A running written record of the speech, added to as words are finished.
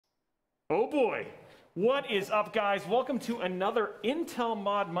Oh boy. What is up, guys? Welcome to another Intel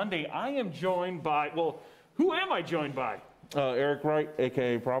Mod Monday. I am joined by, well, who am I joined by? Eric Wright,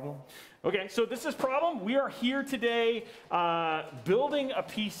 aka Problem. Okay, so this is Problem. We are here today building a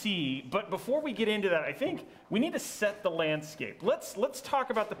PC, but before we get into that, I think we need to set the landscape. Let's talk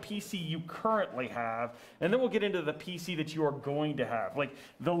about the PC you currently have, and then we'll get into the PC that you are going to have. Like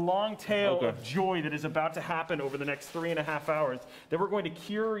the long tail of joy that is about to happen over the next 3.5 hours, that we're going to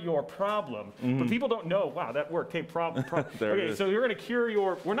cure your problem. But people don't know, wow, that worked. Hey, problem. Okay, so you're going to cure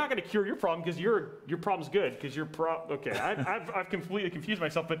your, we're not going to cure your problem because your problem's good, because your okay, I've completely confused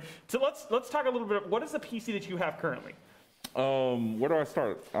myself, but let's talk a little bit. What is the PC that you have currently? Where do I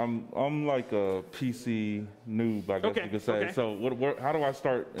start? I'm like a PC noob, I guess you could say. Okay. So how do I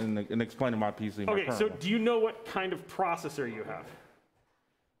start in explaining my PC? Okay, so do you know what kind of processor you have?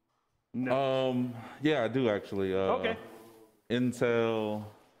 No. Yeah, I do actually. Okay. Intel.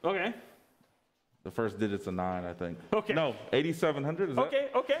 Okay. The first digit's a 9, I think. Okay. No, 8700. Is that?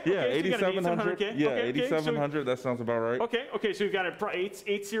 Okay. Yeah, so 8700. Yeah, 8700. That sounds about right. Okay. So you've got an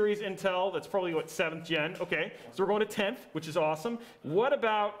 8 series Intel. That's probably what 7th gen. Okay. So we're going to 10th, which is awesome. What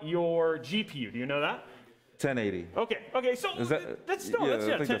about your GPU? Do you know that? 1080. Okay. So that's still that's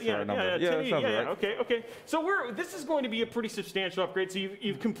the right number. Okay. So this is going to be a pretty substantial upgrade. So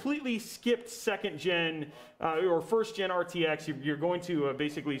you've completely skipped 2nd gen or 1st gen RTX. You're going to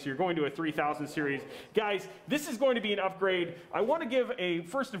basically, so you're going to a 3000 series. Guys, this is going to be an upgrade. I want to give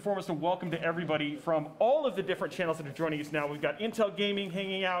first and foremost a welcome to everybody from all of the different channels that are joining us now. We've got Intel Gaming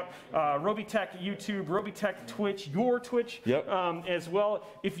hanging out, Robeytech YouTube, Robeytech Twitch, your Twitch as well.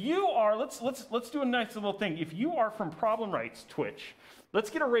 If you are, let's do a nice little thing. If you are from ProblemWright's Twitch, let's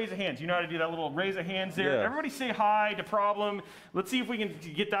get a raise of hands. You know how to do that little raise of hands there? Yeah. Everybody say hi to Problem. Let's see if we can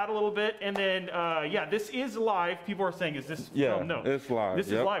get that a little bit. And then, yeah, this is live. People are saying, is this? Yeah, oh, no. It's live. This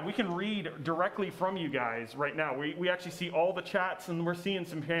is live. We can read directly from you guys right now. We actually see all the chats, and we're seeing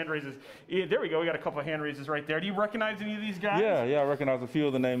some hand raises. There we go. We got a couple of hand raises right there. Do you recognize any of these guys? Yeah, I recognize a few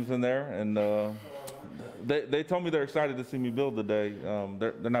of the names in there. And they told me they're excited to see me build today.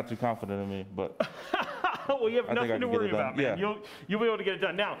 They're not too confident in me, but... Well, you have nothing to worry about, man. Yeah. You'll be able to get it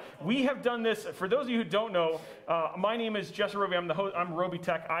done. Now, we have done this. For those of you who don't know, my name is Jesse Robey. I'm the host. I'm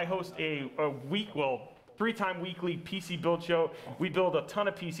Robeytech. I host a 3-time weekly PC build show. We build a ton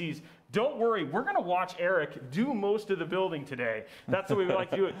of PCs. Don't worry, we're going to watch Eric do most of the building today. That's the way we like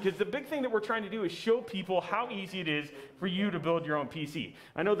to do it. Because the big thing that we're trying to do is show people how easy it is for you to build your own PC.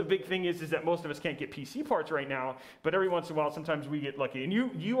 I know the big thing is that most of us can't get PC parts right now, but every once in a while, sometimes we get lucky. And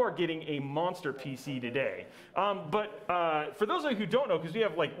you are getting a monster PC today. But for those of you who don't know, because we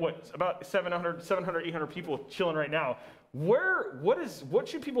have like, about 700, 800 people chilling right now, what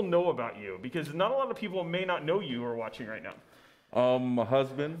should people know about you? Because not a lot of people may not know you who are watching right now. My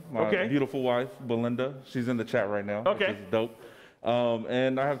husband, my beautiful wife, Belinda. She's in the chat right now, which is dope.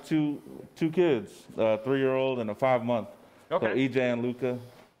 And I have two kids, a 3-year-old and a 5-month. So EJ and Luca,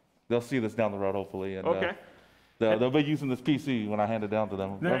 they'll see this down the road, hopefully. And, they'll be using this PC when I hand it down to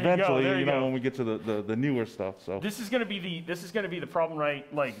them. Eventually, you know, when we get to the newer stuff. So this is going to be the problem,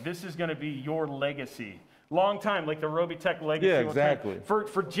 right? Like this is going to be your legacy. Long time, like the Robeytech legacy. Yeah, exactly.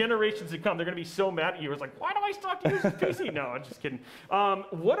 For generations to come, they're going to be so mad at you. It's like, why do I still have to use this PC? No, I'm just kidding.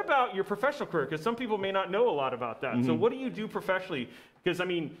 What about your professional career? Because some people may not know a lot about that. So what do you do professionally? Because, I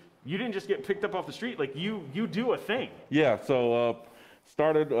mean, you didn't just get picked up off the street. Like, you do a thing. Yeah, so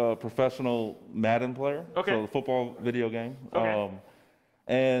started a professional Madden player. So the football video game.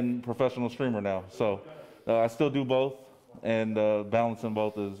 And professional streamer now. So I still do both. And balancing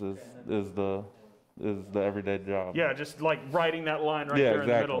both is the everyday job. Yeah, just like writing that line right there in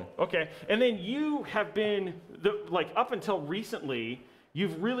the middle. Okay, and then you have been, up until recently,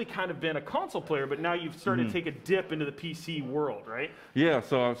 you've really kind of been a console player, but now you've started to take a dip into the PC world, right? Yeah,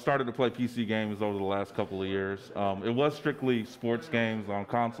 so I've started to play PC games over the last couple of years. It was strictly sports games on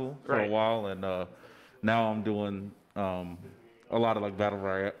console for a while, and now I'm doing a lot of like Battle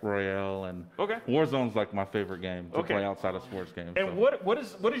Royale and Warzone's like my favorite game to play outside of sports games. And what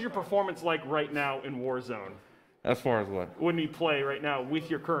is your performance like right now in Warzone? As far as what? When you play right now with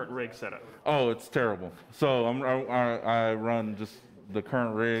your current rig setup? Oh, it's terrible. So I run just the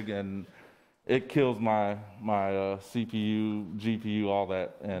current rig and it kills my CPU, GPU, all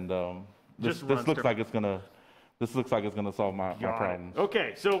that, and this looks like it's gonna. This looks like it's going to solve my problems.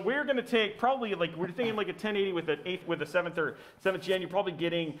 Okay, so we're going to take probably we're thinking like a 1080 with a 7th or 7th gen. You're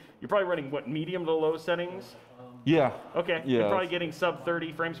probably running what, medium to low settings? Yeah. Okay. Yeah. You're probably getting sub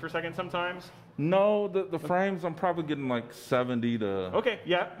 30 frames per second sometimes. No, the frames, I'm probably getting like 70 to... Okay,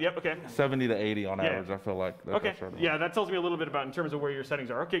 yeah, yep, okay. 70 to 80 on average, I feel like. Okay, yeah, that tells me a little bit about in terms of where your settings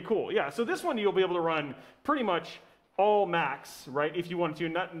are. Okay, cool. Yeah, so this one you'll be able to run pretty much all max, right, if you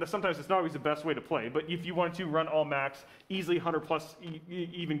wanted to. Sometimes it's not always the best way to play, but if you wanted to run all max, easily 100 plus,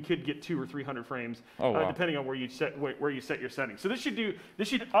 even could get 200 or 300 frames, depending on where you set your settings. So this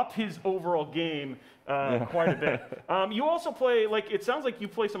should up his overall game quite a bit. You also play, like, it sounds like you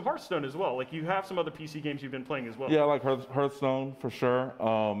play some Hearthstone as well. Like, you have some other PC games you've been playing as well. Yeah, I like Hearthstone for sure.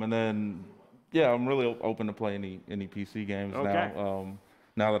 And then, yeah, I'm really open to play any PC games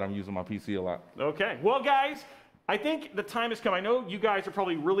now that I'm using my PC a lot. Okay, well, guys, I think the time has come. I know you guys are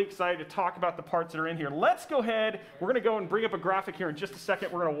probably really excited to talk about the parts that are in here. Let's go ahead. We're going to go and bring up a graphic here in just a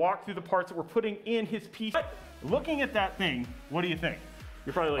second. We're going to walk through the parts that we're putting in his PC. But looking at that thing, what do you think?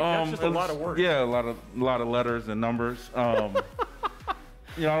 You're probably like, that's just a lot of words. Yeah, a lot of letters and numbers. You know,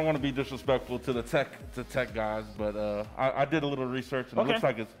 I don't want to be disrespectful to the tech guys, but I did a little research, and it looks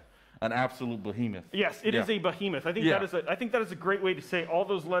like it's an absolute behemoth. Yes, it is a behemoth. I think that is a great way to say all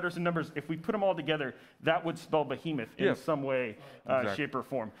those letters and numbers. If we put them all together, that would spell behemoth in some way, shape, or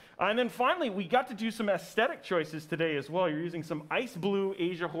form. And then finally, we got to do some aesthetic choices today as well. You're using some ice blue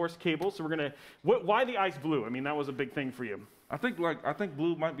Asia horse cables. So we're gonna. Why the ice blue? I mean, that was a big thing for you. I think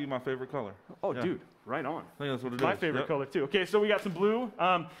blue might be my favorite color. Oh, dude, right on. I think that's what it is. My favorite color too. Okay, so we got some blue.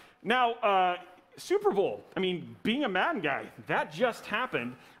 Now. Super Bowl, I mean, being a Madden guy, that just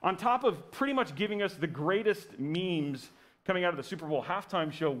happened, on top of pretty much giving us the greatest memes coming out of the Super Bowl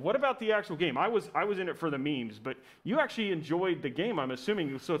halftime show. What about the actual game? I was in it for the memes, but you actually enjoyed the game, I'm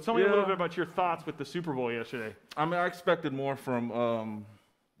assuming. So tell me a little bit about your thoughts with the Super Bowl yesterday. I mean, I expected more from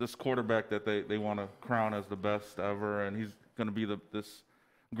this quarterback that they want to crown as the best ever, and he's going to be this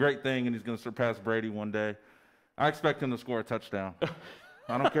great thing, and he's going to surpass Brady one day. I expect him to score a touchdown.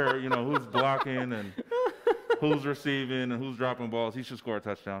 I don't care, you know, who's blocking and who's receiving and who's dropping balls. He should score a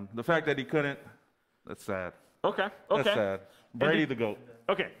touchdown. The fact that he couldn't, that's sad. Okay. That's sad. Brady the GOAT.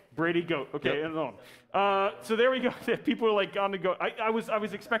 Okay, Brady GOAT. Okay, so there we go. People are like on the go. I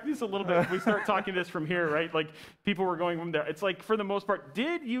was expecting this a little bit. If we start talking this from here, right? Like people were going from there. It's like for the most part.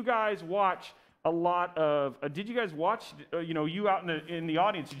 Did you guys watch a lot of? Did you guys watch? You out in the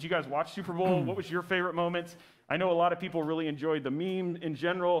audience. Did you guys watch Super Bowl? What was your favorite moments? I know a lot of people really enjoyed the meme in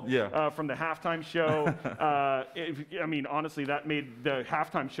general from the halftime show. I mean, honestly, that made the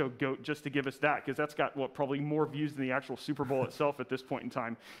halftime show GOAT just to give us that, because that's got, probably more views than the actual Super Bowl itself at this point in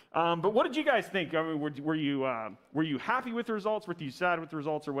time. But what did you guys think? I mean, were you happy with the results? Were you sad with the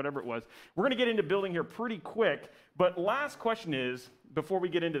results, or whatever it was? We're going to get into building here pretty quick, but last question is, before we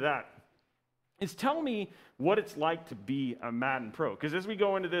get into that, is tell me what it's like to be a Madden pro. Because as we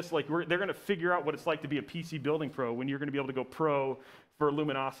go into this, like they're going to figure out what it's like to be a PC building pro when you're going to be able to go pro for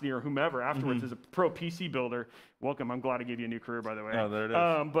Luminosity or whomever afterwards as a pro PC builder. Welcome. I'm glad I gave you a new career, by the way. Oh, there it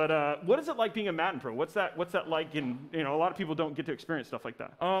is. But what is it like being a Madden pro? What's that like? And a lot of people don't get to experience stuff like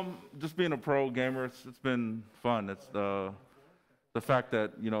that. Just being a pro gamer, it's been fun. It's the fact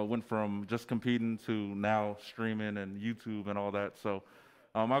that it went from just competing to now streaming and YouTube and all that. So.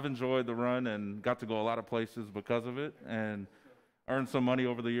 I've enjoyed the run and got to go a lot of places because of it and earned some money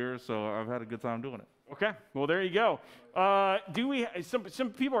over the years, so I've had a good time doing it. Okay, well, there you go. Some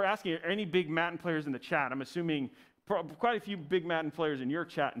people are asking, are any big Madden players in the chat? I'm assuming quite a few big Madden players in your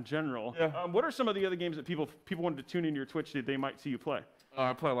chat in general. Yeah. What are some of the other games that people wanted to tune into your Twitch that they might see you play?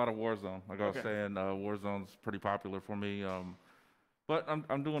 I play a lot of Warzone. Like I was saying, Warzone's pretty popular for me. But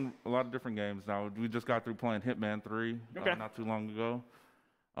I'm doing a lot of different games now. We just got through playing Hitman 3 not too long ago.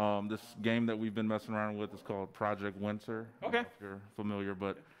 This game that we've been messing around with is called Project Winter. Okay. If you're familiar,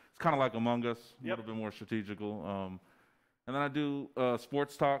 but it's kind of like Among Us, a little bit more strategical. And then I do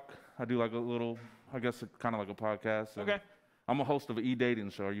sports talk. I do like a little, I guess, kind of like a podcast. Okay. I'm a host of an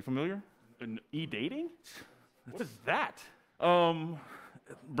e-dating show. Are you familiar? An e-dating? What is that?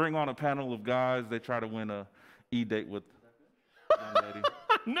 Bring on a panel of guys. They try to win a e-date with a young lady.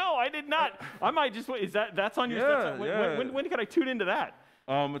 No, I did not. I might just wait. That's on your stuff? When can I tune into that?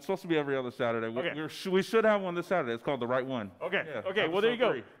 It's supposed to be every other Saturday. We should have one this Saturday. It's called The Right One. Okay. Okay. Well, there you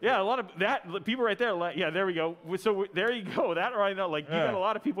go. Yeah, a lot of that people right there. Yeah, there we go. So there you go. That right now, like you got a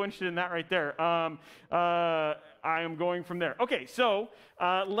lot of people interested in that right there. I am going from there. Okay. So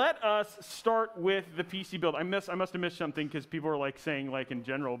let us start with the PC build. I must have missed something because people are like saying like in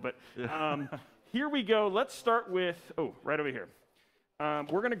general, but here we go. Let's start with right over here.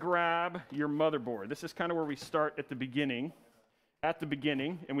 We're gonna grab your motherboard. This is kind of where we start at the beginning.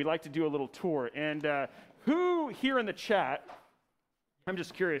 And we like to do a little tour. And who here in the chat, I'm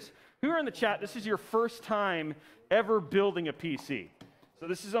just curious, who are in the chat, this is your first time ever building a PC? So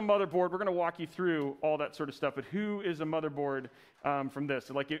this is a motherboard. We're going to walk you through all that sort of stuff. But who is a motherboard from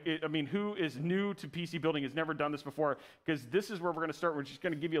this? Like, I mean, who is new to PC building, has never done this before? Because this is where we're going to start. We're just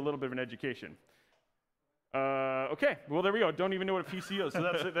going to give you a little bit of an education. Okay, well, there we go. Don't even know what a PC is. So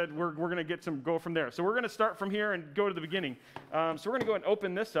that's that we're going to go from there. So we're going to start from here and go to the beginning. So we're going to go and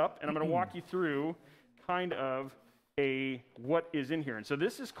open this up, and I'm going to walk you through kind of what is in here. And so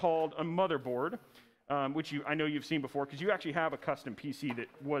this is called a motherboard, which I know you've seen before because you actually have a custom PC that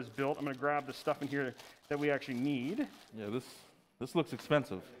was built. I'm going to grab the stuff in here that we actually need. Yeah, this looks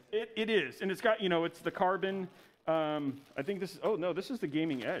expensive. It is, and it's got, it's the carbon. I think this is, oh no, this is the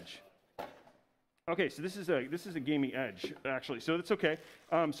gaming edge. Okay, so this is a gaming edge actually, so that's okay.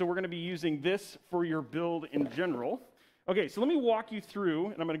 So we're going to be using this for your build in general. Okay, so let me walk you through,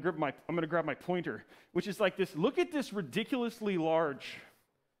 and I'm going to grab my pointer, which is like this. Look at this ridiculously large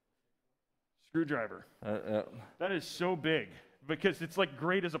screwdriver. That is so big because it's like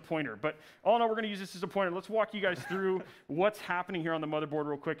great as a pointer. But all in all, we're going to use this as a pointer. Let's walk you guys through what's happening here on the motherboard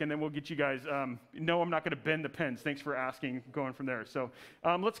real quick, and then we'll get you guys. No, I'm not going to bend the pins. Thanks for asking. Going from there. So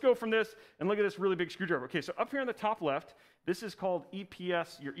let's go from this and look at this really big screwdriver. Okay, so up here on the top left, this is called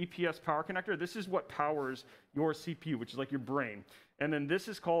EPS, your EPS power connector. This is what powers your CPU, which is like your brain. And then this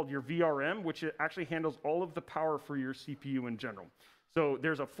is called your VRM, which actually handles all of the power for your CPU in general. So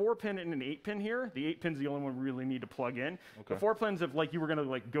there's a 4-pin and an 8-pin here. The 8-pin's the only one we really need to plug in. Okay. The 4 pins, if like you were going to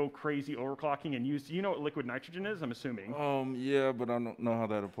like go crazy overclocking and use, you know what liquid nitrogen is, I'm assuming. Yeah, but I don't know how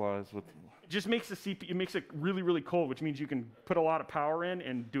that applies with. It just makes the CPU, it makes it really, really cold, which means you can put a lot of power in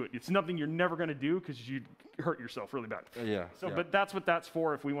and do it. It's nothing you're never going to do because you'd hurt yourself really bad. Yeah. So, but that's what that's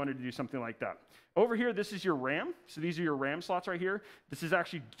for if we wanted to do something like that. Over here, this is your RAM. So these are your RAM slots right here. This is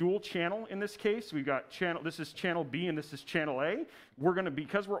actually dual channel in this case. We've got channel, this is channel B and this is channel A. We're going to,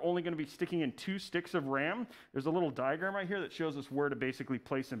 because we're only going to be sticking in 2 sticks of RAM, there's a little diagram right here that shows us where to basically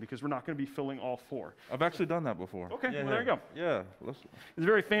place them because we're not going to be filling all 4. I've actually done that before. Okay, well, there you go. Yeah. It's a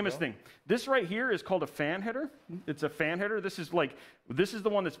very famous thing. This right here is called a fan header. It's a fan header. This is the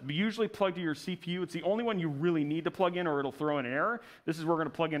one that's usually plugged to your CPU. It's the only one you really need to plug in or it'll throw an error. This is where we're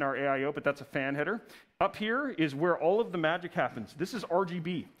going to plug in our AiO, but that's a fan header. Up here is where all of the magic happens. This is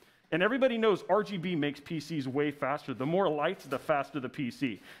RGB. And everybody knows RGB makes PCs way faster. The more lights, the faster the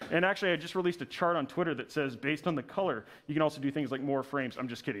PC. And actually, I just released a chart on Twitter that says, based on the color, you can also do things like more frames. I'm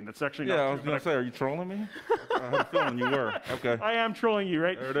just kidding. That's actually not true. Yeah, I was going to say, are you trolling me? I had a feeling you were. Okay. I am trolling you,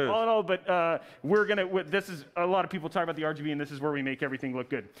 right? There it is. All in all, but we're going to, this is, a lot of people talk about the RGB, and this is where we make everything look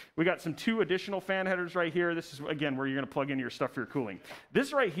good. We got some 2 additional fan headers right here. This is, again, where you're going to plug in your stuff for your cooling.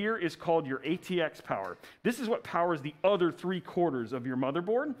 This right here is called your ATX power. This is what powers the other 3/4 of your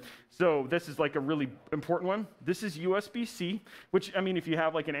motherboard. So this is like a really important one. This is USB-C, which, I mean, if you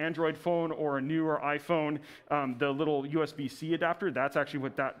have like an Android phone or a newer iPhone, the little USB-C adapter, that's actually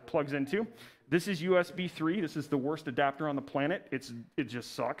what that plugs into. This is USB 3. This is the worst adapter on the planet. It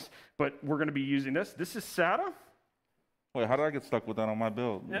just sucks, but we're going to be using this. This is SATA. Wait, how did I get stuck with that on my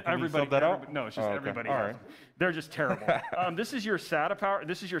build? Everybody, that out? No, it's just everybody. All right. They're just terrible. This is your SATA power.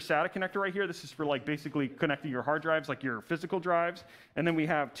 This is your SATA connector right here. This is for like basically connecting your hard drives, like your physical drives. And then we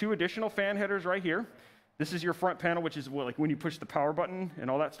have 2 additional fan headers right here. This is your front panel, which is like when you push the power button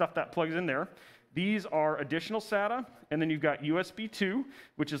and all that stuff that plugs in there. These are additional SATA, and then you've got USB 2,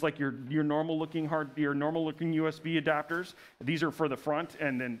 which is like your normal looking USB adapters. These are for the front,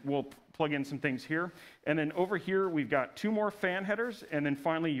 and then we'll plug in some things here. And then over here, we've got 2 more fan headers, and then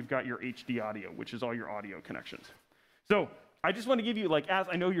finally, you've got your HD audio, which is all your audio connections. So I just want to give you, like, as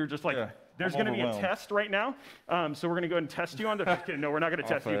I know you're just like, there's going to be a test right now, so we're going to go ahead and test you on the, no, we're not going to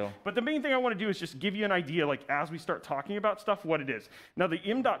test you. But the main thing I want to do is just give you an idea, like, as we start talking about stuff, what it is. Now, the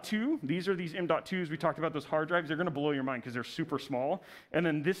M.2, these are these M.2s, we talked about those hard drives, they're going to blow your mind because they're super small. And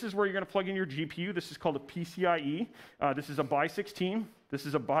then this is where you're going to plug in your GPU. This is called a PCIe. This is a by 16. This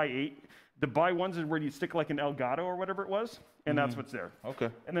is a by 8. The by ones is where you stick like an Elgato or whatever it was, and that's what's there. Okay.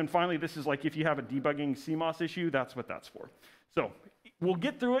 And then finally, this is like if you have a debugging CMOS issue, that's what that's for. So we'll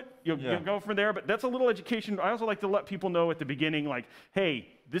get through it. You'll go from there, but that's a little education. I also like to let people know at the beginning, like, hey,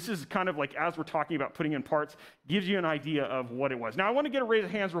 this is kind of like, as we're talking about putting in parts, gives you an idea of what it was. Now, I want to get a raise of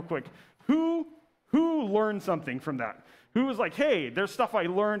hands real quick. Who learned something from that? Who was like, hey, there's stuff I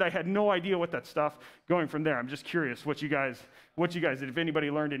learned. I had no idea what that stuff. Going from there, I'm just curious what you guys did. If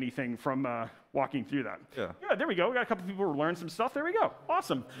anybody learned anything from walking through that. Yeah. Yeah, there we go. We got a couple people who learned some stuff. There we go.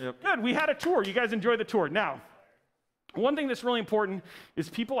 Awesome. Yep. Good. We had a tour. You guys enjoyed the tour. Now, one thing that's really important is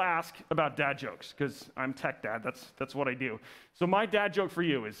people ask about dad jokes because I'm tech dad. That's what I do. So my dad joke for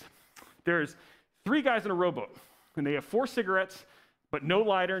you is there's 3 guys in a rowboat and they have 4 cigarettes, but no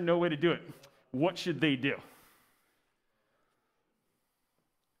lighter, no way to do it. What should they do?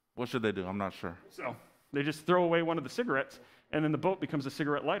 What should they do? I'm not sure. So they just throw away one of the cigarettes, and then the boat becomes a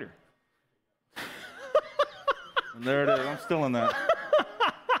cigarette lighter. And there it is. I'm still in that.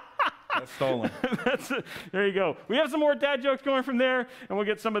 That's stolen. That's it. There you go. We have some more dad jokes going from there, and we'll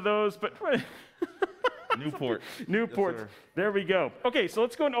get some of those. But Newport. Newport. Yes, there we go. Okay, so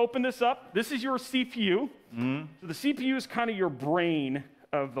let's go and open this up. This is your CPU. So the CPU is kind of your brain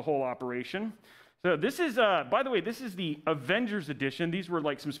of the whole operation. So this is, by the way, this is the Avengers Edition. These were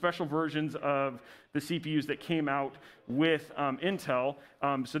like some special versions of the CPUs that came out with Intel.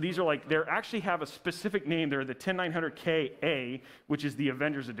 So these are like, they actually have a specific name. They're the 10900K-A, which is the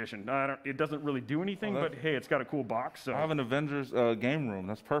Avengers Edition. It doesn't really do anything, but hey, it's got a cool box. So. I have an Avengers game room.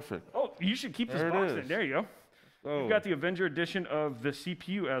 That's perfect. Oh, you should keep this box in. There you go. Oh. You've got the Avenger Edition of the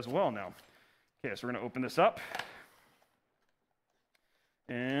CPU as well now. Okay, so we're going to open this up.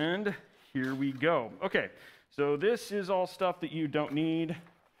 And here we go. Okay, so this is all stuff that you don't need.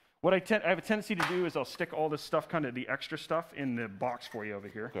 What I have a tendency to do is I'll stick all this stuff, kind of the extra stuff, in the box for you over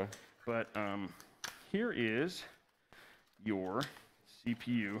here. Okay. But here is your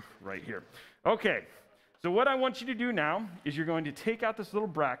CPU right here. Okay, so what I want you to do now is you're going to take out this little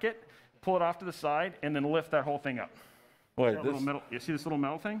bracket, pull it off to the side, and then lift that whole thing up. Wait, this little metal, you see this little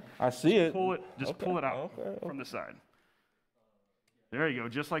metal thing? I see it. Pull it, just pull it out from the side. There you go,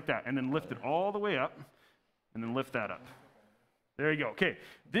 just like that. And then lift it all the way up, and then lift that up. There you go. Okay,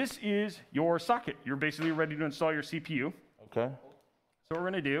 this is your socket. You're basically ready to install your CPU. Okay. So what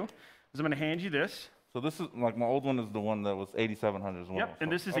we're going to do is I'm going to hand you this. So this is, like, my old one is the one that was 8700 as well. Yep, and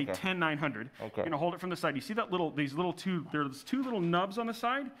this is a 10900. Okay. You're going to hold it from the side. You see that there's two little nubs on the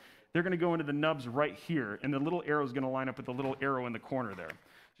side? They're going to go into the nubs right here, and the little arrow is going to line up with the little arrow in the corner there. So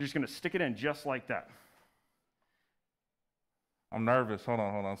you're just going to stick it in just like that. I'm nervous. Hold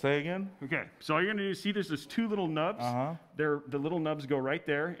on. Say again. Okay. So all you're going to do is see there's two little nubs. The little nubs go right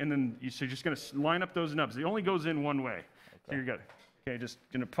there, and then you're just going to line up those nubs. It only goes in one way. Okay. So you're good. Okay, just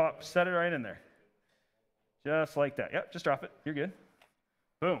going to set it right in there. Just like that. Yep, just drop it. You're good.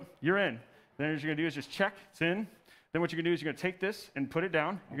 Boom. You're in. Then what you're going to do is just check. It's in. Then what you're going to do is you're going to take this and put it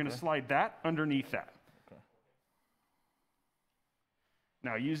down. You're going to slide that underneath that. Okay.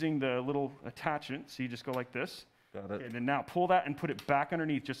 Now, using the little attachment, so you just go like this. Got it. Okay, and then now pull that and put it back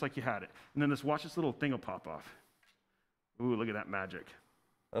underneath just like you had it. And then just watch this little thing will pop off. Ooh, look at that magic.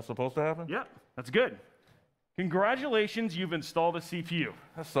 That's supposed to happen? Yep, that's good. Congratulations, you've installed a CPU.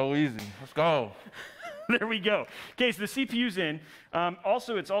 That's so easy. Let's go. There we go. Okay, so the CPU's in.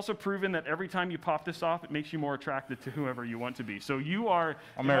 Also, it's also proven that every time you pop this off, it makes you more attracted to whoever you want to be. So you are...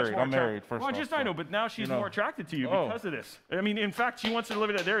 I'm married, first off. Well, I know, but now she's more attracted to you because of this. I mean, in fact, she wants to live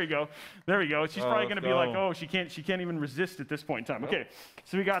it. There you go. There we go. She's probably going to be like, oh, she can't even resist at this point in time. Okay,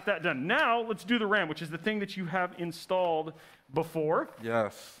 so we got that done. Now, let's do the RAM, which is the thing that you have installed before.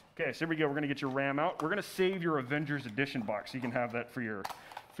 Yes. Okay, so here we go. We're going to get your RAM out. We're going to save your Avengers Edition box so you can have that for your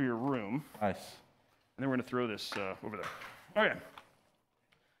room. Nice. And then we're going to throw this over there. Okay. So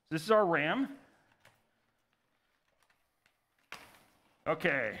this is our RAM.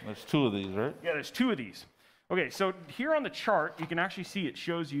 Okay. There's two of these, right? Yeah, there's two of these. Okay, so here on the chart, you can actually see it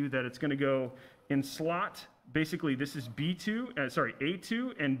shows you that it's going to go in slot. Basically, this is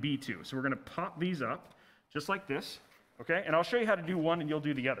A2 and B2. So we're going to pop these up just like this. Okay, and I'll show you how to do one, and you'll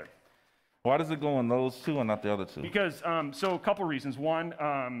do the other. Why does it go on those two and not the other two? Because, so a couple reasons. One,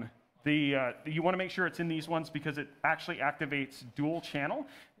 you want to make sure it's in these ones because it actually activates dual channel.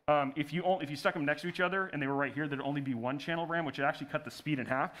 If you stuck them next to each other and they were right here, there'd only be one channel RAM, which would actually cut the speed in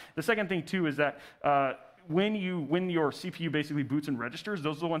half. The second thing too is that when your CPU basically boots and registers,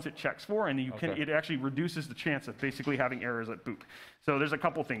 those are the ones it checks for, and it actually reduces the chance of basically having errors at boot. So there's a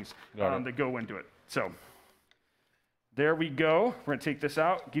couple things that go into it. So there we go. We're going to take this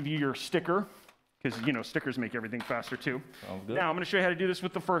out, give you your sticker, because stickers make everything faster too. Sounds good. Now I'm going to show you how to do this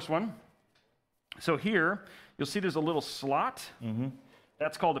with the first one. So here, you'll see there's a little slot. Mm-hmm.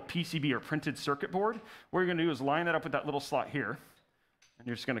 That's called a PCB, or printed circuit board. What you're going to do is line that up with that little slot here. And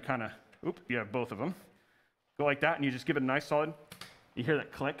you're just going to kind of, you have both of them. Go like that, and you just give it a nice solid. You hear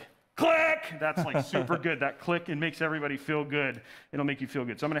that click? Click! That's like super good. That click, it makes everybody feel good. It'll make you feel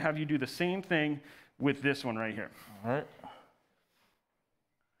good. So I'm going to have you do the same thing with this one right here. All right.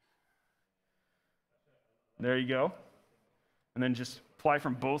 There you go. And then just apply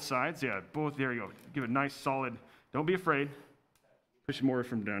from both sides. Yeah, both. There you go. Give it a nice solid. Don't be afraid. Push more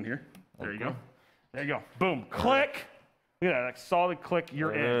from down here. There you go. There you go. Boom. Click. Look at that solid click.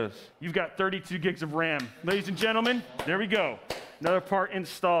 You're in. You've got 32 gigs of RAM. Ladies and gentlemen, there we go. Another part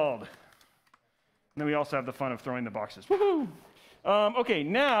installed. And then we also have the fun of throwing the boxes. Woohoo! Okay,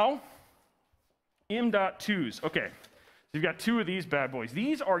 now M.2s. Okay, you've got 2 of these bad boys.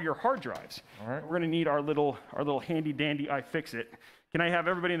 These are your hard drives. All right. We're gonna need our little handy dandy iFixit. Can I have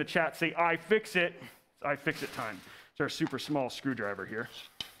everybody in the chat say iFixit? It's iFixit time. It's our super small screwdriver here.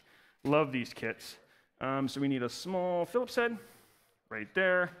 Love these kits. So we need a small Phillips head right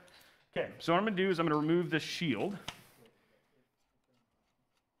there. Okay, so what I'm gonna do is I'm gonna remove this shield.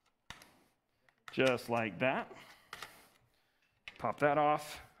 Just like that. Pop that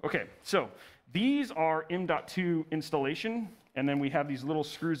off. Okay, so these are M.2 installation, and then we have these little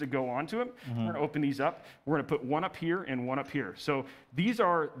screws that go onto it. We're gonna open these up. We're gonna put one up here and one up here. So these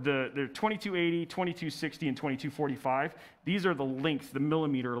are the 2280, 2260, and 2245. These are the length, the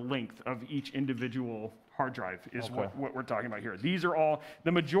millimeter length of each individual hard drive is what we're talking about here. These are all,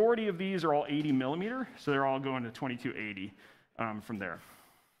 the majority of these are all 80 millimeter, so they're all going to 2280 from there.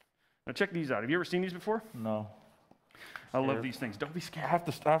 Now check these out. Have you ever seen these before? No. I love these things. Don't be scared. I have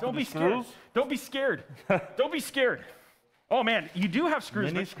to Don't be scared. Don't be scared. Don't be scared. Oh man, you do have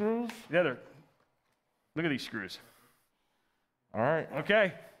screws. Mini screws? Yeah, look at these screws. All right.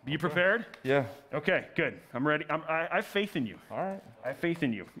 Okay. You prepared? Yeah. Okay, good. I'm ready. I have faith in you. All right. I have faith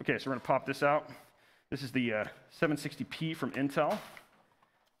in you. Okay, so we're gonna pop this out. This is the 760p from Intel.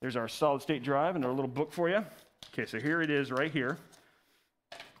 There's our solid state drive and our little book for you. Okay, so here it is right here.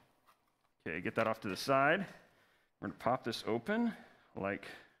 Okay, get that off to the side. We're gonna pop this open like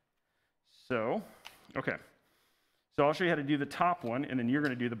so. Okay, so I'll show you how to do the top one, and then you're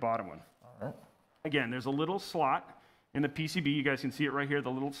gonna do the bottom one. All right. Again, there's a little slot in the PCB. You guys can see it right here,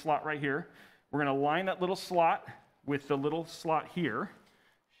 the little slot right here. We're gonna line that little slot with the little slot here,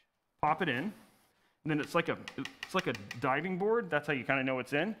 pop it in, and then it's like a diving board. That's how you kind of know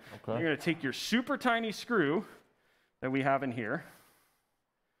it's in. Okay. You're gonna take your super tiny screw that we have in here.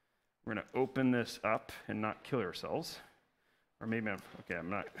 We're gonna open this up and not kill ourselves. Or maybe I'm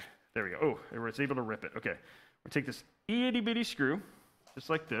not, there we go. Oh, it's able to rip it. Okay, we'll take this itty bitty screw, just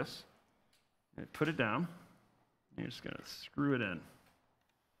like this, and put it down. You're just gonna screw it in.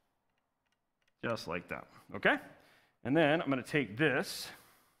 Just like that, okay? And then I'm gonna take this,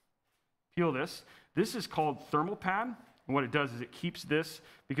 peel this. This is called thermal pad. And what it does is it keeps this,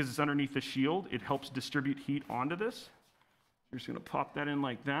 because it's underneath the shield, it helps distribute heat onto this. You're just gonna pop that in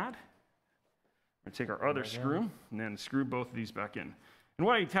like that. We're gonna take our other screw and then screw both of these back in. And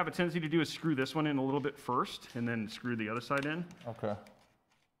what I have a tendency to do is screw this one in a little bit first and then screw the other side in. Okay.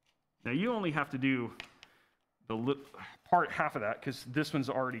 Now you only have to do the half of that because this one's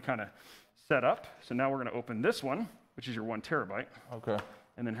already kind of set up. So now we're gonna open this one, which is your 1 terabyte. Okay.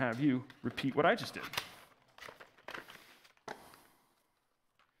 And then have you repeat what I just did.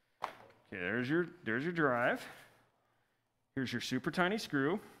 Okay, there's your drive. Here's your super tiny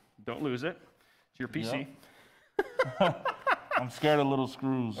screw. Don't lose it. It's your PC. Yep. I'm scared of little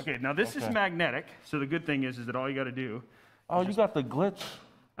screws. Okay, now this is magnetic, so the good thing is that all you got to do. Oh, you got the glitch.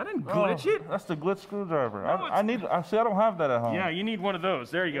 I didn't glitch it. That's the glitch screwdriver. No, I don't have that at home. Yeah, you need one of those.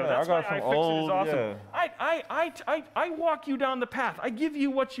 There you go. Yeah, That's I got why some iFixit old, is awesome. yeah. I walk you down the path. I give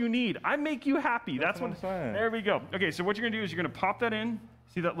you what you need. I make you happy. That's what I'm saying. There we go. Okay, so what you're gonna do is you're gonna pop that in.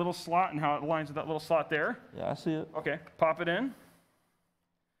 See that little slot and how it aligns with that little slot there? Yeah, I see it. Okay, pop it in.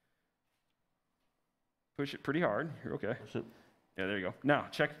 Push it pretty hard. You're okay. Push it. Yeah, there you go. Now,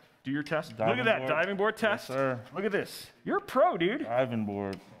 check, do your test. Diving Look at that, board. diving board test. Yes, sir. Look at this. You're a pro, dude. Diving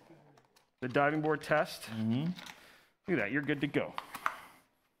board. The diving board test. Mm-hmm. Look at that, you're good to go.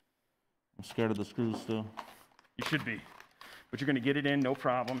 I'm scared of the screws still. You should be. But you're gonna get it in, no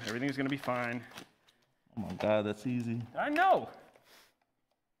problem. Everything's gonna be fine. Oh my God, that's easy. I know.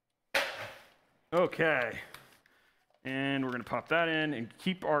 Okay. And we're gonna pop that in and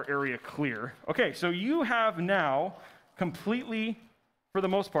keep our area clear. Okay, so you have now completely, for the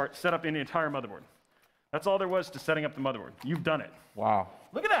most part, set up an entire motherboard. That's all there was to setting up the motherboard. You've done it. Wow.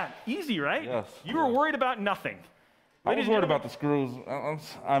 Look at that, easy, right? Yes. You were worried about nothing. I was worried about the screws.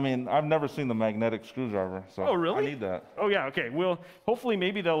 I mean, I've never seen the magnetic screwdriver, so oh, really? I need that. Oh yeah, okay. Well, hopefully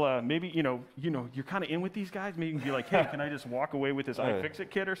maybe they'll, maybe, you know, you're kind of in with these guys. Maybe you can be like, hey, can I just walk away with this iFixit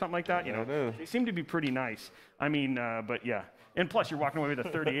kit or something like that? You know, they seem to be pretty nice. I mean, but yeah. And plus, you're walking away with a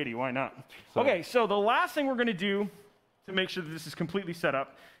 3080. Why not? Okay, so the last thing we're going to do to make sure that this is completely set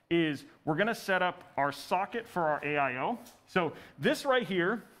up is we're going to set up our socket for our AiO. So this right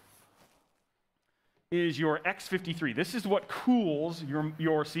here is your X53. This is what cools your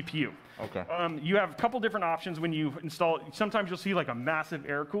CPU. Okay. You have a couple different options when you install it. Sometimes you'll see like a massive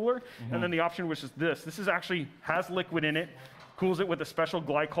air cooler, and then the option which is this. This is actually has liquid in it, cools it with a special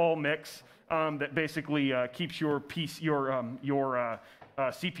glycol mix that basically keeps your CPU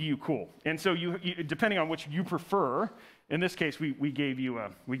cool. And so you depending on which you prefer, in this case, we gave you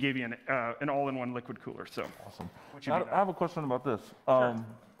an all-in-one liquid cooler. So awesome. I have a question about this.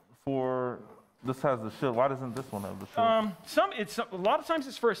 Sure. This has the shield. Why doesn't this one have the shield? A lot of times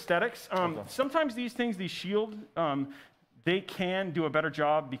it's for aesthetics. Sometimes these shield, they can do a better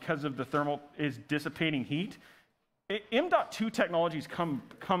job because of the thermal is dissipating heat. M.2 technologies come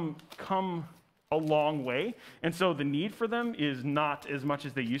a long way, and so the need for them is not as much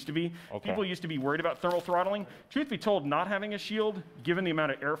as they used to be. People used to be worried about thermal throttling. Truth be told, not having a shield, given the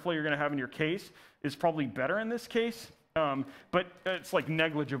amount of airflow you're going to have in your case, is probably better in this case. But it's like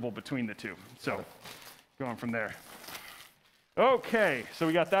negligible between the two. So going from there. Okay, so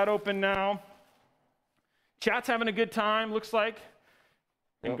we got that open now. Chat's having a good time, looks like.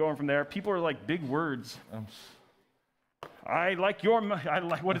 And going from there, people are like big words. I like your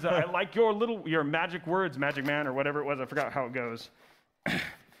magic words, Magic Man, or whatever it was. I forgot how it goes.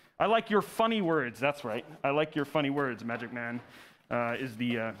 I like your funny words. That's right. I like your funny words, Magic Man, is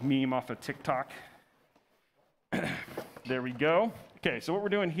the meme off of TikTok. There we go. Okay, so what we're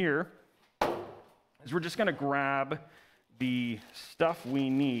doing here is we're just going to grab the stuff we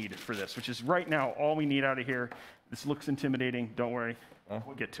need for this, which is right now all we need out of here. This looks intimidating. Don't worry.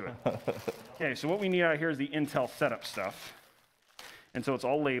 We'll get to it. Okay, so what we need out of here is the Intel setup stuff. And so it's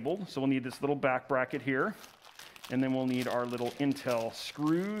all labeled. So we'll need this little back bracket here. And then we'll need our little Intel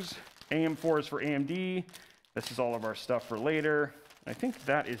screws. AM4 is for AMD. This is all of our stuff for later. I think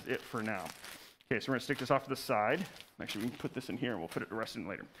that is it for now. Okay, so we're gonna stick this off to the side. Actually, we can put this in here and we'll put it the rest in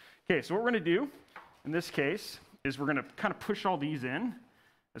later. Okay, so what we're gonna do in this case is we're gonna kind of push all these in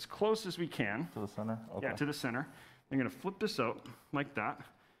as close as we can. To the center? Okay. Yeah, to the center. I'm gonna flip this out like that.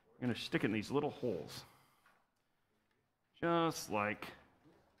 I'm gonna stick it in these little holes. Just like,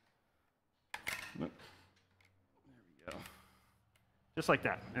 there we go. Just like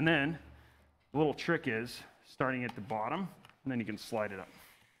that. And then the little trick is starting at the bottom, and then you can slide it up.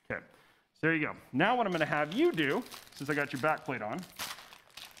 Okay. There you go. Now what I'm going to have you do, since I got your back plate on,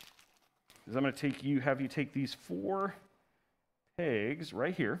 is I'm going to have you take these 4 pegs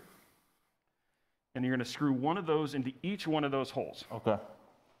right here, and you're going to screw one of those into each one of those holes. Okay.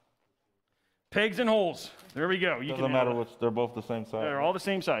 Pegs and holes. There we go. Doesn't matter which. They're both the same size. They're all the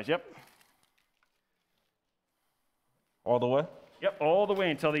same size. Yep. All the way? Yep. All the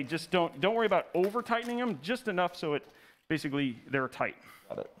way until they just don't worry about over tightening them. Just enough so it basically they're tight.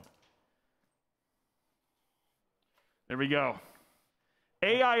 Got it. There we go.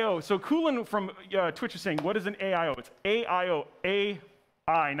 AiO. So Coolin from Twitch is saying, what is an AiO? It's AiO,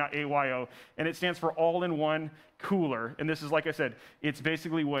 AI, not AYO, and it stands for all-in-one cooler. And this is, like I said, it's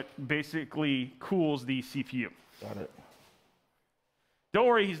basically what basically cools the CPU. Got it. Don't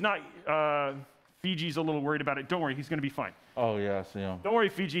worry, he's not, Fiji's a little worried about it. Don't worry, he's going to be fine. Oh, yeah, I see him. Don't worry,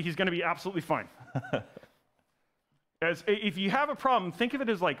 Fiji, he's going to be absolutely fine. If you have a problem, think of it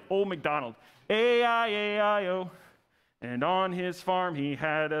as like old MacDonald. AIO. And on his farm, he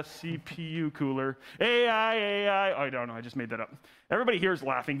had a CPU cooler. AI. I don't know, I just made that up. Everybody here is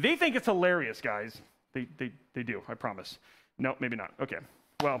laughing. They think it's hilarious, guys. They do, I promise. No, maybe not. Okay,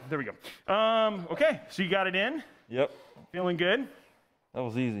 well, there we go. Okay, so you got it in? Yep. Feeling good? That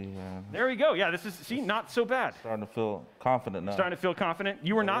was easy, man. There we go. Yeah, this is, see, not so bad. Starting to feel confident now. Starting to feel confident?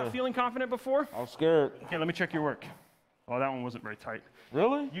 You were not feeling confident before? I was scared. Okay, let me check your work. Oh, that one wasn't very tight.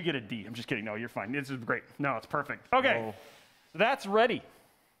 Really? You get a D. I'm just kidding. No, you're fine. This is great. No, it's perfect. Okay, so that's ready.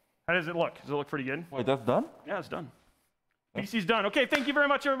 How does it look? Does it look pretty good? Wait, that's done? Yeah, it's done. PC's done. Okay, thank you very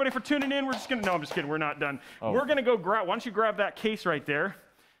much, everybody, for tuning in. We're just gonna, no, I'm just kidding. We're not done. Oh. We're gonna go grab, why don't you grab that case right there?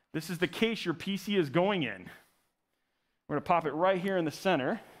 This is the case your PC is going in. We're gonna pop it right here in the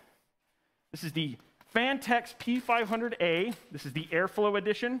center. This is the Phanteks P500a. This is the Airflow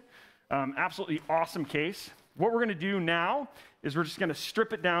edition. Absolutely awesome case. What we're going to do now is we're just going to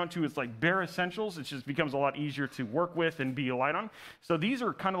strip it down to its like bare essentials. It just becomes a lot easier to work with and be a light on. So these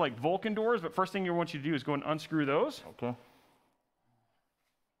are kind of like Vulcan doors, but first thing I want you to do is go and unscrew those. Okay.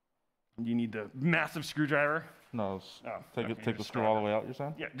 You need the massive screwdriver. No, take the screw all the way out, you're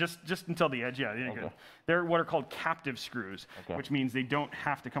saying? Yeah, just until the edge, yeah. Okay. They're what are called captive screws, which means they don't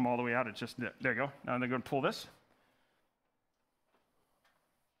have to come all the way out. It's just, there you go. Now they're going to pull this.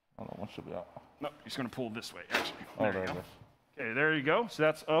 Oh, no, one should be out. No, he's going to pull this way, actually. There it is. Okay, there you go. So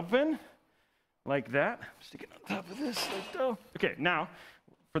that's open, like that. Stick it on top of this, like so. Okay, now,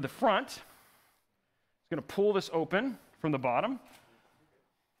 for the front, it's going to pull this open from the bottom.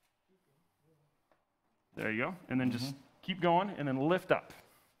 There you go. And then just keep going, and then lift up.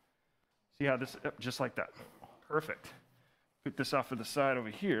 See how this, just like that. Perfect. Put this off to the side over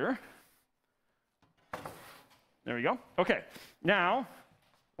here. There we go. Okay, now,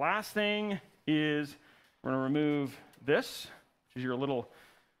 last thing is we're going to remove this, which is your little,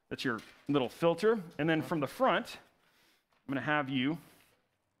 that's your little filter. And then from the front, I'm going to have you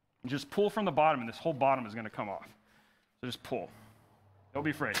just pull from the bottom, and this whole bottom is going to come off. So just pull. Don't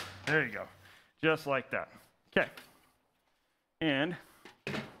be afraid. There you go. Just like that. Okay. And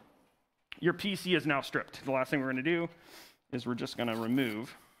your PC is now stripped. The last thing we're going to do is we're just going to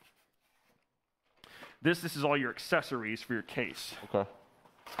remove this. This is all your accessories for your case. Okay.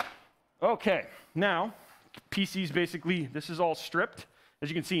 Okay. Now, PC's basically, this is all stripped. As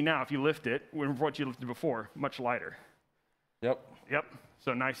you can see now, if you lift it, what you lifted before, much lighter. Yep. Yep.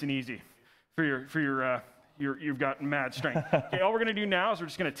 So nice and easy for your you've got mad strength. Okay. All we're going to do now is we're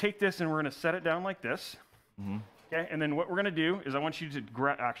just going to take this and we're going to set it down like this. Mm-hmm. Okay. And then what we're going to do is I want you to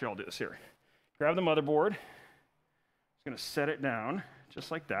grab. Actually, I'll do this here. Grab the motherboard. Just going to set it down just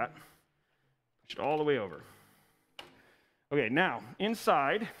like that. Push it all the way over. Okay. Now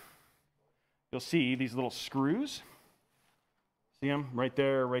inside, you'll see these little screws. See them right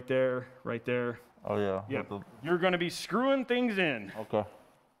there, right there, right there. Oh, yeah. Yep. You're going to be screwing things in. Okay.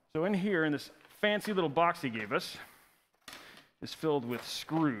 So in here, in this fancy little box he gave us, is filled with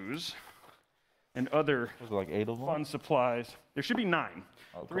screws and other like 8 of them? fun supplies. There should be 9.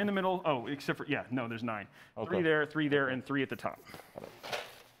 Okay. 3 in the middle. Oh, except for, yeah, no, there's 9. Okay. 3 there, and 3 at the top.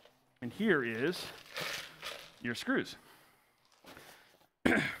 And here is your screws.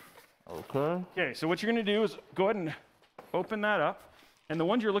 Okay. Okay, so what you're going to do is go ahead and open that up. And the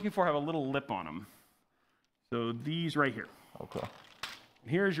ones you're looking for have a little lip on them. So these right here. Okay.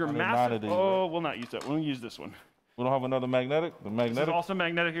 Here's your massive. Oh, we'll not use that. We'll use this one. We don't have another magnetic? The magnetic? This is also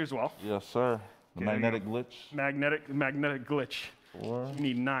magnetic here as well. Yes, sir. The magnetic glitch. Magnetic glitch. 4. You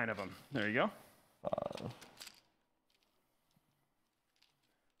need 9 of them. There you go. 5.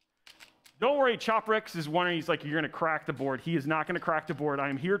 Don't worry, Choprix is one. He's like, you're going to crack the board. He is not going to crack the board. I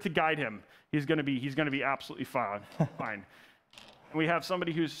am here to guide him. He's going to be absolutely fine. Fine. And we have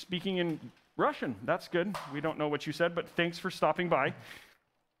somebody who's speaking in Russian. That's good. We don't know what you said, but thanks for stopping by.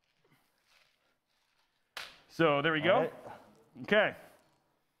 So there we go. Right. Okay.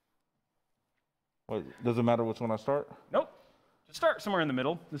 Wait, does it matter which one I start? Nope. Just start somewhere in the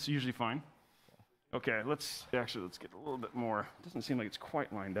middle. This is usually fine. Okay, let's get a little bit more. It doesn't seem like it's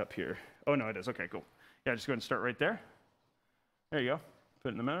quite lined up here. Oh, no, it is. Okay, cool. Yeah, just go ahead and start right there. There you go. Put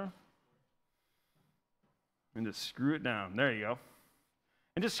it in the middle. And just screw it down. There you go.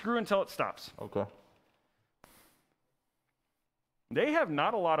 And just screw until it stops. Okay. They have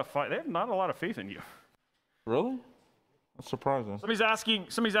not a lot of faith in you. Really? That's surprising.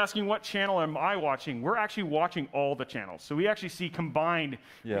 Somebody's asking what channel am I watching? We're actually watching all the channels. So we actually see combined,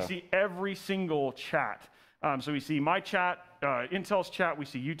 we see every single chat. So we see my chat, Intel's chat, we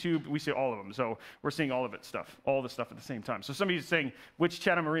see YouTube, we see all of them. So we're seeing all of it stuff, all the stuff at the same time. So somebody's saying, which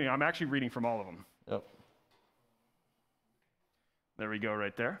chat am I reading? I'm actually reading from all of them. Yep. There we go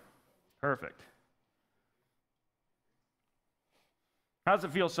right there. Perfect. How's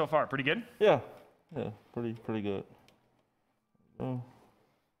it feel so far? Pretty good? Yeah. Yeah, pretty good. Oh.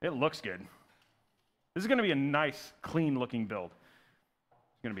 It looks good. This is going to be a nice, clean-looking build.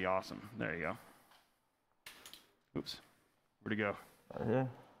 It's going to be awesome. There you go. Oops. Where'd it go? Right here.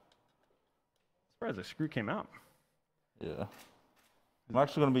 Surprised the screw came out. Yeah. I'm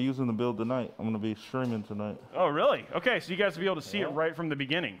actually going to be using the build tonight. I'm going to be streaming tonight. Oh, really? Okay, so you guys will be able to see it right from the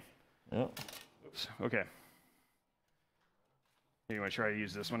beginning. Yep. Oops. Okay. You want to try to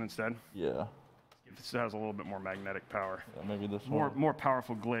use this one instead? Yeah. This has a little bit more magnetic power. Yeah, maybe this one. More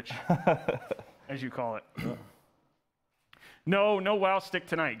powerful glitch, as you call it. Yeah. No WoW stick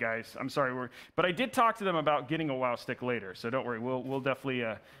tonight, guys. I'm sorry, but I did talk to them about getting a WoW stick later, so don't worry. We'll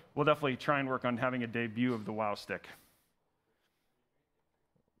definitely try and work on having a debut of the WoW stick.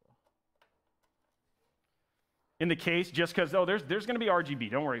 In the case, just because there's going to be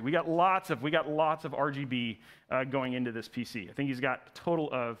RGB. Don't worry, we got lots of RGB going into this PC. I think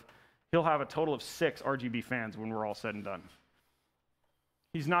he'll have a total of 6 RGB fans when we're all said and done.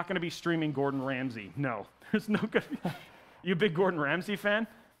 He's not going to be streaming Gordon Ramsay. No, there's no good. You a big Gordon Ramsay fan?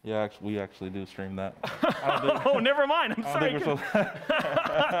 Yeah, we actually do stream that. Oh, never mind. I'm sorry.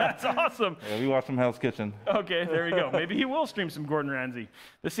 That's awesome. Yeah, we watch some Hell's Kitchen. Okay, there you go. Maybe he will stream some Gordon Ramsay.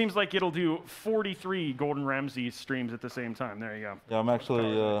 This seems like it'll do 43 Gordon Ramsay streams at the same time. There you go. Yeah, I'm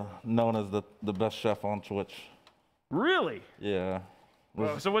actually known as the best chef on Twitch. Really? Yeah.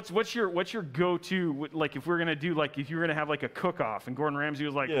 So what's your go-to, like if we're gonna do, like if you're gonna have like a cook-off and Gordon Ramsay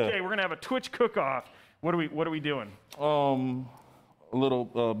was like, okay, we're gonna have a Twitch cook-off. What are we doing? A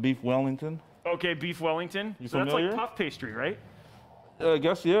little beef Wellington. Okay, beef Wellington. You so familiar? That's like puff pastry, right? I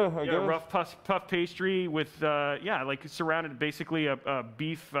guess, yeah. I guess. Rough puff pastry with like surrounded basically a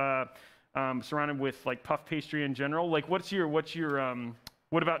beef surrounded with like puff pastry in general. Like, what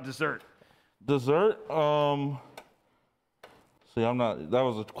about dessert? Dessert? See, that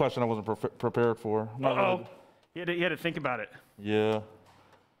was a question I wasn't prepared for. Uh-oh. You had to think about it. Yeah.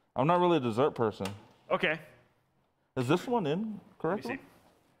 I'm not really a dessert person. Okay. Is this one in correctly? Let me see.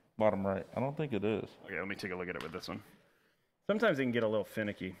 Bottom right. I don't think it is. Okay, let me take a look at it with this one. Sometimes they can get a little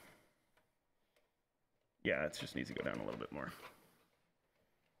finicky. Yeah, it just needs to go down a little bit more.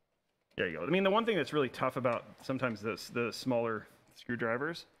 There you go. I mean, the one thing that's really tough about sometimes the smaller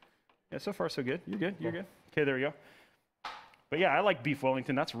screwdrivers. Yeah, so far so good. You're good. You're good. Okay, there we go. But yeah, I like beef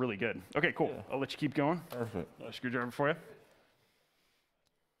Wellington. That's really good. Okay, cool. Yeah. I'll let you keep going. Perfect. Another screwdriver for you.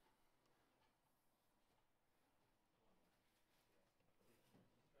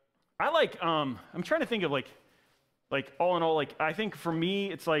 I like, I'm trying to think of like all in all, like I think for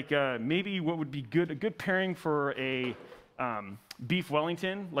me, it's like maybe what would be a good pairing for a beef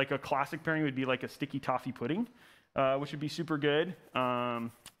Wellington, like a classic pairing would be like a sticky toffee pudding, which would be super good. I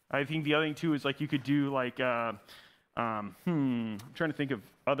think the other thing too is like you could do like, I'm trying to think of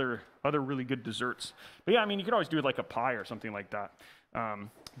other really good desserts. But yeah, I mean, you could always do it like a pie or something like that.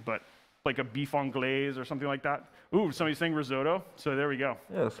 But like a beef anglaise or something like that. Ooh, somebody's saying risotto, so there we go.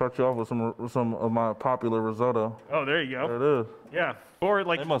 Yeah, start you off with some of my popular risotto. Oh, there you go. There it is. Yeah, or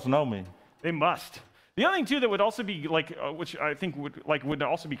like... They must know me. They must. The other thing too that would also be like, which I think would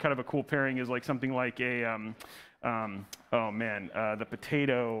also be kind of a cool pairing is like something like a, the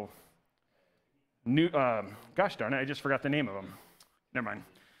potato, gosh darn it, I just forgot the name of them. Never mind.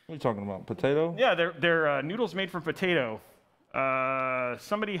 What are you talking about, potato? Yeah, they're noodles made from potato.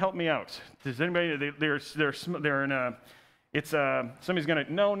 Somebody help me out. Does anybody? They're in a. It's somebody's gonna.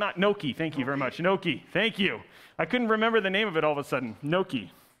 No, not gnocchi. Thank you very much. Gnocchi. Thank you. I couldn't remember the name of it all of a sudden.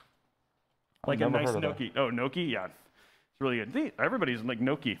 Gnocchi. Like a nice gnocchi. Oh, gnocchi. Yeah, it's really good. Everybody's like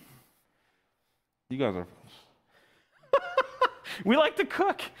gnocchi. You guys are. We like to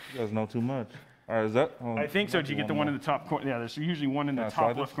cook. You guys know too much. All right, is that? I think so. Did you get the one in the top corner? Yeah, there's usually one in the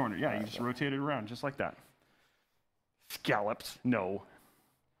top left corner. Yeah, you just rotate it around just like that. Scallops, no.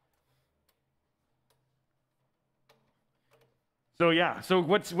 So yeah, so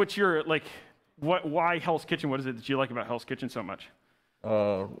what's your like, why Hell's Kitchen? What is it that you like about Hell's Kitchen so much?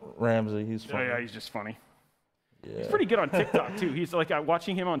 Ramsey, he's funny. Oh yeah, he's just funny. Yeah. He's pretty good on TikTok too. He's like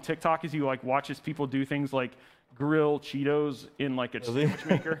watching him on TikTok as he like watches people do things like grill Cheetos in like a sandwich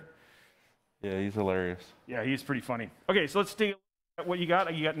maker. Yeah, he's hilarious. Yeah, he's pretty funny. Okay, so let's take what you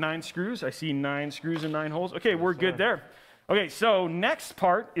got. You got 9 screws. I see 9 screws and 9 holes. Okay, we're good there. Okay, so next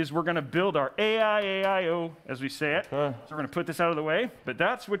part is we're going to build our AiO, as we say it. Okay. So we're going to put this out of the way, but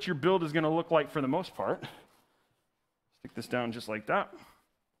that's what your build is going to look like for the most part. Stick this down just like that.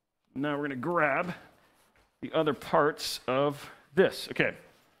 Now we're going to grab the other parts of this. Okay,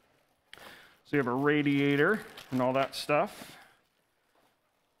 so you have a radiator and all that stuff,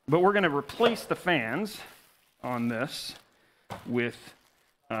 but we're going to replace the fans on this with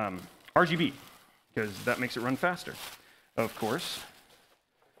RGB, because that makes it run faster, of course.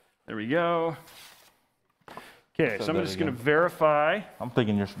 There we go. Okay, so I'm just going to verify. I'm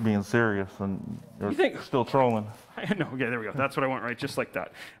thinking you're being serious and you're still trolling. No, okay, there we go. That's what I want, right? Just like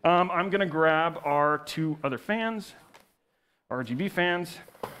that. I'm going to grab our 2 other fans, RGB fans.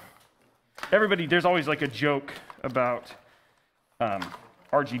 Everybody, there's always like a joke about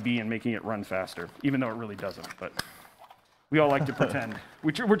RGB and making it run faster, even though it really doesn't, but we all like to pretend.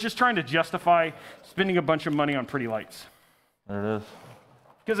 We're just trying to justify spending a bunch of money on pretty lights. There it is.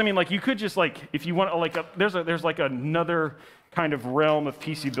 Because I mean, like you could just like, if you want like, there's like another kind of realm of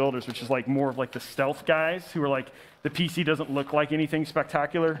PC builders, which is like more of like the stealth guys who are like, the PC doesn't look like anything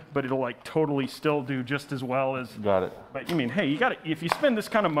spectacular, but it'll like totally still do just as well as. Got it. But you mean, hey, you got to, if you spend this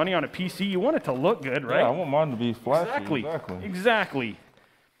kind of money on a PC, you want it to look good, right? Yeah, I want mine to be flashy. Exactly.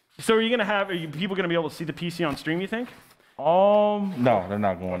 So are people going to be able to see the PC on stream, you think? No, they're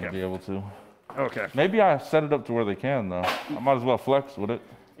not going to be able to. Okay. Maybe I set it up to where they can, though. I might as well flex with it.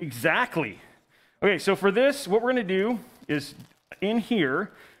 Exactly. Okay, so for this, what we're going to do is in here, I'm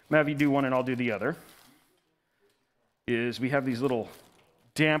going to have you do one and I'll do the other, is we have these little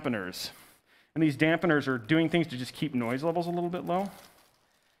dampeners. And these dampeners are doing things to just keep noise levels a little bit low.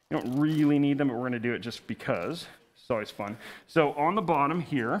 You don't really need them, but we're going to do it just because. It's always fun. So on the bottom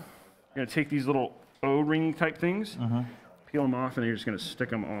here, you're going to take these little O-ring type things, peel them off, and you're just going to stick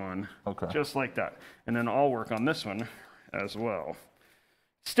them on, just like that. And then I'll work on this one as well.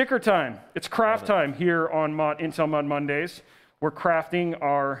 Sticker time. It's craft time here on Intel Mod Mondays. We're putting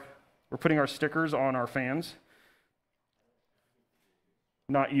our stickers on our fans.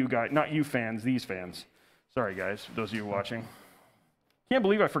 Not you guys, not you fans, these fans. Sorry guys, those of you watching. Can't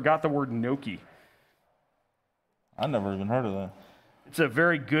believe I forgot the word gnocchi. I never even heard of that. It's a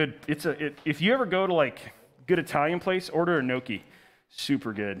very good, if you ever go to like good Italian place, order a gnocchi.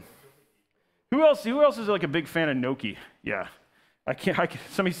 Super good. Who else is like a big fan of gnocchi? Yeah.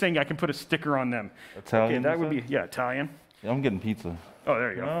 Somebody's saying I can put a sticker on them. Italian? Okay, that would be, yeah, Italian. Yeah, I'm getting pizza. Oh,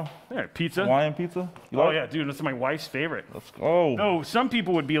 there you go. There, pizza. Hawaiian pizza? Yeah, dude, that's my wife's favorite. Let's go. Oh, some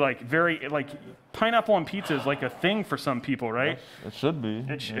people would be like pineapple on pizza is like a thing for some people, right? It should be.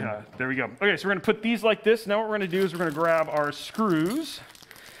 Yeah, there we go. Okay, so we're gonna put these like this. Now what we're gonna do is we're gonna grab our screws.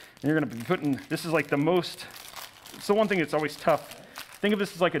 And you're gonna be putting, this is like it's the one thing that's always tough. Think of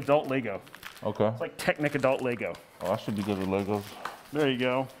this as like adult Lego. Okay. It's like Technic adult Lego. Oh, I should be good with Legos. There you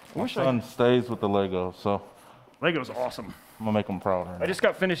go. My son stays with the Legos, so. Lego's awesome. I'm gonna make him proud. I just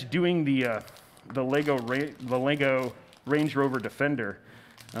got finished doing the Lego Range Rover Defender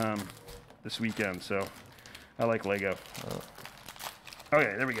this weekend, so I like Lego.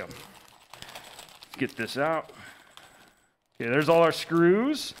 Okay, there we go. Let's get this out. Okay, there's all our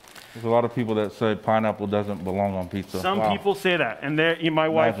screws. There's a lot of people that say pineapple doesn't belong on pizza. Some people say that, and my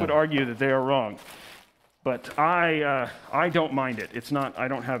wife would argue that they are wrong. But I don't mind it. It's not. I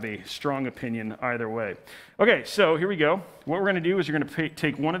don't have a strong opinion either way. Okay, so here we go. What we're going to do is you're going to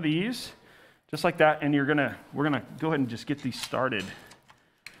take one of these, just like that, and we're going to go ahead and just get these started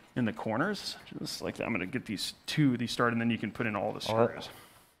in the corners, just like that. I'm going to get these started, and then you can put in all the screws. All right.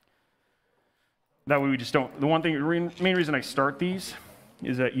 That way we just don't. The main reason I start these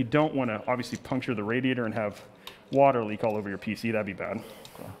is that you don't want to obviously puncture the radiator and have water leak all over your PC. That'd be bad.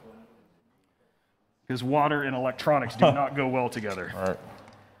 Okay. Because water and electronics do not go well together. All right.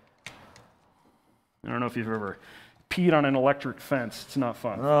 I don't know if you've ever peed on an electric fence. It's not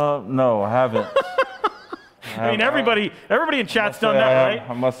fun. No, I haven't. I mean, everybody in chat's done that, right?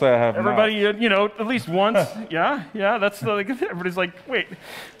 I must say I have everybody, not. At least once. Yeah, that's like, everybody's like, wait.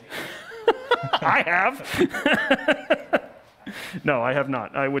 I have. No, I have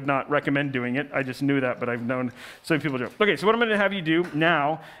not. I would not recommend doing it. I just knew that, but I've known so many people do it. Okay, so what I'm going to have you do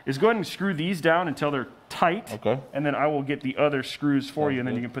now is go ahead and screw these down until they're tight. Okay. And then I will get the other screws for you, and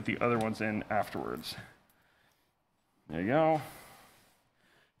then you can put the other ones in afterwards. There you go.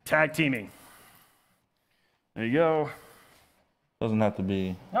 Tag teaming. There you go. Doesn't have to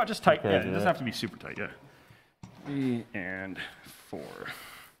be. No, just tight. Yeah, it doesn't have to be super tight. Yeah. 3 and 4.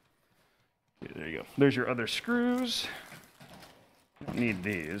 Okay, there you go. There's your other screws. Don't need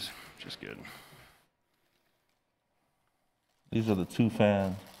these, which is good. These are the 2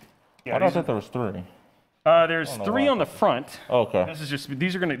 fans. Yeah, I thought there was 3. There's 3 on the front. Okay. This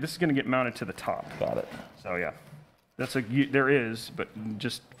is gonna get mounted to the top. Got it. So yeah, there is, but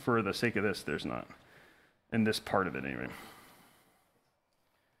just for the sake of this, there's not. In this part of it anyway.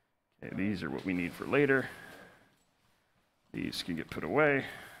 Okay, these are what we need for later. These can get put away.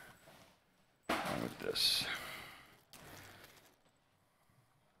 Along with this.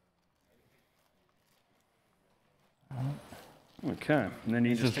 Okay, and then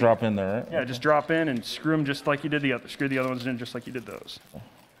you just drop in there, right? Yeah, just drop in and screw them just like you did screw the other ones in just like you did those.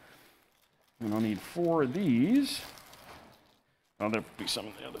 And I'll need 4 of these. Oh, there'll be some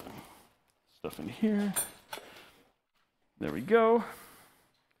of the other stuff in here. There we go.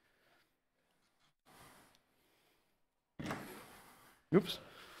 Oops.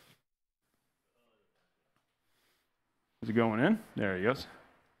 Is it going in? There he goes.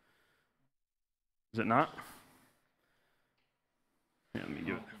 Is it not? Yeah, let me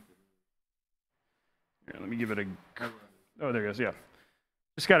give it. Yeah, let me give it a. Oh, there it goes. Yeah.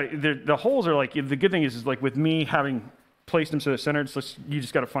 Just got to. The holes are like. The good thing is like with me having placed them so they're centered. So you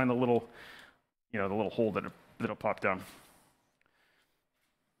just got to find the little, the little hole that'll pop down.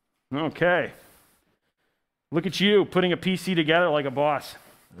 Okay. Look at you putting a PC together like a boss.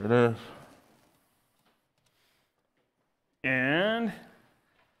 It is. And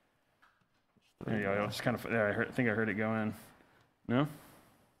there you go. Just kind of there. I think I heard it go in. No?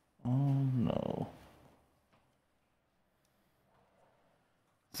 Oh no.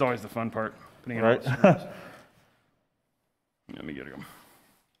 It's always the fun part. Putting it right. on. Let me get it going.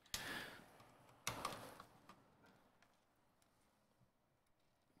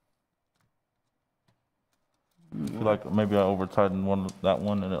 I feel like maybe I over tightened that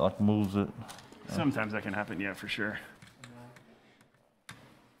one and it like moves it. Sometimes that can happen, yeah, for sure.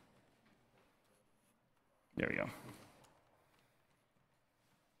 There we go.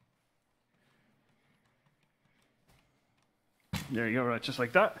 There you go, right, just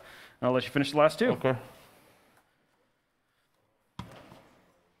like that. I'll let you finish the last 2. Okay.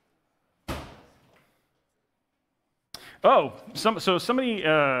 Oh, so somebody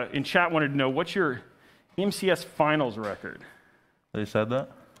in chat wanted to know, what's your MCS finals record? They said that?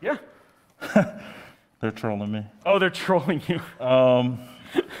 Yeah. They're trolling me. Oh, they're trolling you.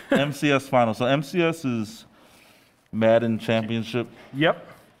 MCS final. So MCS is Madden Championship. Yep.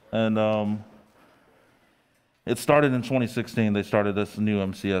 And it started in 2016. They started this new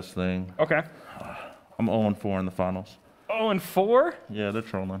MCS thing. Okay. I'm 0-4 in the finals. 0-4? Yeah, they're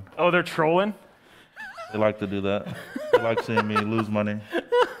trolling. Oh, they're trolling? They like to do that. They like seeing me lose money.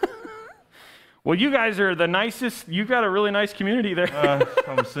 Well, you guys are the nicest. You've got a really nice community there.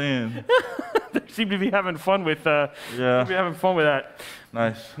 I'm seeing. They seem to be having fun with. Yeah. Be having fun with that.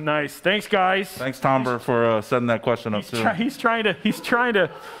 Nice. Nice. Thanks, guys. Thanks, Tomber, for setting that question up too. He's trying to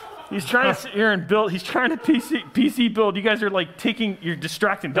sit here and build. He's trying to PC build. You guys are like you're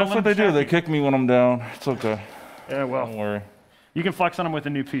distracting. That's what they do. They kick me when I'm down. It's okay. Yeah, well. Don't worry. You can flex on them with a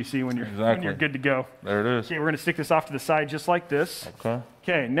new PC when you're good to go. There it is. Okay, we're gonna stick this off to the side just like this. Okay.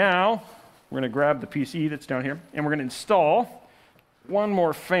 Okay, now we're gonna grab the PC that's down here, and we're gonna install one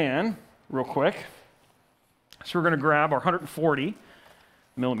more fan real quick. So we're gonna grab our 140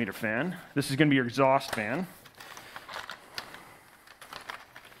 millimeter fan. This is gonna be your exhaust fan.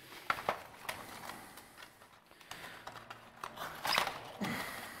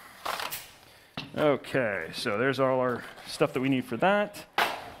 Okay, so there's all our stuff that we need for that.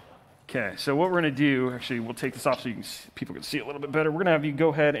 Okay, so what we're going to do, actually, we'll take this off so people can see it a little bit better. We're going to have you go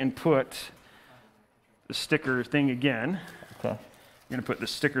ahead and put the sticker thing again. Okay. You're going to put the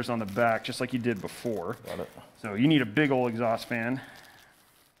stickers on the back just like you did before. Got it. So you need a big old exhaust fan.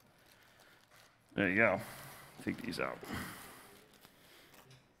 There you go. Take these out.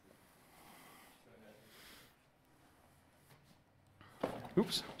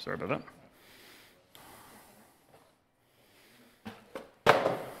 Oops, sorry about that.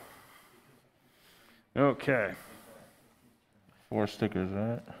 Okay. 4 stickers,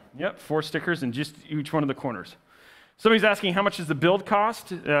 right? Yep, 4 stickers in just each one of the corners. Somebody's asking how much does the build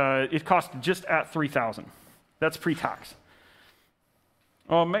cost? It costs just at $3,000. That's pre-tax.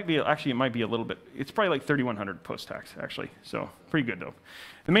 Oh, it might be a little bit. It's probably like $3,100 post-tax, actually. So pretty good though.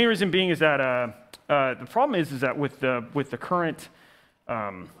 The main reason being is that the problem is that with the current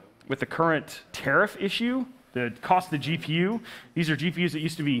tariff issue, the cost of the GPU, these are GPUs that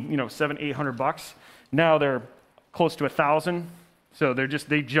used to be $700-800. Now they're close to 1,000. So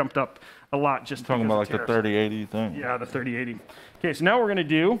they jumped up a lot just talking about like the 3080 thing. Yeah, the 3080. Okay, so now what we're going to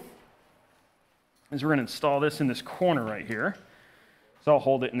do is we're going to install this in this corner right here. So I'll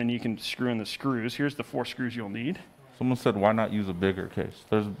hold it and then you can screw in the screws. Here's the 4 screws you'll need. Someone said, why not use a bigger case?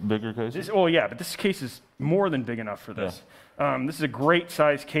 There's bigger cases? Yeah, but this case is more than big enough for this. Yeah. This is a great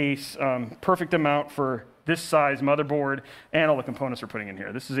size case, perfect amount for this size motherboard and all the components we're putting in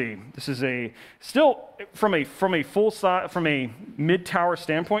here. This is a still from a full size, from a mid-tower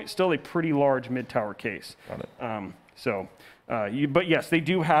standpoint, still a pretty large mid-tower case. Got it. But yes, they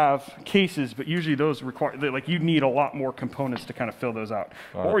do have cases, but usually those require, you need a lot more components to kind of fill those out.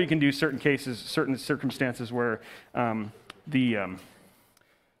 Or you can do certain cases, certain circumstances where the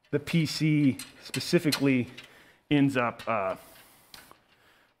PC specifically ends up,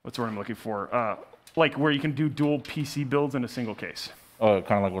 what's the word I'm looking for? Like where you can do dual PC builds in a single case. Oh,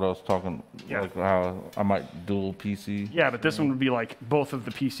 kind of like what I was talking, like how I might dual PC. Yeah, but this one would be like both of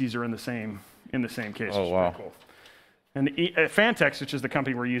the PCs are in the same case. Oh, wow. Cool. And Phanteks, which is the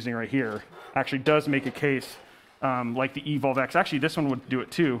company we're using right here, actually does make a case like the Evolve X. Actually, this one would do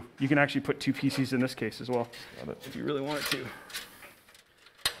it too. You can actually put 2 PCs in this case as well, if you really wanted to.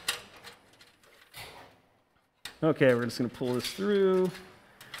 Okay, we're just going to pull this through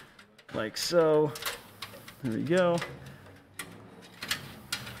like so. There we go.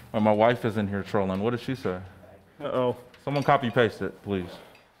 Well, my wife is in here trolling. What did she say? Uh-oh. Someone copy paste it, please.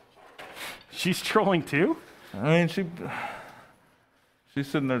 She's trolling too? I mean, she's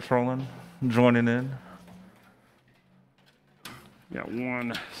sitting there trolling, joining in. Got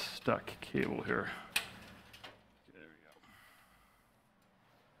one stuck cable here. There we go.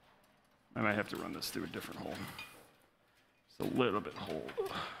 I might have to run this through a different hole. It's a little bit hole.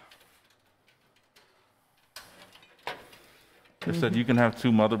 They said you can have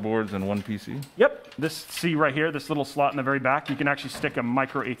 2 motherboards and 1 PC? Yep. See right here, this little slot in the very back, you can actually stick a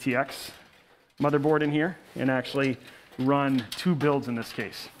micro ATX motherboard in here and actually run 2 builds in this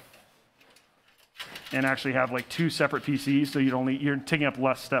case. And actually have like 2 separate PCs, so you're taking up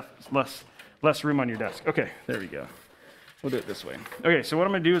less room on your desk. Okay, there we go. We'll do it this way. Okay, so what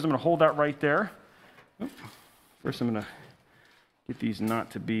I'm gonna do is I'm gonna hold that right there. First I'm gonna get these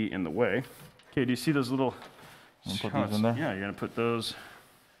not to be in the way. Okay, do you see those little put these in there? Yeah, you're gonna put those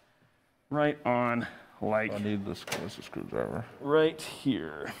right on like. I need this screwdriver. Right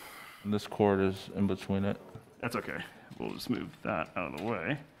here. And this cord is in between it. That's okay. we'll just move that out of the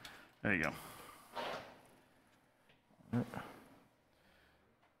way. There you go.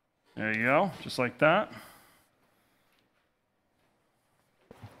 There you go, just like that.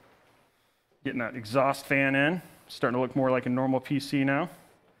 Getting that exhaust fan in. Starting to look more like a normal PC now.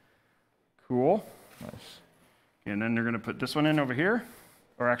 Cool. Nice. And then they're going to put this one in over here.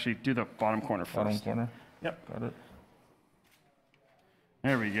 Or actually do the bottom corner first. Bottom corner? Yep. Got it.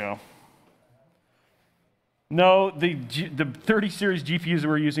 There we go. No, the 30 series GPUs that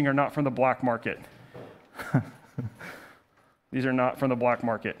we're using are not from the black market. These are not from the black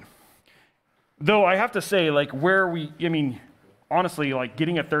market. Though I have to say, like honestly, like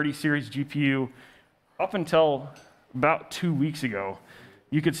getting a 30 series GPU up until about 2 weeks ago,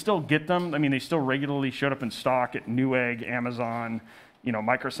 you could still get them. I mean, they still regularly showed up in stock at Newegg, Amazon,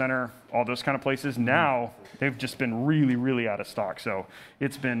 Micro Center, all those kind of places. Now, they've just been really, really out of stock. So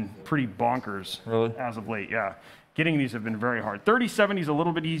it's been pretty bonkers as of late, yeah. Getting these have been very hard. 3070 is a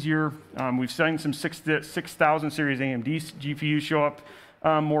little bit easier. We've seen some 6000 series AMD GPUs show up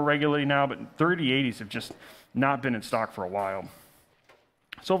more regularly now, but 3080s have just not been in stock for a while.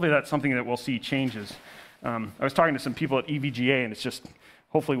 So hopefully that's something that we'll see changes. I was talking to some people at EVGA, and it's just,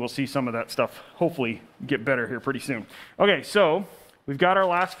 hopefully we'll see some of that stuff hopefully get better here pretty soon. Okay, so we've got our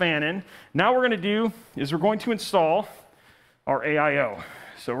last fan in. Now what we're going to do is we're going to install our AiO.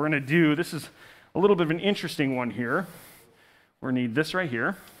 So we're going to do, this is a little bit of an interesting one here. We're going to need this right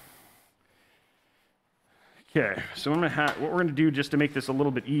here. Okay, so what we're going to do just to make this a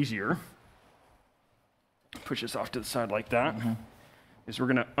little bit easier, push this off to the side like that, is we're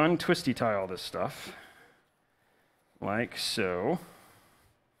going to untwisty tie all this stuff, like so.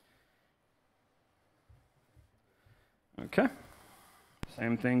 Okay,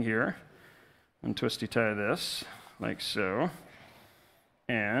 same thing here. Untwisty tie this, like so.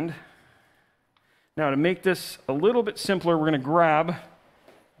 And now to make this a little bit simpler, we're going to grab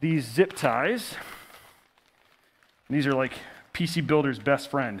these zip ties. These are like PC Builder's best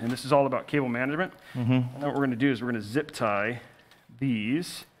friend, and this is all about cable management. And what we're going to do is we're going to zip tie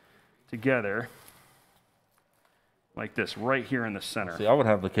these together like this, right here in the center. See, I would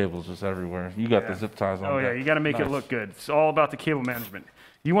have the cables just everywhere. You got the zip ties on. Oh yeah, you got to make it look good. It's all about the cable management.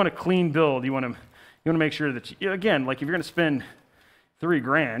 You want a clean build. You want to make sure that again, like if you're going to spend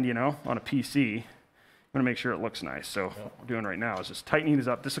 $3,000, on a PC, you want to make sure it looks nice. So what we're doing right now is just tightening these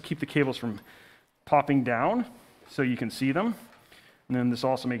up. This will keep the cables from popping down, so you can see them. And then this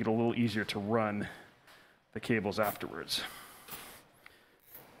will also make it a little easier to run the cables afterwards.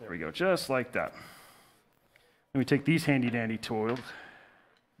 There we go, just like that. Then we take these handy dandy tools.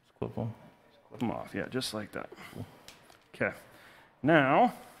 Just clip them. Clip them off, yeah, just like that. Okay,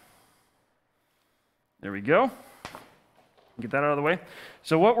 now, there we go. Get that out of the way.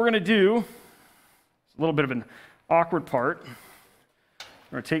 So what we're gonna do, it's a little bit of an awkward part.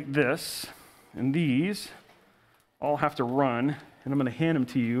 We're gonna take this, and these all have to run, and I'm going to hand them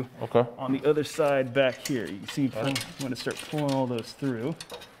to you on the other side back here. You can see I'm going to start pulling all those through.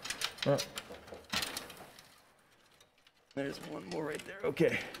 There's one more right there.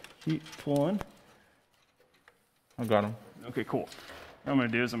 Okay, keep pulling. I got them. Okay, cool. What I'm going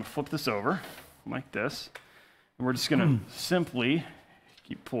to do is I'm going to flip this over like this, and we're just going to simply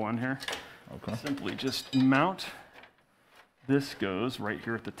keep pulling here. Simply just mount. This goes right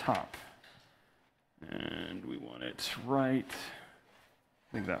here at the top. And we want it right,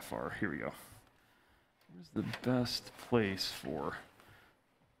 I think that far. Here we go. Where's the best place for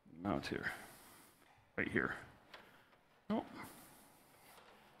mount here? Right here. Oh.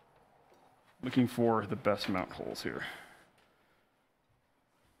 Looking for the best mount holes here.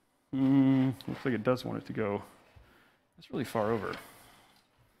 Looks like it does want it to go. It's really far over.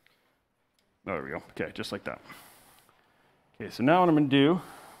 Oh, there we go. Okay, just like that. Okay, so now what I'm going to do,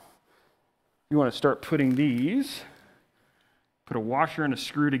 you want to start putting these, put a washer and a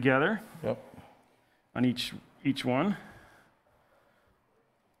screw together on each one.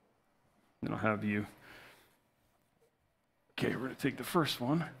 Then I'll have you, okay, we're going to take the first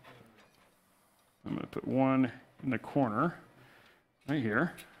one. I'm going to put one in the corner right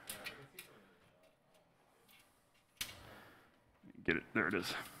here. Get it, there it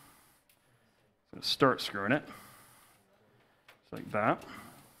is. So start screwing it, just like that.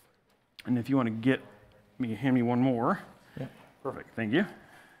 And if you want to hand me one more. Yeah. Perfect, thank you.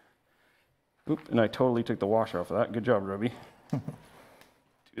 Oop, and I totally took the washer off of that. Good job, Robey.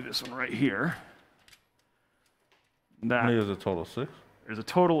 Do this one right here. There's a total of 6? There's a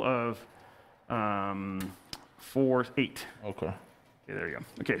total of 8. Okay, there you go.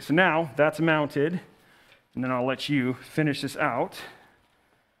 Okay, so now that's mounted. And then I'll let you finish this out.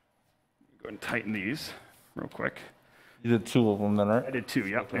 Go ahead and tighten these real quick. You did 2 of them then, right? I did 2,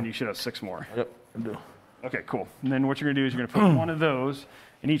 yep, okay. And you should have 6 more. Yep, I do. Okay, cool. And then what you're gonna do is you're gonna put one of those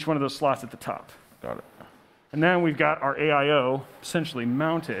in each one of those slots at the top. Got it. And then we've got our AiO essentially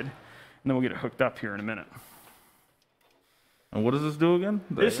mounted, and then we'll get it hooked up here in a minute. And what does this do again?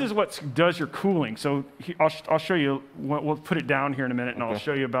 This is what does your cooling. So I'll show you, we'll put it down here in a minute, and I'll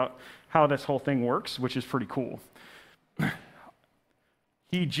show you about how this whole thing works, which is pretty cool.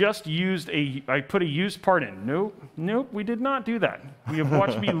 He just used I put a used part in. Nope, we did not do that. We have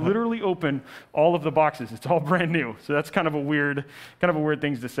watched me literally open all of the boxes. It's all brand new. So that's kind of a weird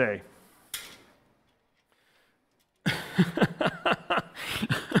things to say.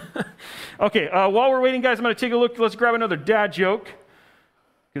 Okay, while we're waiting, guys, I'm going to take a look. Let's grab another dad joke,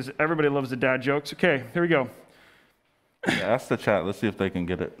 because everybody loves the dad jokes. Okay, here we go. Yeah, ask the chat. Let's see if they can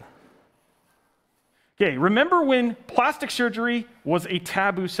get it. Okay, remember when plastic surgery was a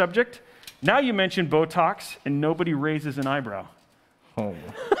taboo subject? Now you mention Botox, and nobody raises an eyebrow. Oh.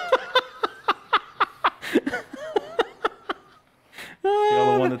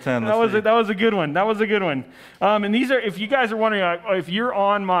 Scale of 1 to 10. That was a good one. That was a good one. And these are, if you guys are wondering, if you're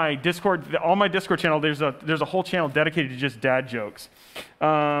on my Discord, on my Discord channel, there's a whole channel dedicated to just dad jokes.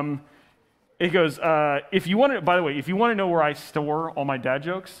 It goes, if you want to, by the way, if you want to know where I store all my dad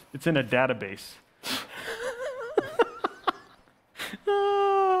jokes, it's in a database.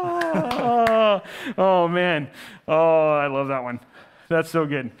 Oh man, oh, I love that one. That's so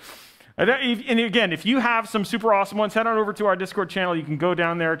good. And again, if you have some super awesome ones, head on over to our Discord channel. You can go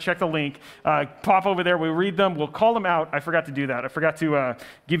down there, check the link, pop over there. We'll read them. We'll call them out. I forgot to do that. I forgot to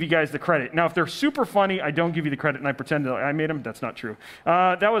give you guys the credit. Now, if they're super funny, I don't give you the credit and I pretend that I made them. That's not true.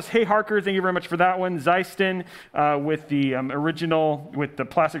 That was Hey Harker. Thank you very much for that one. Zeiston with the original, with the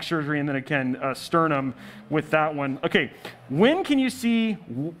plastic surgery, and then again, Sternum with that one. Okay, when can you see,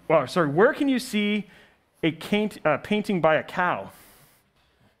 where can you see a painting by a cow?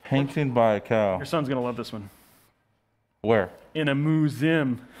 Painting by a cow. Your son's gonna love this one. Where? In a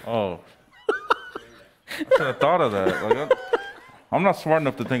museum. Oh. I should have thought of that. Like, I'm not smart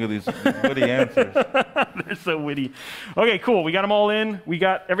enough to think of these witty answers. They're so witty. Okay, cool. We got them all in. We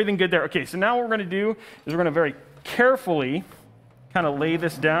got everything good there. Okay, so now what we're gonna do is we're gonna very carefully kind of lay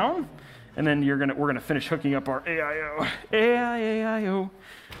this down, and then we're gonna finish hooking up our AiO. AiO.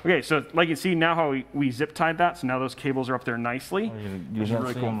 Okay, so like you see now how we zip tied that, so now those cables are up there nicely. You can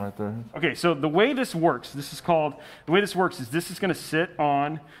really see them right there. Okay, so the way this works, the way this works is this is going to sit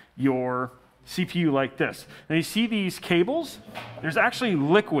on your CPU like this. And you see these cables? There's actually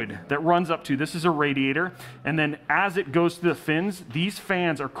liquid that runs up to, this is a radiator, and then as it goes to the fins, these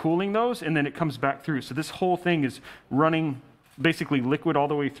fans are cooling those, and then it comes back through. So this whole thing is running basically liquid all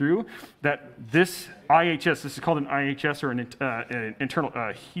the way through. That this IHS, this is called an IHS or an internal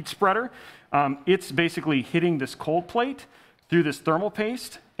heat spreader. It's basically hitting this cold plate through this thermal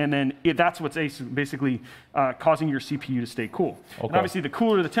paste, and then that's what's basically causing your CPU to stay cool. Okay. And obviously, the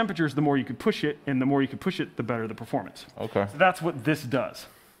cooler the temperatures, the more you can push it, and the more you can push it, the better the performance. Okay. So that's what this does.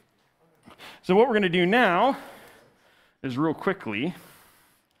 So what we're going to do now is real quickly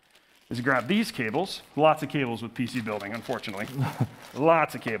is grab these cables. Lots of cables with PC building, unfortunately.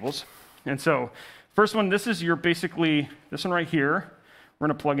 Lots of cables. And so first one, this is your basically, this one right here, we're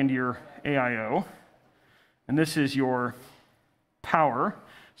going to plug into your AiO. And this is your power.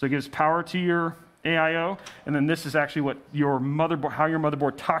 So it gives power to your AiO. And then this is actually what your motherboard, how your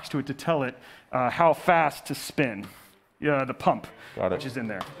motherboard talks to it to tell it how fast to spin. The pump, which is in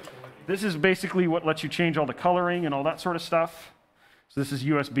there. This is basically what lets you change all the coloring and all that sort of stuff. So this is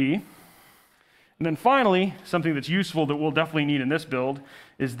USB. And then finally, something that's useful that we'll definitely need in this build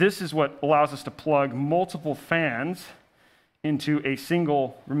is this is what allows us to plug multiple fans into a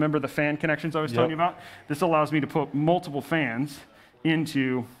single, remember the fan connections I was telling you about? This allows me to put multiple fans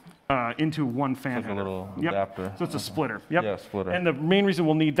into one fan like header. A little adapter. So it's a splitter. Yep. Yeah, splitter. And the main reason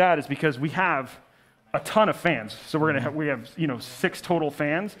we'll need that is because we have a ton of fans. So we're gonna we have 6 total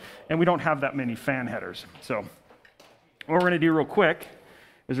fans, and we don't have that many fan headers. So what we're gonna do real quick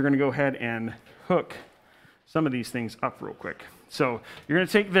is we're gonna go ahead and hook some of these things up real quick. So you're going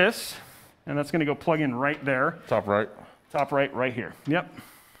to take this, and that's going to go plug in right there. Top right? Top right here. Yep.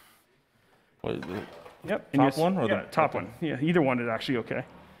 Wait, yep. Top one? Or the top one. Yeah, either one is actually okay.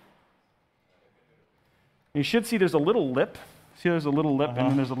 You should see there's a little lip. See there's a little lip, and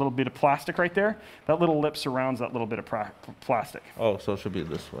then there's a little bit of plastic right there. That little lip surrounds that little bit of plastic. Oh, so it should be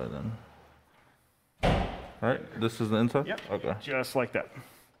this way then. Right? This is the inside? Yep. Okay. Just like that.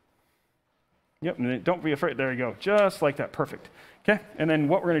 Yep, and then don't be afraid. There you go. Just like that. Perfect. Okay, and then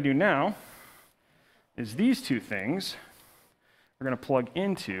what we're going to do now is these two things we're going to plug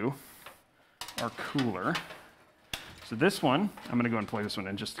into our cooler. So this one, I'm going to go and plug this one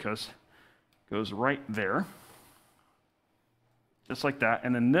in just because it goes right there. Just like that.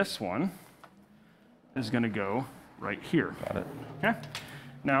 And then this one is going to go right here. Got it. Okay.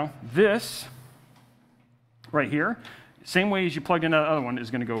 Now this right here, same way as you plugged in that other one,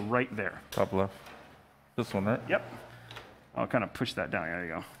 is going to go right there. Top left. This one, right? Yep. I'll kind of push that down. There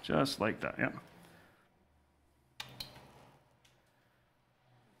you go. Just like that. Yep.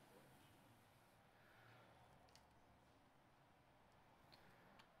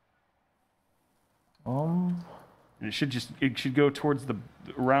 And it should go towards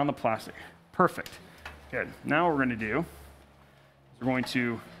around the plastic. Perfect. Good. Now what we're going to do is we're going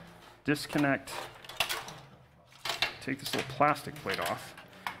to disconnect, take this little plastic plate off.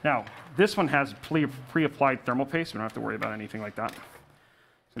 Now, this one has pre-applied thermal paste. We don't have to worry about anything like that.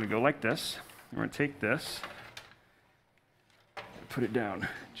 It's going to go like this. We're going to take this, put it down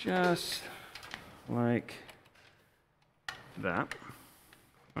just like that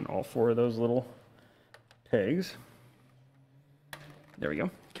on all 4 of those little pegs. There we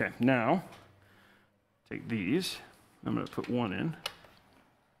go. Okay, now take these. I'm going to put one in,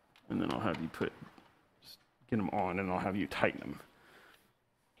 and then I'll have you get them on, and I'll have you tighten them.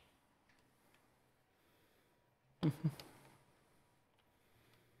 There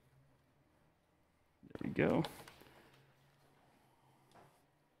we go.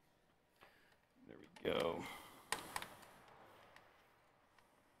 There we go.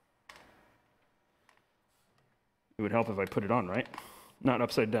 It would help if I put it on, right? Not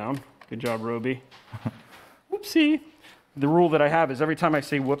upside down. Good job, Robey. Whoopsie. The rule that I have is every time I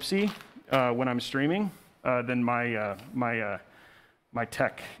say whoopsie when I'm streaming, then my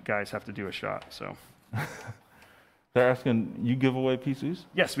tech guys have to do a shot. So. They're asking, you give away PCs?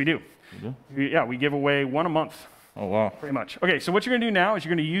 Yes, we do. You do? Yeah, we give away 1 a month. Oh, wow. Pretty much. Okay, so what you're going to do now is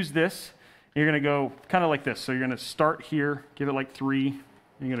you're going to use this. You're going to go kind of like this. So you're going to start here, give it like 3. You're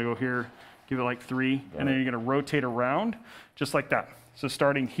going to go here, give it like 3. And then you're going to rotate around just like that. So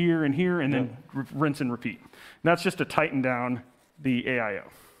starting here, and then rinse and repeat. And that's just to tighten down the AiO.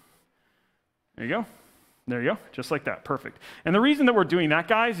 There you go. There you go, just like that, perfect. And the reason that we're doing that,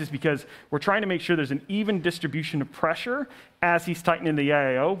 guys, is because we're trying to make sure there's an even distribution of pressure as he's tightening the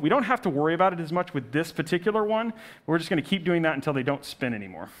AiO. We don't have to worry about it as much with this particular one. We're just going to keep doing that until they don't spin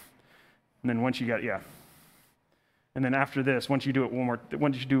anymore. And then once you got, and then after this, once you do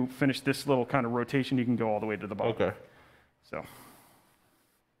it finish this little kind of rotation, you can go all the way to the bottom. Okay. So.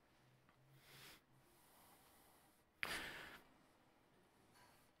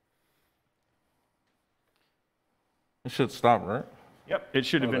 It should stop, right? Yep, it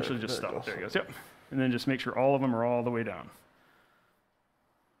should eventually just stop. There it goes, yep. And then just make sure all of them are all the way down.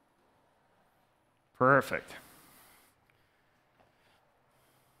 Perfect.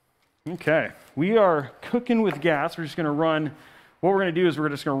 Okay, we are cooking with gas. We're just going to run, what we're going to do is we're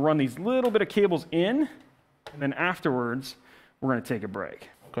just going to run these little bit of cables in, and then afterwards, we're going to take a break.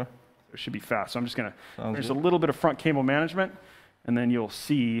 Okay. It should be fast. So I'm just going to, there's a little bit of front cable management, and then you'll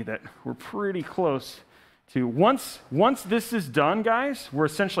see that we're pretty close to, once this is done, guys, we're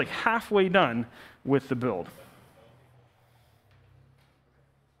essentially halfway done with the build.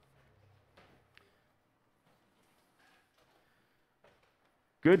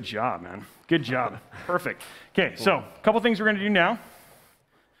 Good job, man. Good job. Perfect. Okay, so a couple things we're going to do now.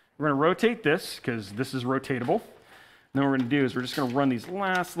 We're going to rotate this because this is rotatable. And then what we're going to do is we're just going to run these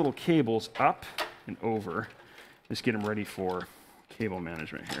last little cables up and over. Just get them ready for cable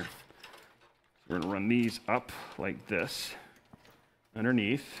management here. We're going to run these up like this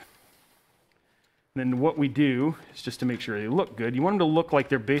underneath. And then what we do is just to make sure they look good. You want them to look like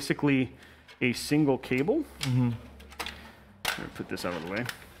they're basically a single cable. Mm-hmm. I'm going to put this out of the way.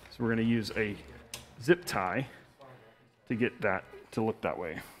 So we're going to use a zip tie to get that to look that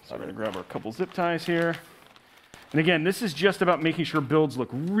way. So we're going to grab our couple zip ties here. And again, this is just about making sure builds look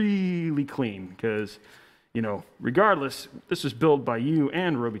really clean because, you know, regardless, this was built by you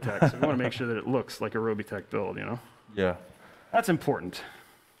and Robeytech, so we want to make sure that it looks like a Robeytech build, you know? Yeah. That's important.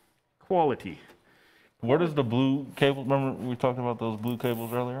 Quality. Where does the blue cable, remember we talked about those blue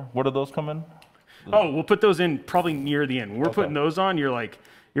cables earlier? Where do those come in? Oh, we'll put those in probably near the end. When we're putting those on, you're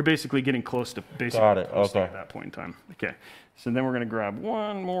basically getting close to basically at that point in time. Okay, so then we're going to grab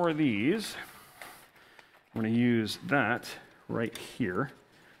one more of these. I'm going to use that right here,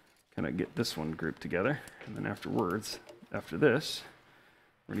 kind of get this one grouped together, and then afterwards, after this,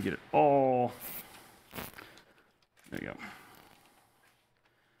 we're going to get it all, there you go.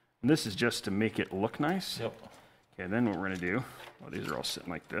 And this is just to make it look nice. Yep. Okay, then what we're going to do, well, these are all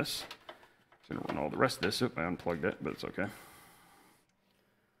sitting like this. I'm going to run all the rest of this. Oop, I unplugged it, but it's okay.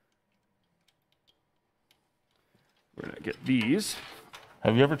 We're gonna get these.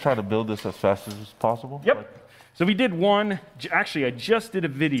 Have you ever tried to build this as fast as possible? Yep. So we did one, actually I just did a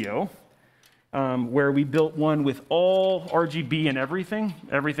video where we built one with all RGB and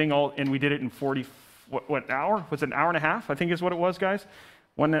everything all, and we did it in 40, what hour? Was it an hour and a half? I think is what it was, guys.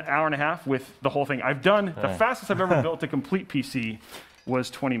 1 hour and a half with the whole thing. I've done, the fastest I've ever built a complete PC was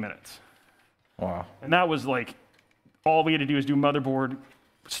 20 minutes. Wow. And that was like, all we had to do is do motherboard,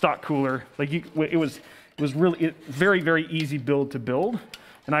 stock cooler. Like it was really very, very easy build to build.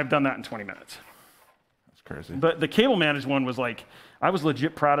 And I've done that in 20 minutes. That's crazy. But the cable managed one was like, I was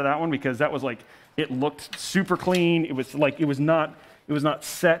legit proud of that one because that was like, it looked super clean. It was like, it was not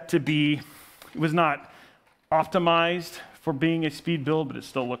set to be, it was not optimized for being a speed build, but it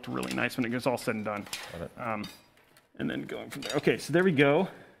still looked really nice when it gets all said and done. And then going from there. Okay, so there we go. What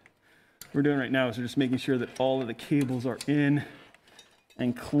we're doing right now is we're just making sure that all of the cables are in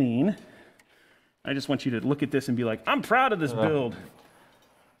and clean. I just want you to look at this and be like, I'm proud of this build.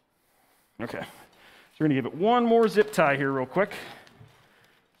 Okay, so we're gonna give it one more zip tie here real quick.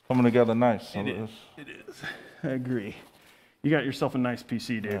 Coming together nice. It is. It is. I agree. You got yourself a nice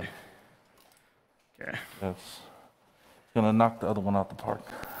PC, dude. Yeah. Okay. That's gonna knock the other one out the park.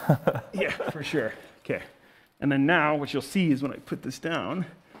 Yeah, for sure. Okay. And then now what you'll see is when I put this down,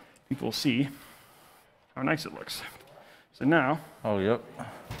 people will see how nice it looks. So now. Oh, yep.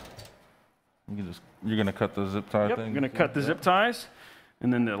 You're gonna cut the zip tie thing? I'm gonna cut the zip ties.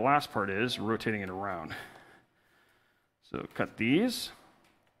 And then the last part is rotating it around. So cut these.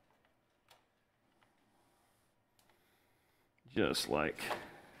 Just like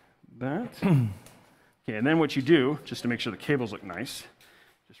that. Okay, and then what you do, just to make sure the cables look nice,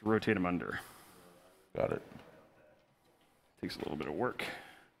 just rotate them under. Got it. Takes a little bit of work.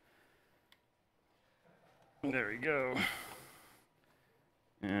 There we go.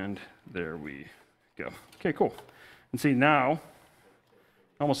 And there we go. Okay, cool. And see now,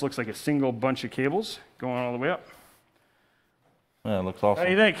 almost looks like a single bunch of cables going all the way up. Yeah, it looks awesome. How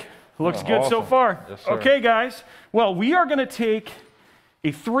do you think? Looks good so far. Yes, sir. Okay, guys. Well, we are going to take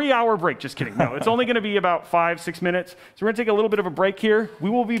a 3-hour break. Just kidding. No, it's only going to be about 5-6 minutes. So we're going to take a little bit of a break here. We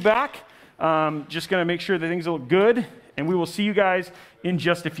will be back. Just going to make sure that things look good, and we will see you guys in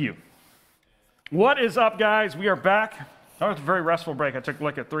just a few. What is up, guys? We are back. That was a very restful break. I took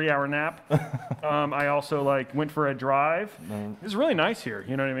like a 3-hour nap. I also like went for a drive. It's really nice here.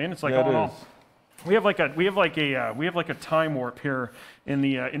 You know what I mean? It's like all. We have like a time warp here in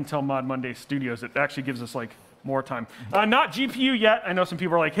the Intel Mod Monday studios. It actually gives us like more time. Not GPU yet. I know some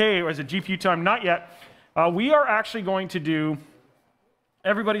people are like, hey, is it GPU time? Not yet. We are actually going to do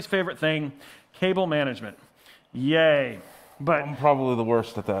everybody's favorite thing, cable management. Yay. But I'm probably the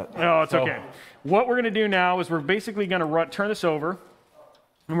worst at that. No, it's okay. What we're going to do now is we're basically going to turn this over,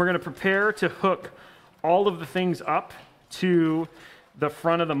 and we're going to prepare to hook all of the things up to the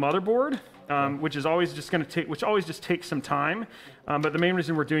front of the motherboard, which is always just going to take, which always just takes some time. But the main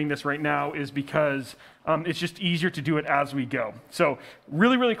reason we're doing this right now is because it's just easier to do it as we go. So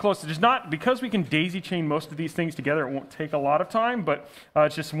really, really close. There's not, because we can daisy chain most of these things together, it won't take a lot of time, but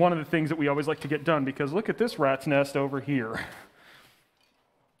it's just one of the things that we always like to get done, because look at this rat's nest over here.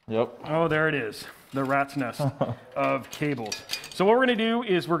 Yep. Oh, there it is, the rat's nest of cables. So what we're going to do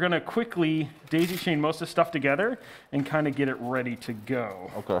is we're going to quickly daisy chain most of the stuff together and kind of get it ready to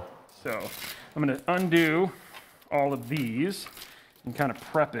go. Okay. So I'm going to undo all of these and kind of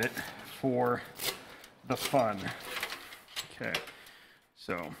prep it for the fun. Okay.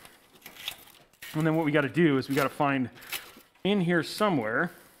 So, and then what we got to do is we got to find in here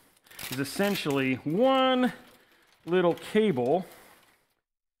somewhere is essentially one little cable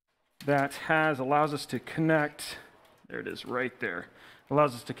that allows us to connect, there it is right there,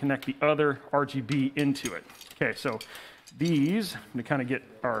 allows us to connect the other RGB into it. Okay, so these, I'm going to kind of get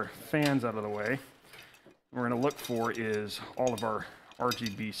our fans out of the way. What we're going to look for is all of our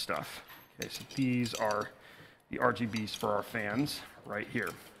RGB stuff. Okay, so these are the RGBs for our fans right here.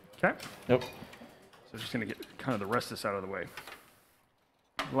 Okay? Yep. So just going to get kind of the rest of this out of the way.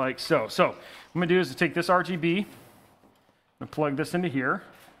 Like so. So what I'm going to do is to take this RGB and plug this into here.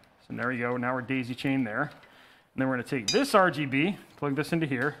 And there we go, now we're daisy chained there. And then we're going to take this RGB, plug this into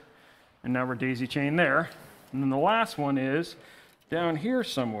here, and now we're daisy chained there. And then the last one is down here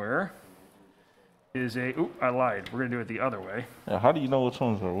somewhere is a, oop, I lied, we're going to do it the other way. Yeah, how do you know which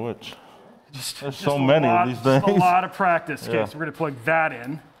ones are which? There's so a many lot, of these things. Just a lot of practice. Okay, Yeah. so we're going to plug that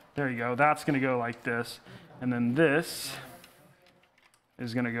in. There you go, that's going to go like this. And then this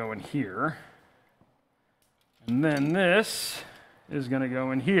is going to go in here. And then this is going to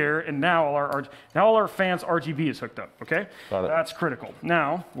go in here, and now all our fans RGB is hooked up, okay? Got it. That's critical.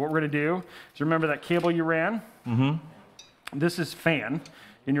 Now, what we're going to do is remember that cable you ran? This is fan.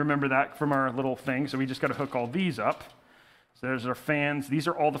 And you remember that from our little thing. So we just got to hook all these up. So there's our fans. These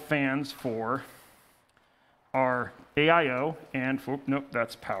are all the fans for our AiO and, nope,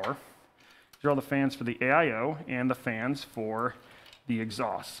 that's power. These are all the fans for the AiO and the fans for the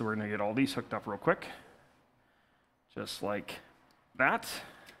exhaust. So we're going to get all these hooked up real quick. Just like that.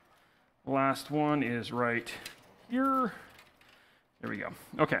 Last one is right here. There we go.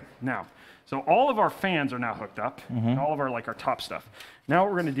 Okay, now, so all of our fans are now hooked up, and all of our our top stuff. Now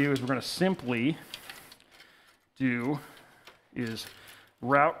what we're going to do is we're going to simply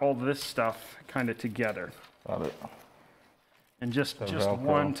route all this stuff kind of together. Got it. And just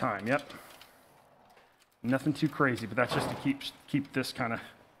one time, yep. Nothing too crazy, but that's just to keep this kind of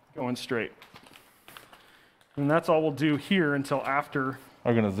going straight. And that's all we'll do here until after.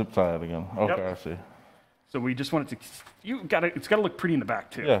 I'm gonna zip tie it again. Okay, yep. I see. So we just want it to, it's gotta look pretty in the back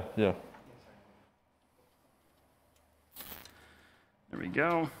too. Yeah, yeah. There we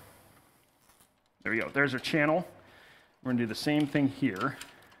go. There we go. There's our channel. We're gonna do the same thing here,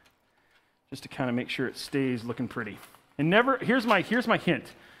 just to kind of make sure it stays looking pretty. And never, here's my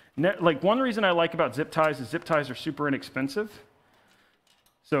hint. One reason I like about zip ties is zip ties are super inexpensive.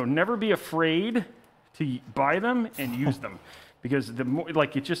 So never be afraid to buy them and use them, because the more,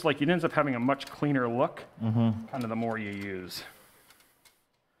 it ends up having a much cleaner look, kind of the more you use.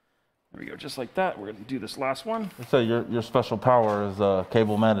 There we go, just like that. We're gonna do this last one. So your special power is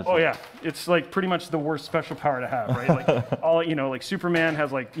cable management. Oh yeah, it's like pretty much the worst special power to have, right? Like Superman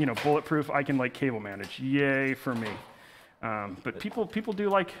has bulletproof. I can cable manage. Yay for me. But people do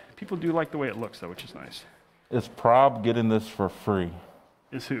like the way it looks though, which is nice. Is Prob getting this for free?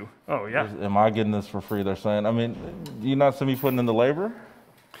 Is who? Oh yeah. Am I getting this for free? They're saying. I mean, you not see me putting in the labor?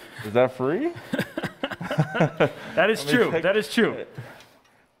 Is that free? That is true. That is true.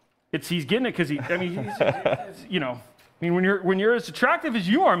 He's getting it because when you're as attractive as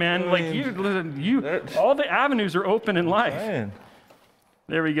you are, man, all the avenues are open in life. Man.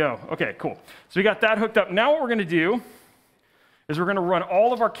 There we go. Okay, cool. So we got that hooked up. Now what we're going to do is we're going to run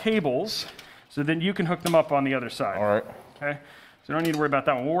all of our cables, so then you can hook them up on the other side. All right. Okay. So don't need to worry about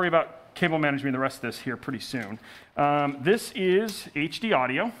that one. We'll worry about cable management the rest of this here pretty soon. This is HD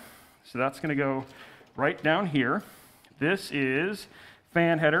audio, so that's going to go right down here. This is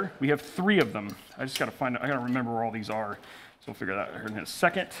fan header. We have 3 of them. I just got to I got to remember where all these are, so we'll figure that out in a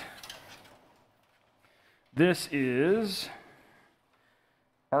second. This is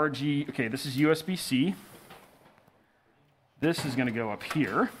RG. Okay, this is USB-C. This is going to go up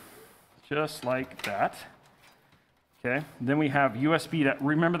here, just like that. Okay, then we have USB.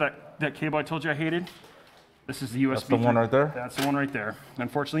 Remember that cable I told you I hated? This is the USB. That's the one right there? That's the one right there.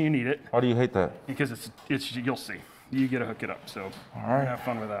 Unfortunately, you need it. Why do you hate that? Because you'll see. You get to hook it up, so all right. Have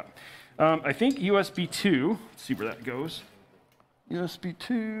fun with that. I think USB 2, let's see where that goes. USB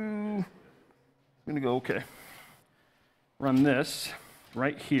 2, I'm gonna go, okay. Run this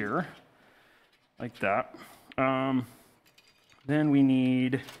right here, like that. Then we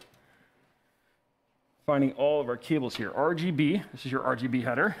need, finding all of our cables here. RGB, this is your RGB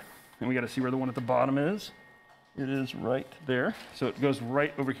header, and we gotta see where the one at the bottom is. It is right there. So it goes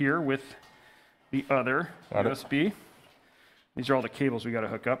right over here with the other USB. These are all the cables we got to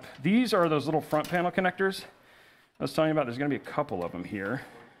hook up. These are those little front panel connectors I was telling you about. There's going to be a couple of them here.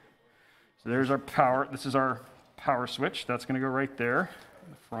 So there's our power. This is our power switch. That's going to go right there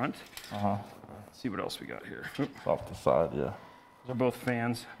in the front. Let's see what else we got here. Oops. Off the side, yeah. Those are both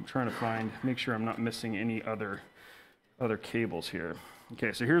fans. I'm trying to make sure I'm not missing any other cables here.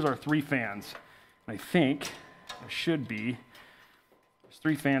 Okay, so here's our 3 fans. I think there should be. There's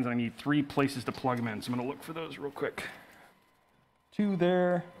 3 fans, and I need 3 places to plug them in. So I'm going to look for those real quick. 2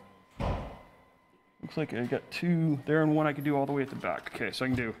 there. Looks like I got 2 there and 1 I could do all the way at the back. Okay, so I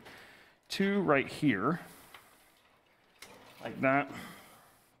can do 2 right here, like that,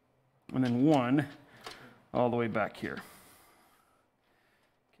 and then 1 all the way back here.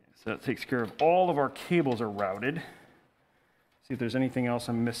 Okay, so that takes care of all of our cables are routed. See if there's anything else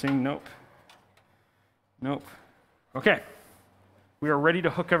I'm missing. Nope. Nope. Okay. We are ready to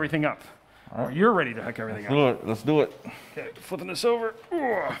hook everything up. Right. Or you're ready to hook everything up. Let's do it. Okay, flipping this over.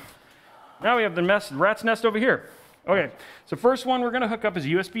 Ugh. Now we have the rat's nest over here. Okay, so first one we're going to hook up is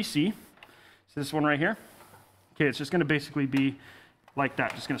USB-C. So this one right here. Okay, it's just going to basically be like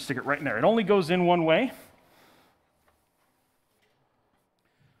that. Just going to stick it right in there. It only goes in one way.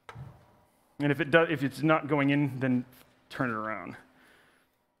 And if it's not going in, then turn it around.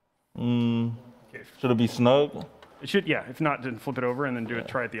 Okay. Should it be snug? It should, yeah. If not, then flip it over and then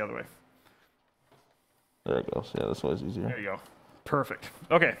try it the other way. There it goes. Yeah, this way's easier. There you go. Perfect.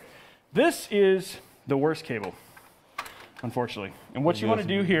 Okay. This is the worst cable, unfortunately. And what you want to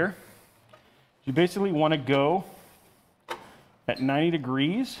do here, you basically want to go at 90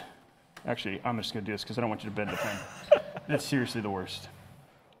 degrees. Actually, I'm just going to do this because I don't want you to bend the pen. That's seriously the worst.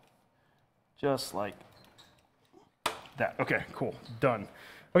 Just like that. Okay, cool. Done.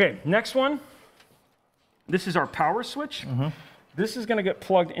 Okay, next one. This is our power switch. This is going to get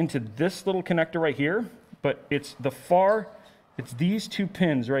plugged into this little connector right here, but it's these two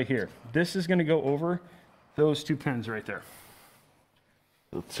pins right here. This is going to go over those two pins right there.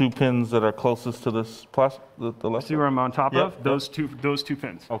 The two pins that are closest to this plastic, the left. See where I'm on top of? Those two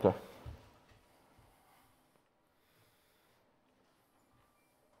pins. Okay.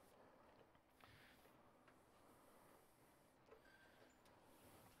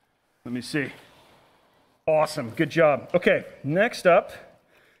 Let me see. Awesome, good job. Okay, next up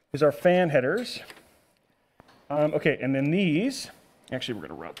is our fan headers. Okay, and then these, actually we're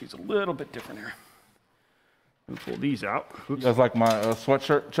gonna route these a little bit different here. Let me pull these out. Oops. That's like my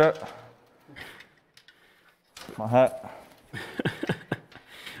sweatshirt, Chet. My hat. I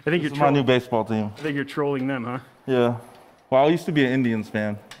think this is my new baseball team. I think you're trolling them, huh? Yeah. Well, I used to be an Indians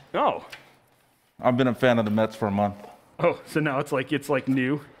fan. Oh. I've been a fan of the Mets for a month. Oh, so now it's like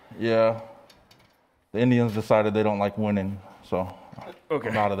new? Yeah. The Indians decided they don't like winning, so okay.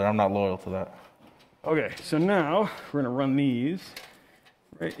 I'm out of there. I'm not loyal to that. Okay, so now we're gonna run these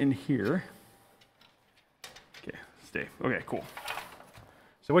right in here. Okay, stay. Okay, cool.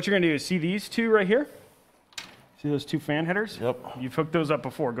 So what you're gonna do is see these two right here? See those two fan headers? Yep. You've hooked those up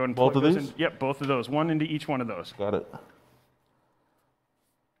before. Go ahead and plug those those in. Yep, both of those. One into each one of those. Got it.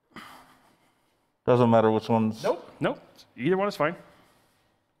 Doesn't matter which ones. Nope. Either one is fine.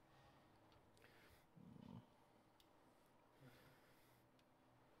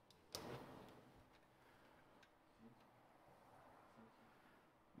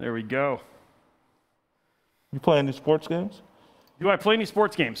 There we go. You play any sports games? Do I play any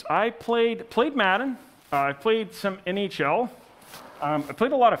sports games? I played Madden. I played some NHL. I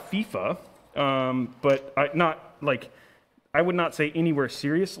played a lot of FIFA, but I would not say anywhere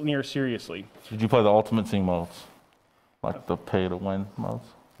near seriously. Did you play the Ultimate Team modes? Like the pay-to-win modes?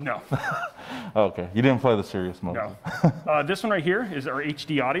 No. Okay, you didn't play the serious mode. No. This one right here is our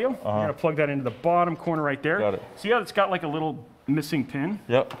HD audio. You're gonna plug that into the bottom corner right there. Got it. See how it's got like a little missing pin?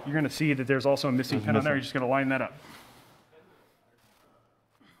 Yep. You're gonna see that there's also a missing pin on there. You're just gonna line that up.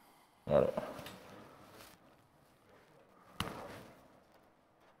 Got it.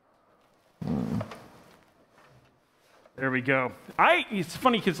 There we go. It's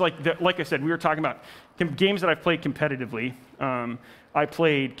funny because like I said, we were talking about games that I've played competitively. I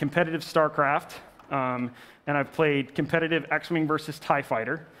played competitive StarCraft, and I've played competitive X-Wing versus TIE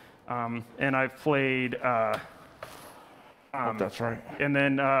Fighter, and I've played. That's right. And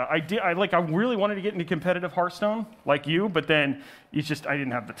then I really wanted to get into competitive Hearthstone, like you, but then I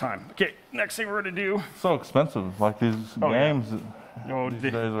didn't have the time. Okay, next thing we're gonna do. So expensive. Like these games these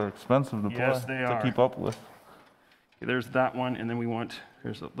days are expensive to play. Yes, they are. To keep up with. Okay, there's that one, and then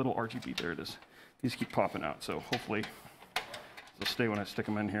there's a little RGB. There it is. These keep popping out, so hopefully they'll stay when I stick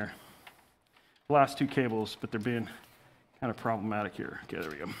them in here. Last two cables, but they're being kind of problematic here. Okay, there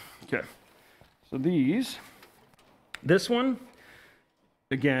we go. Okay, so this one,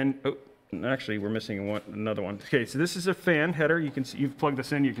 again, actually we're missing another one. Okay, so this is a fan header. You can see, you've plugged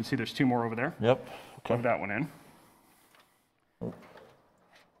this in. You can see there's two more over there. Yep. Okay. Plug that one in.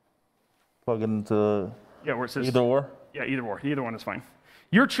 Plug it into where it says either or? Yeah, either or. Either one is fine.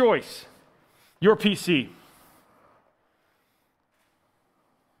 Your choice. Your PC.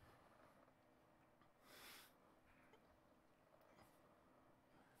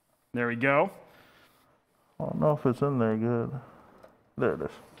 There we go. I don't know if it's in there good. There it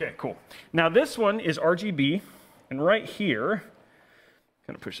is. Okay, cool. Now this one is RGB, and right here,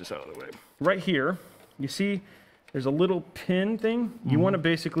 kind of push this out of the way. Right here, you see there's a little pin thing. You want to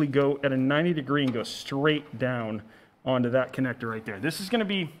basically go at a 90 degree and go straight down onto that connector right there. This is going to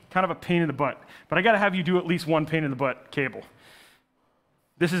be kind of a pain in the butt, but I got to have you do at least one pain in the butt cable.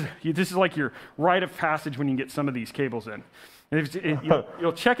 This is like your rite of passage when you get some of these cables in. And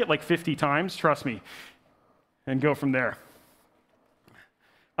you'll check it like 50 times, trust me, and go from there.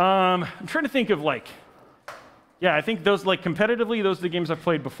 I'm trying to think of I think those, competitively, those are the games I've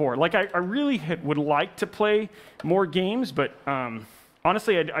played before. I really would like to play more games, but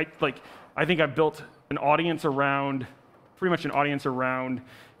honestly, I think I've built an audience around, pretty much an audience around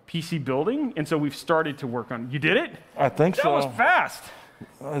PC building, and so we've started to work on. You did it? I think so. That was fast.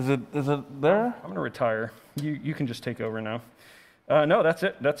 Is it there? I'm gonna retire. You can just take over now. No, that's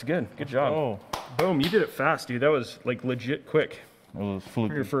it. That's good. Good job. Oh. Boom, you did it fast, dude. That was legit quick. It was fluky.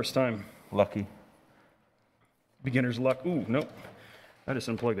 For your first time. Lucky. Beginner's luck. Ooh, nope. I just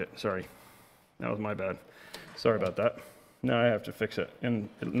unplugged it. Sorry. That was my bad. Sorry about that. Now I have to fix it. And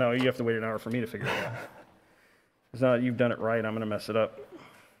now you have to wait an hour for me to figure it out. It's not you've done it right. I'm going to mess it up.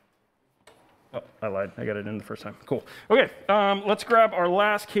 Oh, I lied. I got it in the first time. Cool. Okay, let's grab our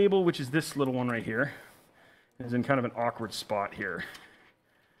last cable, which is this little one right here. It's in kind of an awkward spot here.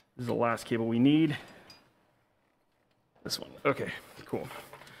 This is the last cable we need. This one. Okay, cool.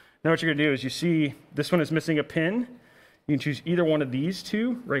 Now what you're going to do is you see this one is missing a pin. You can choose either one of these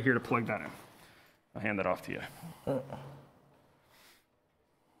two right here to plug that in. I'll hand that off to you.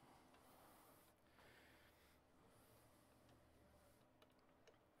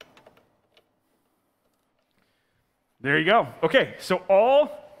 There you go. Okay, so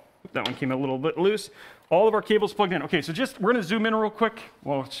that one came a little bit loose. All of our cables plugged in. Okay, so we're gonna zoom in real quick.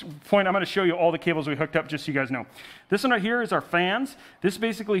 Well, I'm gonna show you all the cables we hooked up just so you guys know. This one right here is our fans. This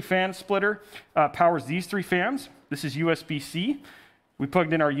basically fan splitter powers these 3 fans. This is USB-C. We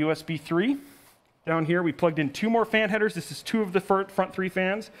plugged in our USB 3. Down here, we plugged in 2 more fan headers. This is 2 of the front 3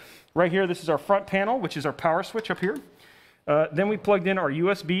 fans. Right here, this is our front panel, which is our power switch up here. Then we plugged in our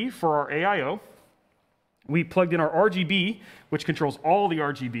USB for our AiO. We plugged in our RGB, which controls all the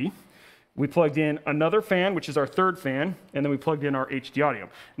RGB. We plugged in another fan, which is our 3rd fan, and then we plugged in our HD audio.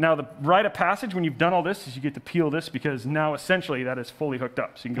 Now, the rite of passage when you've done all this is you get to peel this because now essentially that is fully hooked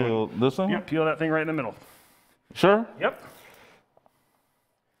up. So you can peel this one? Yep, peel that thing right in the middle. Sure? Yep.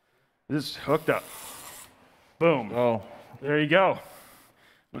 This is hooked up. Boom. Oh. There you go.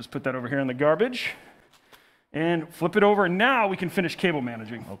 Let's put that over here in the garbage and flip it over. And now we can finish cable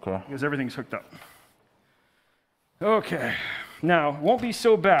managing. Okay. Because everything's hooked up. Okay, now it won't be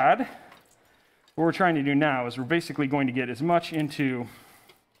so bad. What we're trying to do now is we're basically going to get as much into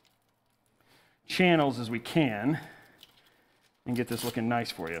channels as we can and get this looking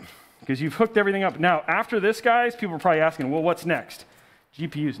nice for you. Because you've hooked everything up. Now, after this, guys, people are probably asking, well, what's next?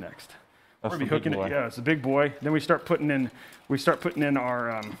 GPU's next. That's we're gonna be hooking it. Yeah, it's a big boy. Then we start putting in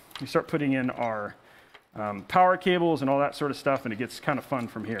our power cables and all that sort of stuff, and it gets kind of fun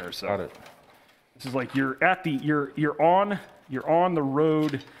from here. So. Got it. This is like you're on the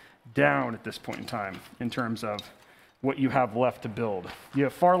road down at this point in time in terms of what you have left to build. You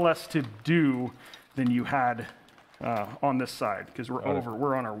have far less to do than you had on this side because we're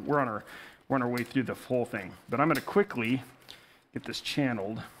on our way through the whole thing. But I'm going to quickly get this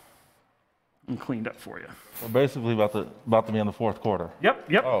channeled and cleaned up for you. We're basically about to be in the 4th quarter. Yep.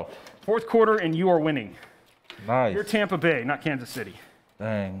 Oh. 4th quarter and you are winning. Nice. You're Tampa Bay, not Kansas City.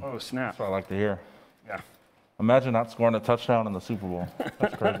 Dang. Oh, snap. That's what I like to hear. Yeah. Imagine not scoring a touchdown in the Super Bowl.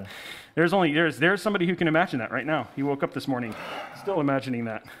 That's crazy. There's somebody who can imagine that right now. He woke up this morning still imagining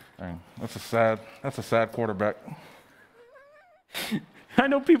that. Dang. That's a sad quarterback. I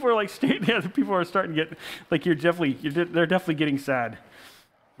know people are like people are starting to get like they're definitely getting sad.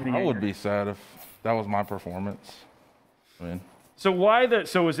 I would be sad if that was my performance. I mean. So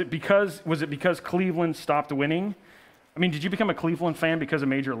was it because Cleveland stopped winning? I mean, did you become a Cleveland fan because of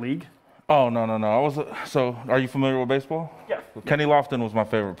Major League? Oh, no. So are you familiar with baseball? Yeah. Kenny Lofton was my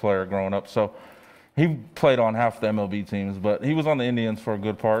favorite player growing up. So he played on half the MLB teams, but he was on the Indians for a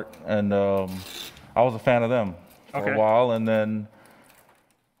good part. And I was a fan of them for a while. And then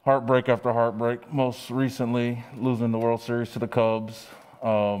heartbreak after heartbreak, most recently losing the World Series to the Cubs.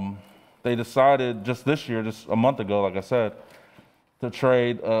 They decided just this year, just a month ago, like I said, to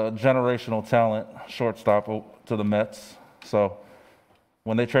trade generational talent shortstop to the Mets. So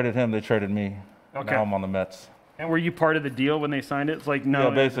when they traded him, they traded me. Okay. Now I'm on the Mets. And were you part of the deal when they signed it? It's like, no.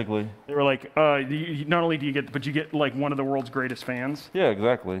 Yeah, basically. They were like, not only do you get, but you get like one of the world's greatest fans. Yeah,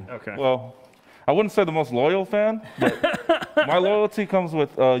 exactly. Okay. Well, I wouldn't say the most loyal fan, but my loyalty comes with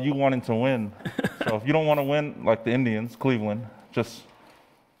you wanting to win. So if you don't want to win, like the Indians, Cleveland, just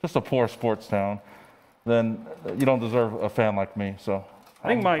a poor sports town, then you don't deserve a fan like me. So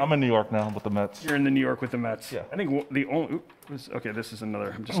I'm in New York now with the Mets. You're in New York with the Mets. Yeah. I think the only, okay, this is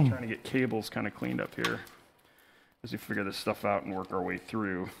another, I'm just trying to get cables kind of cleaned up here as we figure this stuff out and work our way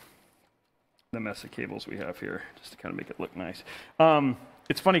through the mess of cables we have here, just to kind of make it look nice.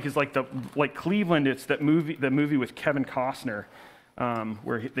 It's funny because like Cleveland, it's the movie with Kevin Costner,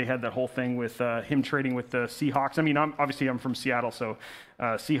 where they had that whole thing with him trading with the Seahawks. I mean, I'm from Seattle, so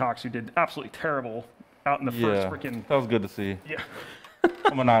Seahawks who did absolutely terrible out in the first freaking. That was good to see. Yeah.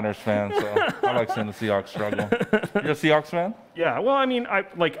 I'm a Niners fan, so I like seeing the Seahawks struggle. You're a Seahawks fan? Yeah. Well, I mean,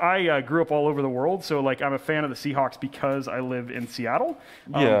 I grew up all over the world, so like I'm a fan of the Seahawks because I live in Seattle.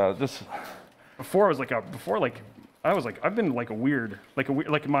 Yeah, just before I've been like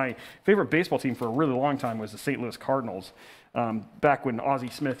my favorite baseball team for a really long time was the St. Louis Cardinals, back when Ozzie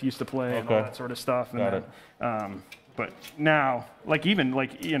Smith used to play and all that sort of stuff. And then, but now,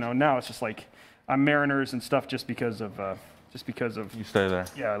 now it's just like I'm Mariners and stuff just because of you stay there.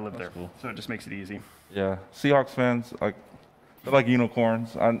 Yeah, I live That's there, cool. so it just makes it easy. Yeah, Seahawks fans they're like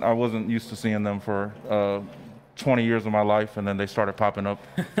unicorns. I wasn't used to seeing them for 20 years of my life, and then they started popping up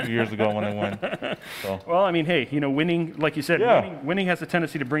a few years ago when they win. So. Well, I mean, hey, winning, like you said, winning has a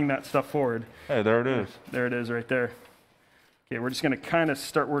tendency to bring that stuff forward. Hey, there it is. There it is right there. Okay, we're just going to kind of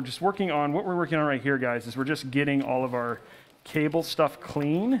start. We're just working on what we're working on right here, guys, is we're just getting all of our cable stuff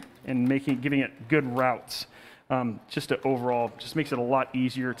clean and giving it good routes. Just makes it a lot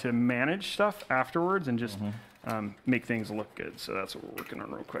easier to manage stuff afterwards and just make things look good. So that's what we're working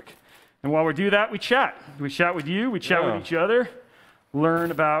on real quick. And while we do that, we chat. We chat with you. We chat with each other. Learn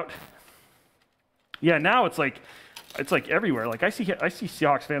about. Yeah, now it's like everywhere. Like I see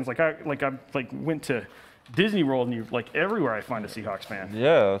Seahawks fans. I went to Disney World, and everywhere I find a Seahawks fan.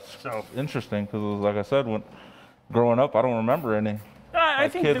 Yeah, it's interesting because like I said, when growing up, I don't remember any. I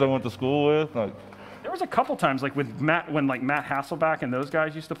think kids I went to school with. There was a couple times with Matt when Matt Hasselbeck and those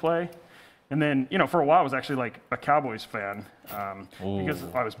guys used to play. And then, for a while, I was actually a Cowboys fan because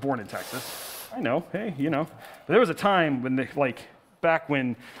I was born in Texas. I know, hey, But there was a time when back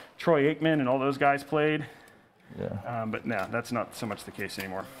when Troy Aikman and all those guys played. Yeah. But no, that's not so much the case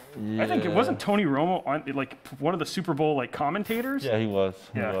anymore. Yeah. I think it wasn't Tony Romo on one of the Super Bowl commentators. Yeah, he was.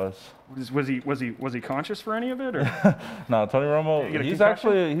 Yeah. Was he conscious for any of it? Or? No, Tony Romo. He's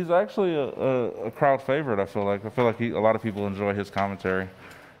actually a crowd favorite. I feel like a lot of people enjoy his commentary.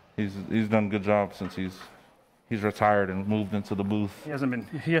 He's done a good job since he's retired and moved into the booth. He hasn't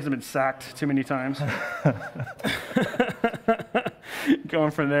been sacked too many times.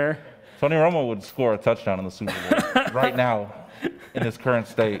 Going from there. Tony Romo would score a touchdown in the Super Bowl right now in his current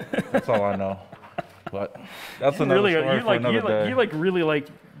state. That's all I know. But that's another story for another day. You really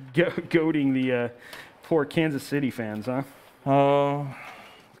goading the poor Kansas City fans, huh?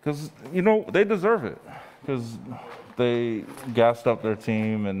 Because they deserve it. Because they gassed up their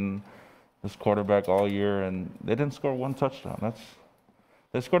team and this quarterback all year, and they didn't score one touchdown.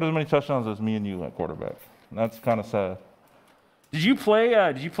 They scored as many touchdowns as me and you at quarterback. And that's kind of sad. Did you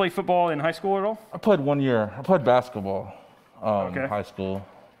play football in high school at all? I played 1 year. I played basketball in high school,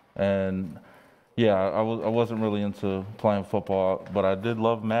 and yeah, I wasn't really into playing football, but I did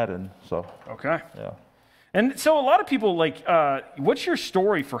love Madden. So okay, yeah. And so a lot of people what's your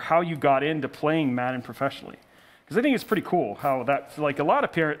story for how you got into playing Madden professionally? Because I think it's pretty cool how that's a lot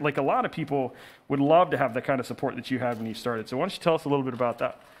of people would love to have the kind of support that you had when you started. So why don't you tell us a little bit about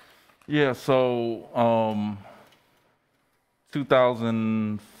that? Yeah. So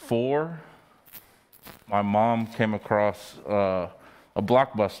 2004, my mom came across a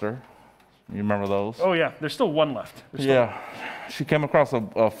Blockbuster. You remember those? Oh yeah, there's still one left. She came across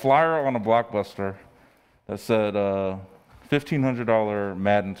a flyer on a Blockbuster that said $1,500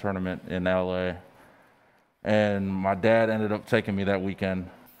 Madden tournament in LA. And my dad ended up taking me that weekend.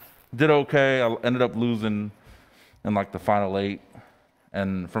 Did okay. I ended up losing in the final 8.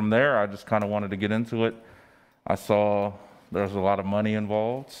 And from there, I just kind of wanted to get into it. I saw there's a lot of money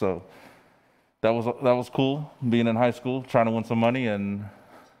involved, so that was cool. Being in high school, trying to win some money, and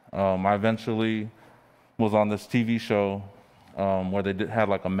I eventually was on this TV show where they had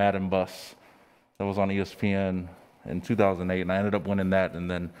a Madden bus that was on ESPN in 2008, and I ended up winning that, and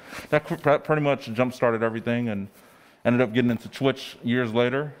then that pretty much jump-started everything, and ended up getting into Twitch years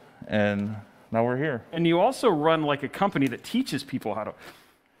later, and now we're here. And you also run a company that teaches people how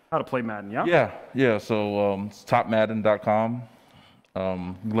to play Madden, yeah? Yeah. So it's topmadden.com.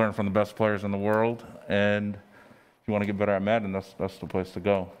 You learn from the best players in the world, and if you want to get better at Madden, that's the place to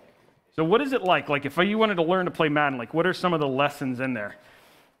go. So what is it like? If you wanted to learn to play Madden, what are some of the lessons in there?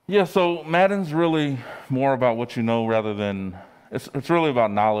 Yeah, so Madden's really more about what you know rather than it's really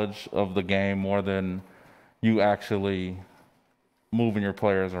about knowledge of the game more than you actually moving your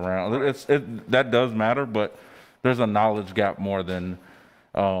players around. That does matter, but there's a knowledge gap more than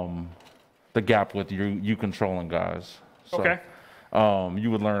the gap with you controlling guys. So, okay.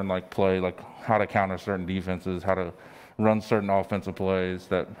 You would learn how to counter certain defenses, how to run certain offensive plays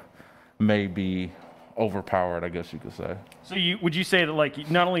that may be overpowered, I guess you could say. So would you say that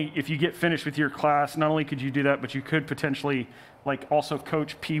not only if you get finished with your class, not only could you do that, but you could potentially also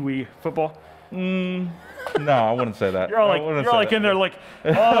coach Pee-wee football? No, I wouldn't say that. You're all in there we're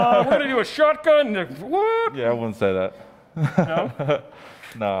gonna do a shotgun. What? Yeah, I wouldn't say that. No.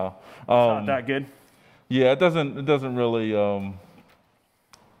 No. It's not that good. Yeah, it doesn't really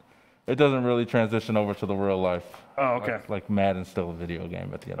transition over to the real life. Oh, okay. Like Madden's still a video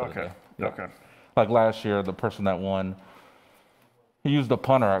game at the end of the day. Yeah. Okay. Like last year, the person that won, he used a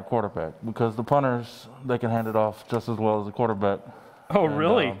punter at quarterback because the punters, they can hand it off just as well as the quarterback. Oh,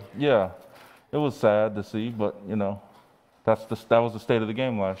 really? Yeah. It was sad to see, but you know, that was the state of the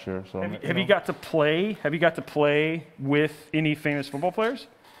game last year. So have you got to play? Have you got to play with any famous football players?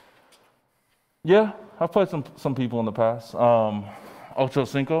 Yeah, I've played some people in the past. Ocho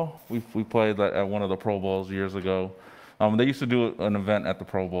Cinco, we played at one of the Pro Bowls years ago. They used to do an event at the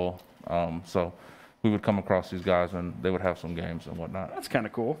Pro Bowl, so we would come across these guys and they would have some games and whatnot. That's kind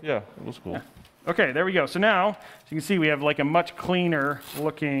of cool. Yeah, it was cool. Yeah. Okay, there we go. So now, as you can see, we have like a much cleaner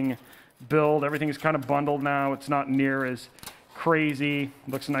looking build. Everything is kind of bundled now. It's not near as crazy.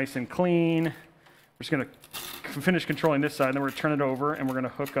 It looks nice and clean. We're just going to finish controlling this side, and then we're going to turn it over, and we're going to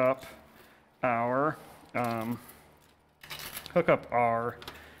hook up our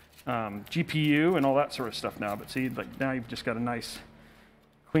GPU and all that sort of stuff now. But see, like now you've just got a nice,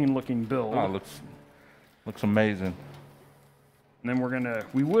 clean-looking build. Oh, it looks amazing. And then we're gonna,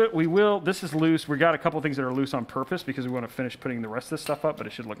 we will, this is loose. We got a couple things that are loose on purpose because we want to finish putting the rest of this stuff up, but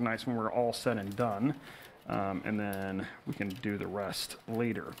it should look nice when we're all said and done. And then we can do the rest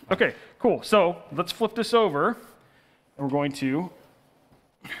later. Okay, cool. So let's flip this over. And we're going to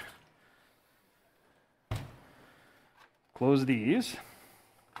close these.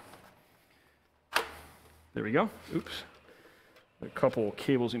 There we go. Oops. A couple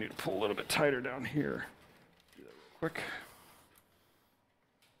cables you need to pull a little bit tighter down here. Do that real quick.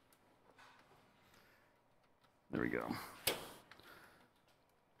 There we go.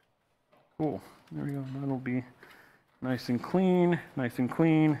 Cool. There we go. That'll be nice and clean. Nice and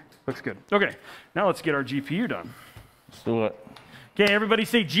clean. Looks good. Okay. Now let's get our GPU done. Let's do it. Okay, everybody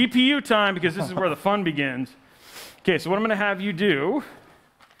say GPU time because this is where the fun begins. Okay, so what I'm going to have you do is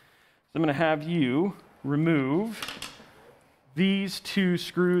I'm going to have you remove these two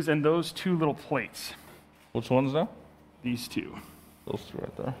screws and those two little plates. Which ones now? These two. Those two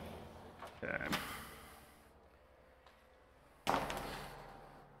right there. Okay.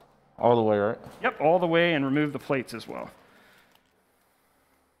 All the way, right? Yep, all the way, and remove the plates as well.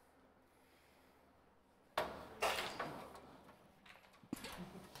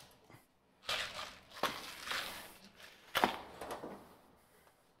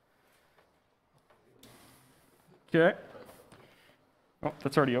 Okay. Oh,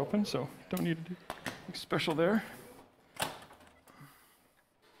 that's already open, so don't need to do anything special there.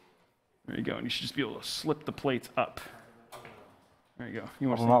 There you go, and you should just be able to slip the plates up. There you go. You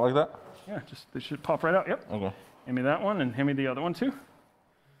want to not like that? Yeah, just they should pop right out. Yep. Okay. Hand me that one, and hand me the other one too.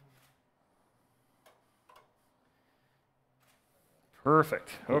 Perfect.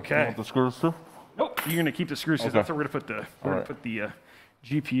 Okay. You want the screws too? Nope. You're gonna keep the screws because that's where we're gonna put the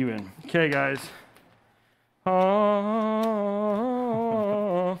GPU in. Okay, guys. Oh,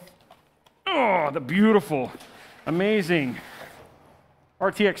 the beautiful, amazing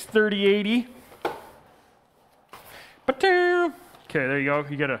RTX 3080. Okay, there you go.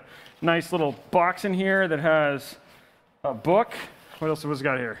 You got a nice little box in here that has a book. What else has it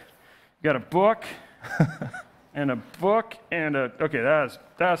got here? You got a book and a book and a. Okay,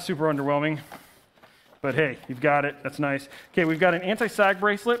 that's super underwhelming. But hey, you've got it. That's nice. Okay, we've got an anti-sag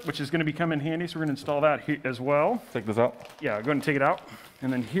bracelet, which is going to be come in handy, so we're going to install that here as well. Take this out? Yeah, go ahead and take it out.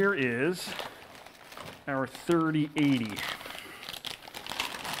 And then here is our 3080.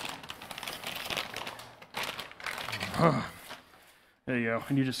 There you go.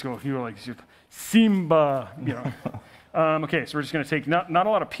 And you just go, you're like, Simba, you know. Okay, so we're just going to take, not a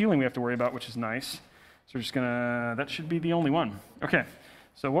lot of peeling we have to worry about, which is nice. So we're just going to, that should be the only one. Okay,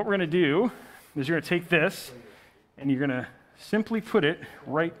 so what we're going to do is you're going to take this and you're going to simply put it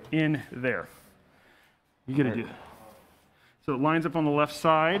right in there. You got to do that. So it lines up on the left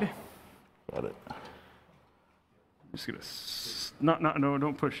side. Got it. I'm just going to, no,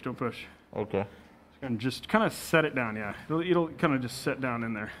 don't push. Okay. And just kind of set it down, yeah. It'll kind of just set down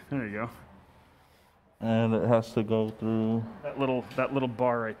in there. There you go. And it has to go through that little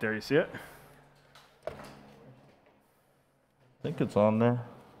bar right there. You see it? I think it's on there.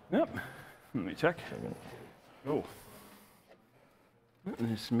 Yep. Let me check. Oh.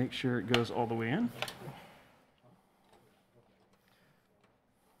 Just make sure it goes all the way in.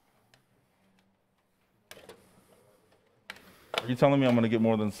 Are you telling me I'm going to get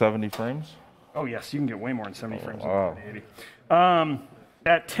more than 70 frames? Oh, yes. You can get way more than 70 frames. Wow.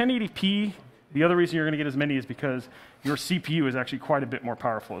 At 1080p, the other reason you're going to get as many is because your CPU is actually quite a bit more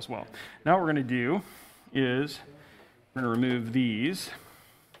powerful as well. Now what we're going to do is we're going to remove these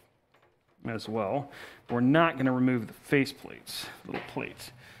as well. We're not going to remove the face plates, little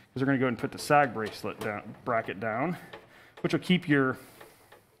plates, we're going to go ahead and put the sag bracket down, which will keep your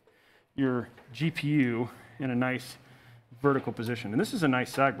GPU in a nice vertical position. And this is a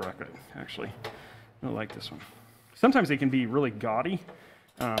nice sag bracket, actually. I like this one. Sometimes they can be really gaudy,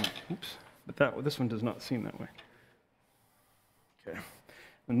 but this one does not seem that way. Okay,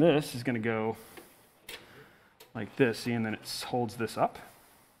 and this is going to go like this, see, and then it holds this up.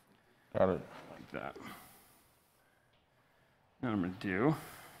 Got it. Like that. Now what I'm going to do,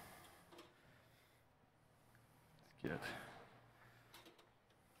 let's get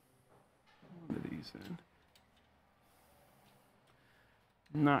one of these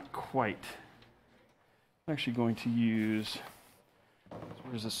in. Not quite. I'm actually going to use,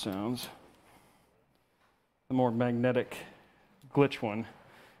 where's this sounds? The more magnetic glitch one,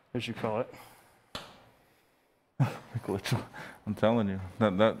 as you call it. Glitch. I'm telling you,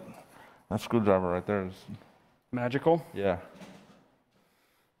 that screwdriver right there is magical. Yeah. Let's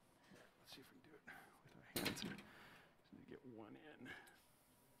see if we can do it with our hands here. Just get one in.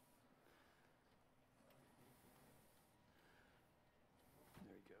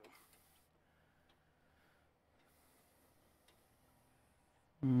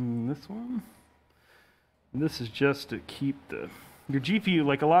 There you go. This one. And this is just to keep your GPU,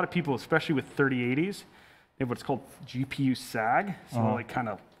 like a lot of people, especially with 3080s, they have what's called GPU sag. So they'll like kind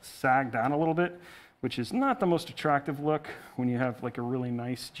of sag down a little bit, which is not the most attractive look when you have like a really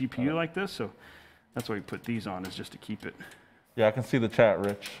nice GPU like this. So that's why we put these on, is just to keep it. Yeah, I can see the chat,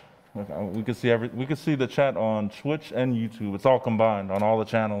 Rich. We can see we can see the chat on Twitch and YouTube. It's all combined on all the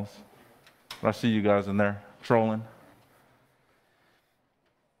channels. I see you guys in there trolling.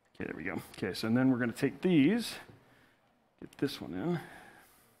 Okay, there we go. Okay, so then we're going to take these, get this one in.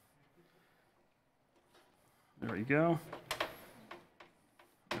 There we go.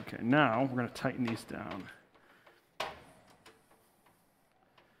 Okay, now we're going to tighten these down.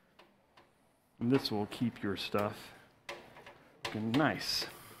 And this will keep your stuff looking nice.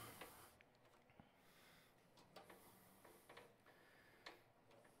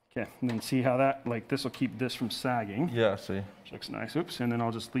 Okay, and then see how that, like, this will keep this from sagging. Yeah, I see. Which looks nice. Oops, and then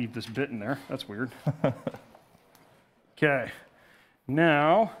I'll just leave this bit in there. That's weird. Okay,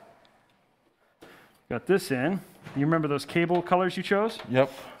 now, got this in. You remember those cable colors you chose? Yep.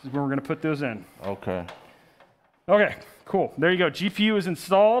 This is where we're gonna put those in. Okay. Okay, cool. There you go. GPU is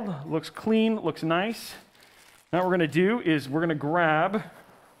installed. Looks clean, looks nice. Now what we're gonna do is we're gonna grab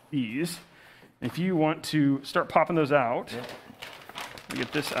these. If you want to start popping those out, yep. Let me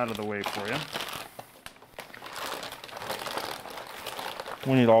get this out of the way for you.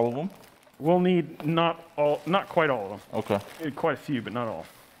 We need all of them? We'll need not quite all of them. Okay. We need quite a few, but not all.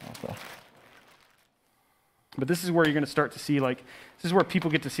 Okay. But this is where you're going to start to see, like, this is where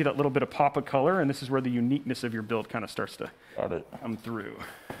people get to see that little bit of pop of color, and this is where the uniqueness of your build kind of starts to come through.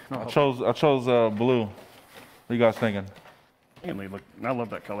 I chose blue. What are you guys thinking? I love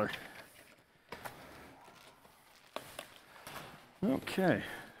that color. Okay,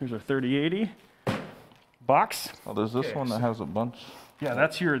 here's our 3080 box. Oh, there's this one that has a bunch. Yeah,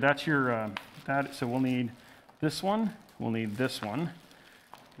 so we'll need this one, we'll need this one.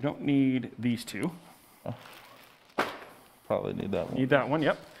 We don't need these two. Oh. Probably need that one. Need that one,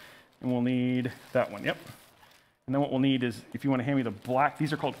 yep. And we'll need that one, yep. And then what we'll need is, if you want to hand me the black,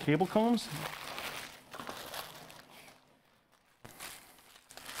 these are called cable combs.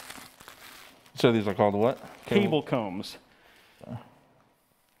 So these are called what? Cable combs.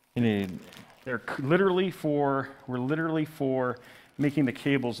 You need. They're literally for making the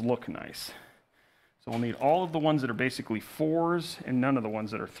cables look nice. So we'll need all of the ones that are basically 4s and none of the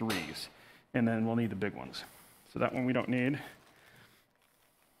ones that are 3s. And then we'll need the big ones. So that one we don't need.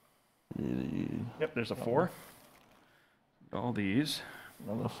 Yep, there's a 4. All these.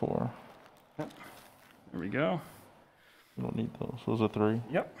 Another 4. Yep. There we go. We don't need those. Those are 3.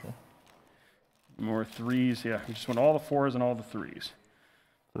 Yep. Okay. More 3s, yeah. We just want all the 4s and all the 3s.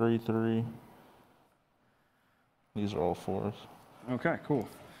 3, 3. These are all 4s. Okay, cool.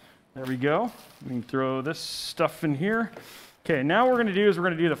 There we go. We can throw this stuff in here. Okay, now what we're going to do is we're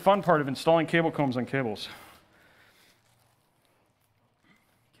going to do the fun part of installing cable combs on cables.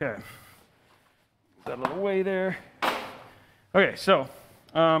 Okay. Put that a little way there. Okay, so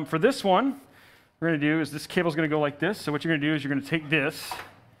for this one, we're going to do is this cable's going to go like this. So what you're going to do is you're going to take this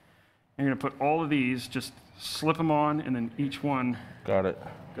and you're going to put all of these, just slip them on, and then each one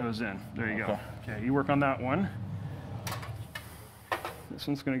goes in. There you go. Okay, you work on that one. This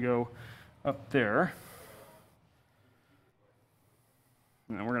one's going to go up there.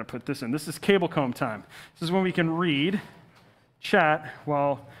 And then we're going to put this in. This is cable comb time. This is when we can read chat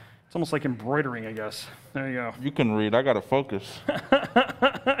while It's almost like embroidering, I guess. There you go. You can read. I got to focus.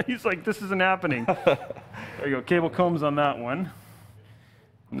 He's like, this isn't happening. There you go. Cable combs on that one.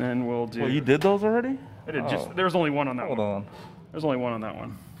 And then we'll do... Well, you did those already? I did. Just there's only one on that one. Hold on. There's only one on that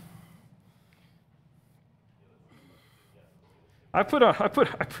one. I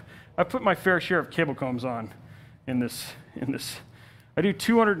put my fair share of cable combs on in this. I do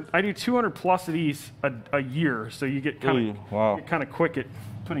 200 plus of these a year, so you get kind of quick at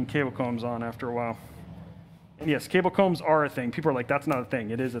putting cable combs on after a while. And yes, cable combs are a thing. People are like, that's not a thing.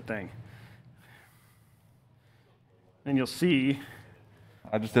 It is a thing. And you'll see.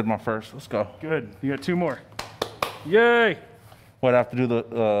 I just did my first. Let's go. Good. You got 2 more. Yay! What, I have to do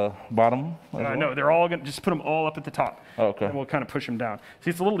the bottom? No, they're all going to just put them all up at the top. Oh, okay. And we'll kind of push them down.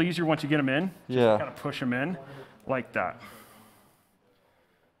 See, it's a little easier once you get them in. Yeah. Kind of push them in like that.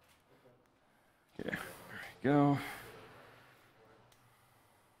 Okay, there we go.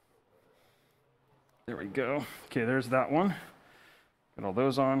 There we go. Okay, there's that one. Got all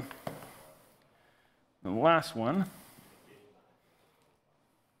those on. And the last one.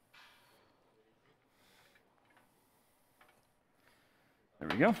 There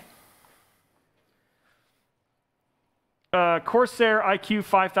we go. Corsair IQ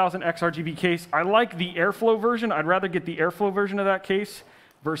 5000X RGB case. I like the airflow version. I'd rather get the airflow version of that case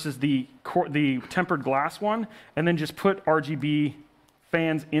versus the tempered glass one, and then just put RGB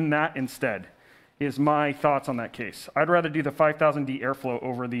fans in that instead, is my thoughts on that case. I'd rather do the 5000D airflow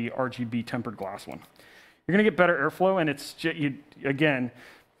over the RGB tempered glass one. You're gonna get better airflow, and it's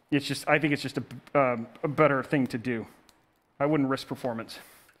I think it's just a better thing to do. I wouldn't risk performance.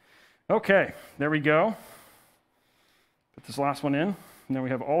 Okay, there we go. Put this last one in, and then we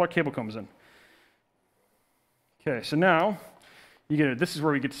have all our cable combs in. Okay, so now, this is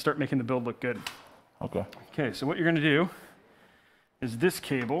where we get to start making the build look good. Okay. Okay, so what you're gonna do is this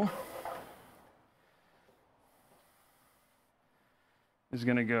cable is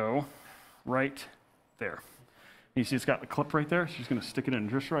gonna go right there. You see it's got the clip right there? She's gonna stick it in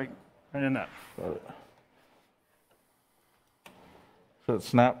just right in that. Got it. Should it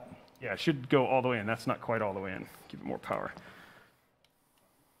snap? Yeah, it should go all the way in. That's not quite all the way in. Give it more power.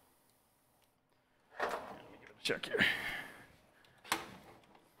 Let me give it a check here.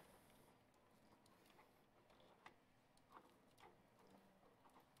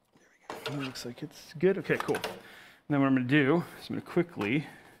 There we go. It looks like it's good. Okay, cool. And then what I'm going to do is I'm going to quickly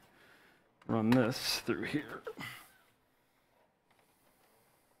run this through here.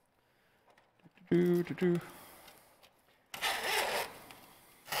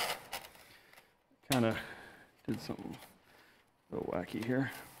 Kind of did something a little wacky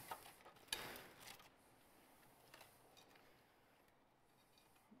here.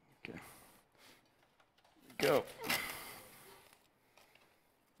 Okay. Go.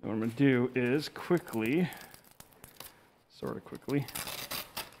 And what I'm going to do is quickly, sort of quickly,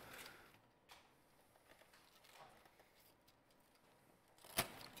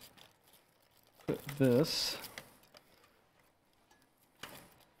 put this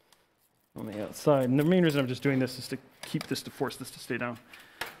on the outside. And the main reason I'm just doing this is to keep this, to force this to stay down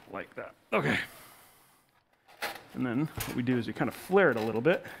like that. Okay. And then what we do is we kind of flare it a little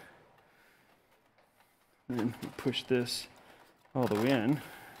bit. And then we push this all the way in.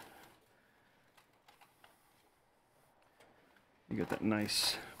 You get that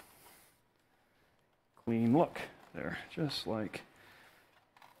nice clean look there, just like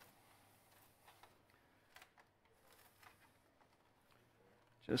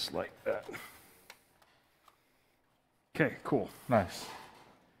that. Okay, cool. Nice.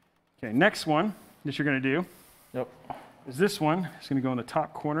 Okay, next one that you're going to do Yep. is this one. It's going to go in the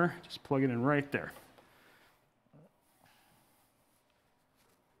top corner. Just plug it in right there.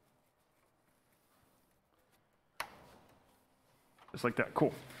 Just like that.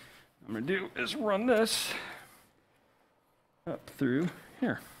 Cool. What I'm going to do is run this up through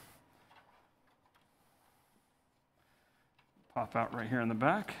here. Pop out right here in the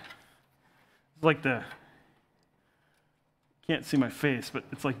back. It's like can't see my face, but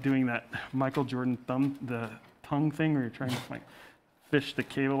it's like doing that Michael Jordan the tongue thing where you're trying to like fish the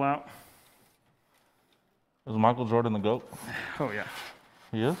cable out. Is Michael Jordan the GOAT? Oh yeah.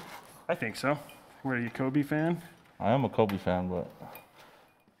 He is? I think so. What, are you a Kobe fan? I am a Kobe fan, but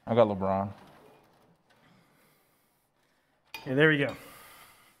I got LeBron. Okay, there we go.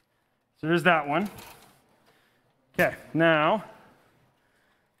 So there's that one. Okay, now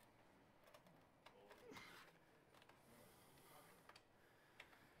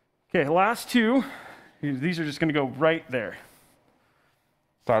last two, these are just going to go right there.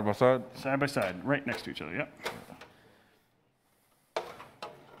 Side by side? Side by side, right next to each other, yep.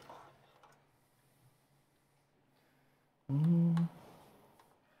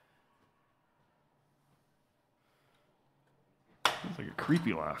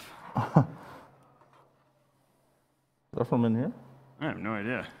 creepy laugh. Is that from in here? I have no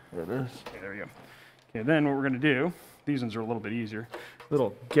idea. There it is. Okay, there we go. Okay, then what we're going to do, these ones are a little bit easier.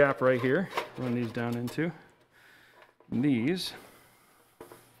 Little gap right here, run these down into. And these,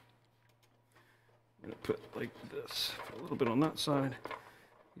 I'm going to put like this, put a little bit on that side.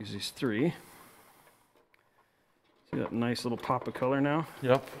 Use these 3. See that nice little pop of color now?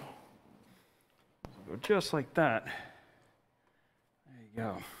 Yep. Go just like that. There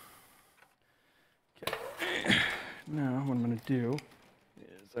you go. Okay. Now what I'm going to do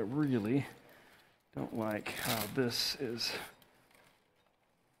is I really don't like how this is.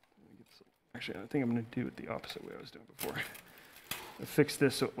 Actually, I think I'm going to do it the opposite way I was doing before. I fix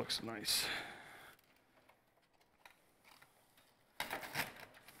this so it looks nice.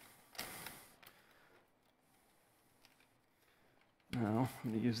 Now I'm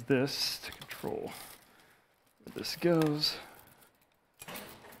going to use this to control where this goes.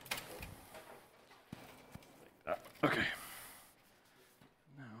 Like that. Okay.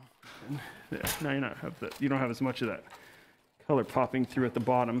 Now you don't have as much of that color popping through at the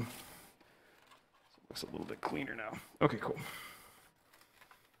bottom. So it looks a little bit cleaner now. Okay, cool.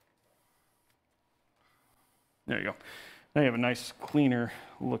 There you go. Now you have a nice, cleaner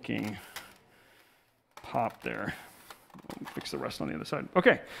looking pop there. We'll fix the rest on the other side.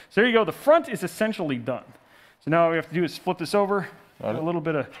 Okay, so there you go. The front is essentially done. So now all we have to do is flip this over, a little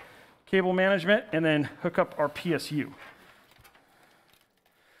bit of cable management, and then hook up our PSU.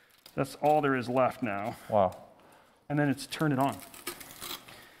 That's all there is left now. Wow. And then it's turn it on.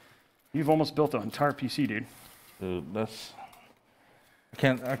 You've almost built an entire PC, dude. Dude, that's...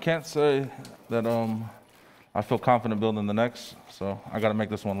 I can't say that I feel confident building the next, so I got to make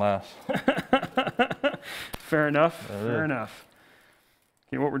this one last. Fair enough. Fair enough.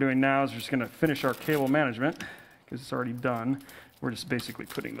 Okay, what we're doing now is we're just going to finish our cable management because it's already done. We're just basically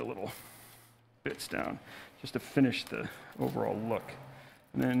putting the little bits down just to finish the overall look.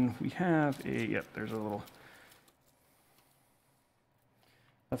 And then we have yep, there's a little,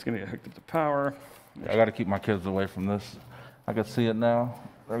 that's going to get hooked up to power. I got to keep my kids away from this. I can see it now.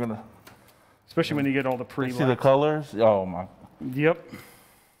 They're going to. Especially when you get all the pretty See the colors? Oh, my. Yep.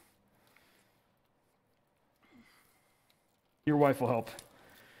 Your wife will help.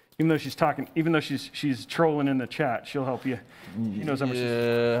 Even though she's talking, even though she's trolling in the chat, she'll help you. She knows how much.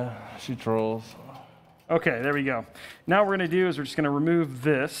 Yeah, she trolls. Okay, there we go. Now what we're going to do is we're just going to remove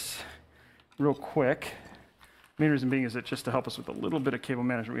this real quick. Main reason being is that just to help us with a little bit of cable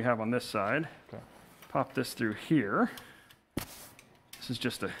management we have on this side. Okay. Pop this through here. This is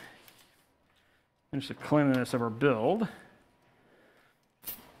just to finish the cleanliness of our build.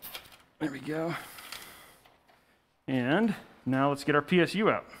 There we go. And now let's get our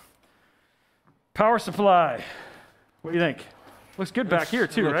PSU out. Power supply. What do you think? Looks good back here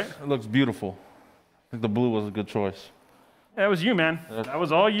too, right? It looks beautiful. I think the blue was a good choice. That was you, man. That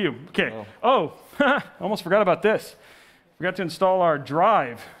was all you. Okay. Oh, almost forgot about this. Forgot to install our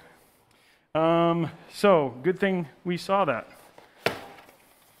drive. So good thing we saw that.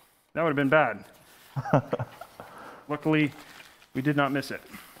 That would have been bad. Luckily, we did not miss it.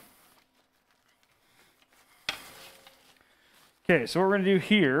 Okay, so what we're going to do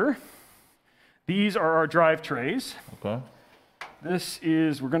here, these are our drive trays. Okay. This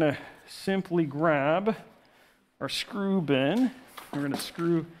is, we're going to simply grab our screw bin. We're going to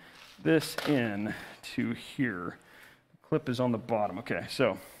screw this in to here. The clip is on the bottom. Okay,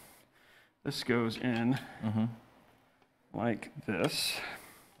 so this goes in like this.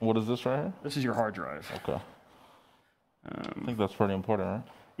 What is this right here? This is your hard drive. Okay. I think that's pretty important, right?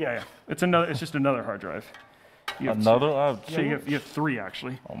 Yeah. It's another. It's just another hard drive. Another? Yeah, you have 3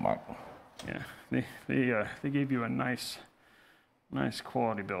 actually. Oh my. Yeah. They gave you a nice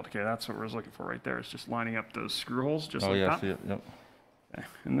quality build. Okay, that's what we're looking for right there. It's just lining up those screw holes just like that. Oh yeah, see it. Yep. Okay.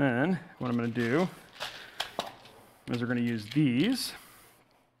 And then what I'm going to do is we're going to use these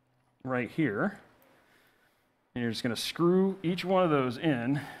right here. And you're just going to screw each one of those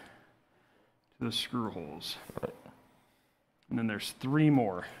in to the screw holes. Right. And then there's 3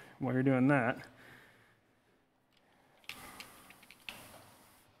 more. While you're doing that,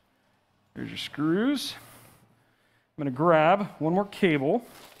 there's your screws. I'm going to grab one more cable.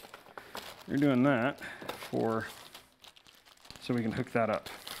 You're doing that so we can hook that up.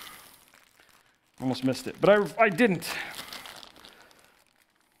 Almost missed it, but I didn't.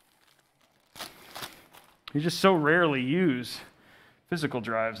 You just so rarely use physical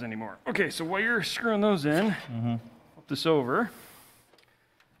drives anymore. Okay, so while you're screwing those in, flip this over,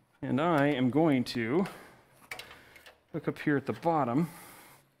 and I am going to hook up here at the bottom.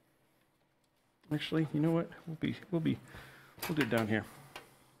 Actually, you know what? We'll do it down here.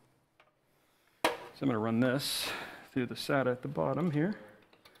 I'm going to run this through the SATA at the bottom here.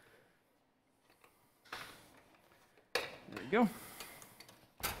 There we go.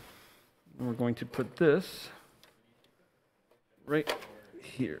 And we're going to put this right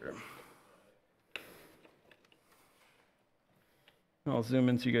here. I'll zoom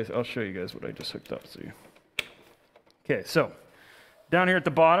in so you guys, I'll show you guys what I just hooked up. So okay, so down here at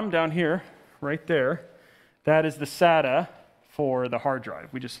the bottom, down here, right there, that is the SATA for the hard drive.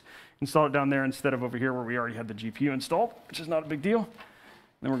 We just installed it down there instead of over here where we already had the GPU installed, which is not a big deal.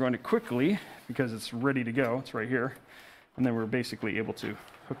 Then we're going to quickly, because it's ready to go, it's right here, and then we're basically able to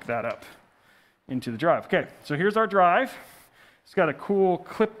hook that up into the drive. Okay, so here's our drive. It's got a cool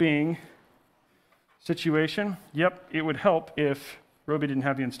clipping situation. Yep, it would help if Robey didn't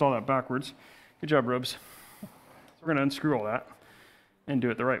have you install that backwards. Good job, Robes. So we're going to unscrew all that and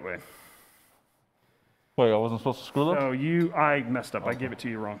do it the right way. Wait, I wasn't supposed to screw that? No, I messed up. Okay. I gave it to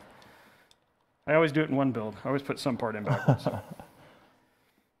you wrong. I always do it in one build. I always put some part in backwards. But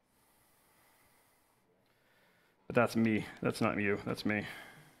that's me. That's not you. That's me.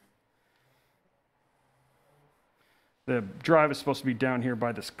 The drive is supposed to be down here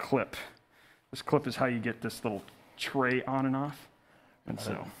by this clip. This clip is how you get this little tray on and off. And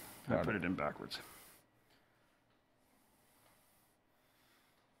so I put it in backwards.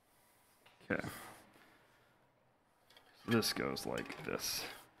 Okay. So this goes like this.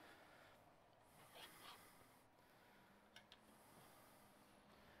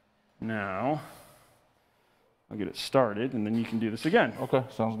 Now, I'll get it started, and then you can do this again. Okay,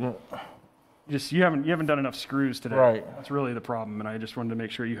 sounds good. You haven't done enough screws today. Right. That's really the problem, and I just wanted to make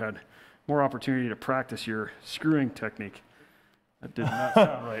sure you had more opportunity to practice your screwing technique. That did not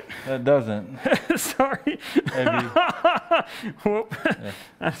sound right. That doesn't. Sorry. Maybe. Whoop. Yeah.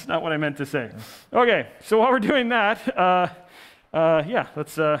 That's not what I meant to say. Okay, so while we're doing that, yeah,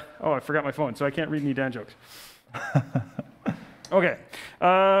 let's, oh, I forgot my phone, so I can't read any dad jokes. Okay,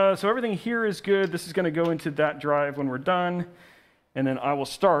 so everything here is good. This is going to go into that drive when we're done, and then I will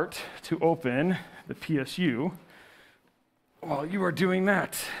start to open the PSU while you are doing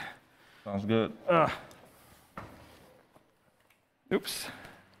that. Sounds good. Oops.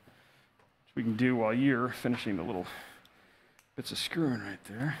 Which we can do while you're finishing the little bits of screwing right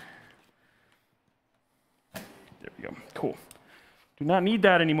there. There we go. Cool. Do not need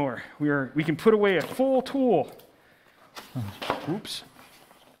that anymore. We can put away a full tool. Oops.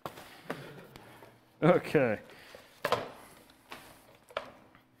 Okay.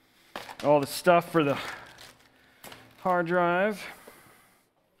 All the stuff for the hard drive,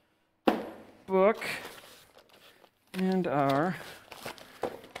 book, and our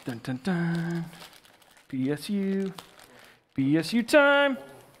PSU time.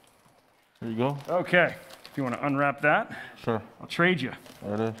 There you go. Okay. If you want to unwrap that, sure. I'll trade you.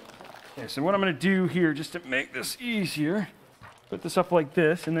 There it is. Okay, so what I'm going to do here, just to make this easier, put this up like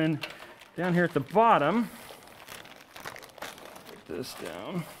this, and then down here at the bottom, put this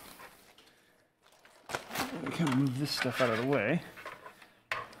down. We can move this stuff out of the way.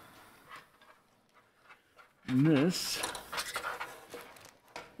 And this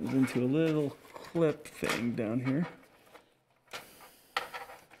goes into a little clip thing down here.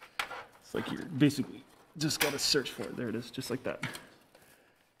 It's like you're basically just got to search for it. There it is, just like that.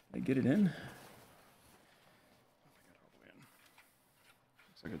 I get it in? Looks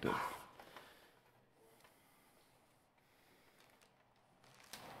like I did.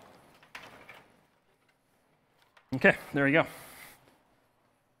 Okay, there we go.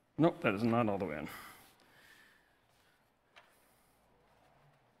 Nope, that is not all the way in.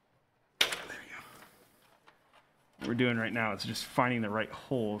 There we go. What we're doing right now is just finding the right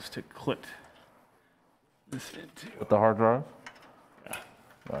holes to clip this into. With the hard drive? Yeah.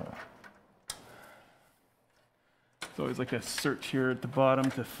 It's always like a search here at the bottom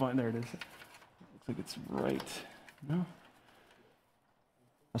to find, there it is. Looks like it's right. No?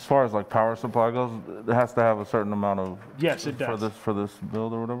 As far as like power supply goes, it has to have a certain amount of. Yes, it does. For this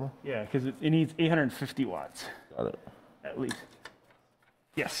build or whatever? Yeah, because it needs 850 watts. Got it. At least.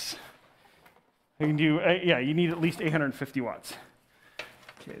 Yes. You can do, yeah, you need at least 850 watts.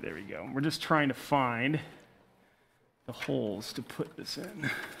 Okay, there we go. We're just trying to find the holes to put this in.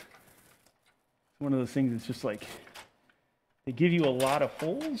 One of those things that's just like, they give you a lot of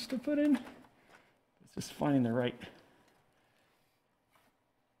holes to put in. It's just finding the right. Is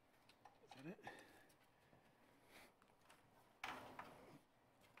that it?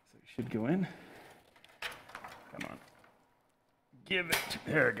 So it should go in. Come on. Give it.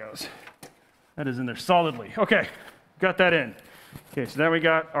 There it goes. That is in there solidly. Okay, got that in. Okay, so now we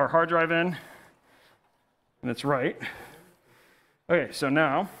got our hard drive in, and it's right. Okay, so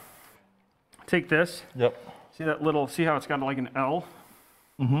now, take this. Yep. See that little, see how it's got like an L?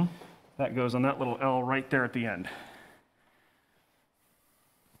 Mm-hmm. That goes on that little L right there at the end.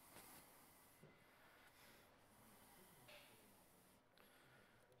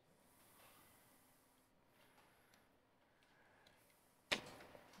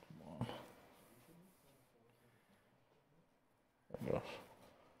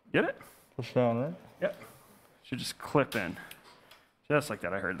 Get it? Push down, right? Yep. Should just clip in. Just like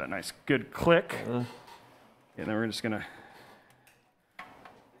that. I heard that nice, good click. And then we're just gonna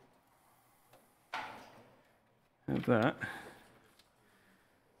have that.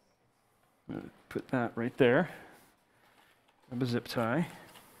 I'm gonna put that right there. Grab a zip tie.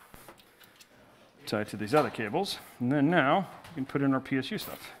 Tie to these other cables, and then now we can put in our PSU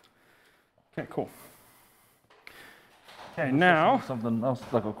stuff. Okay, cool. Okay, now something else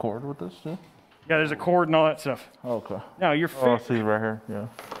like a cord with this too. Yeah, there's a cord and all that stuff. Oh, okay. Now you're. Oh, I see right here. Yeah.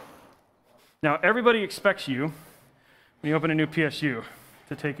 Now everybody expects you, when you open a new PSU,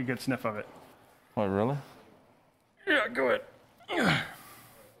 to take a good sniff of it. Oh, really? Yeah, go ahead.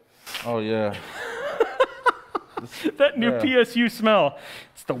 Oh yeah. That new PSU smell,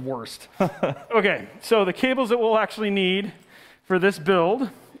 it's the worst. Okay, so the cables that we'll actually need for this build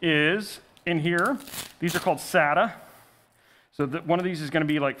is in here. These are called SATA. So one of these is going to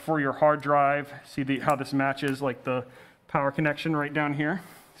be like for your hard drive. See how this matches like the power connection right down here?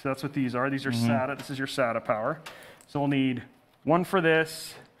 So that's what these are. These are SATA. This is your SATA power. So we'll need one for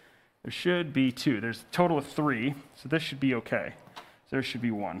this. There should be two. There's a total of 3. So this should be okay. So there should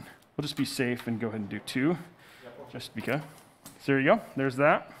be 1. We'll just be safe and go ahead and do 2. Just because. So there you go. There's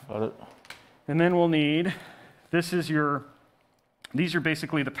that. Got it. And then we'll need, these are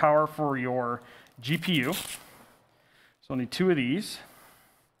basically the power for your GPU. So we'll need 2 of these.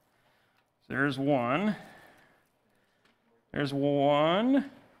 So there's one. There's one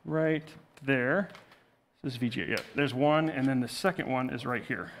right there. This is VGA. Yeah, there's one, and then the second one is right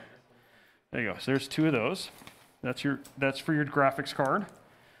here. There you go. So there's 2 of those. That's for your graphics card.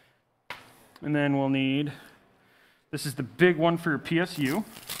 And then we'll need, this is the big one for your PSU.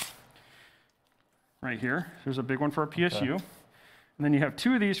 Right here. There's a big one for our PSU. Okay. And then you have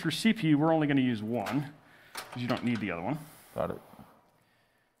 2 of these for CPU. We're only going to use 1 because you don't need the other one. Got it.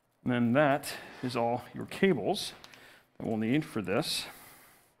 And then that is all your cables that we'll need for this.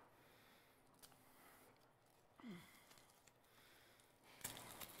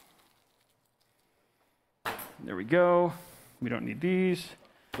 There we go. We don't need these.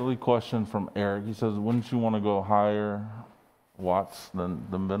 Silly question from Eric. He says, wouldn't you want to go higher watts than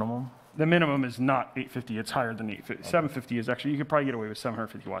the minimum? The minimum is not 850. It's higher than 850. Okay. 750 is actually, you could probably get away with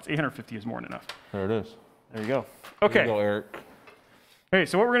 750 watts. 850 is more than enough. There it is. There you go. Okay. There you go, Eric. Okay,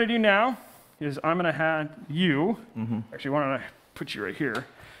 so what we're going to do now is I'm going to have you, actually, why don't I put you right here,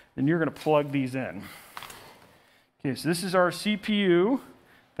 and you're going to plug these in. Okay, so this is our CPU.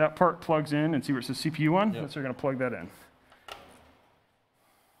 That part plugs in, and see where it says CPU on? Yep. So we're going to plug that in.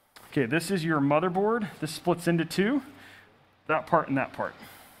 Okay, this is your motherboard. This splits into 2, that part and that part.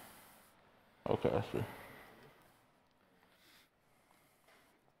 Okay, I see.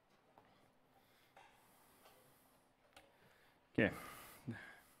 Okay.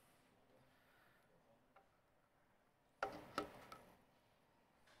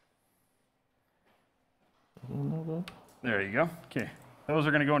 There you go. Okay. Those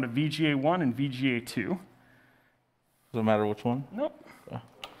are going to go into VGA 1 and VGA 2. Does it matter which one? Nope.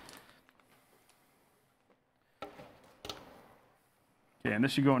 Okay, and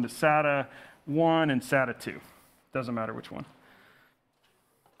this should go into SATA 1 and SATA 2. Doesn't matter which one.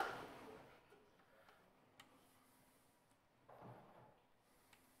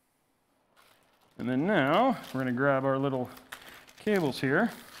 And then now, we're going to grab our little cables here.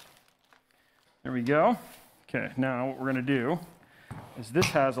 There we go. Okay, now what we're going to do is this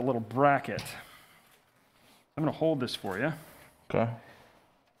has a little bracket. I'm going to hold this for you. Okay.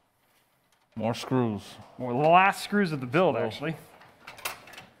 More screws. More the last screws of the build, actually.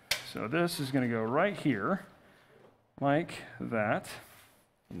 So this is going to go right here, like that.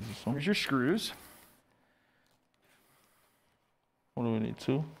 Here's your screws. What do we need,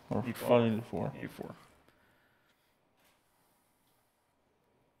 2? Or need 4. I need 4. Need 4.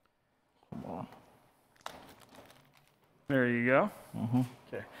 Come on. There you go.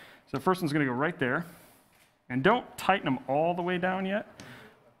 Okay. So the first one's going to go right there. And don't tighten them all the way down yet.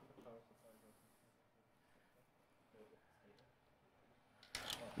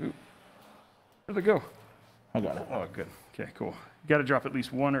 Ooh. Where'd they go? I got it. Oh, good. Okay, cool. You got to drop at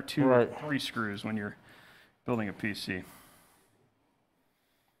least 1 or 2 or 3 screws when you're building a PC.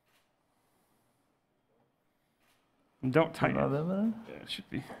 And don't tighten it. There? Yeah, it should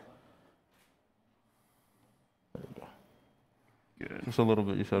be. Good. Just a little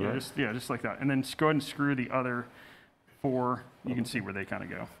bit, you said, right? Just like that. And then just go ahead and screw the other 4. You can see where they kind of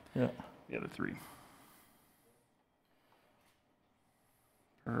go. Yeah. The other 3.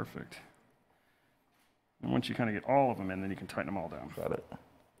 Perfect. And once you kind of get all of them in, then you can tighten them all down. Got it.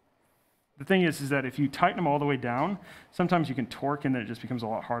 The thing is that if you tighten them all the way down, sometimes you can torque and then it just becomes a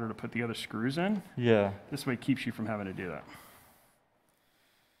lot harder to put the other screws in. Yeah. This way it keeps you from having to do that.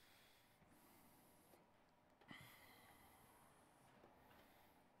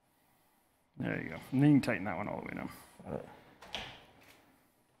 There you go. And then you can tighten that one all the way down. All right.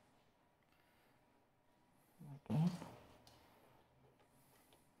 Okay.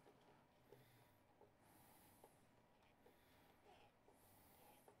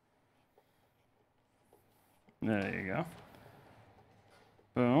 There you go.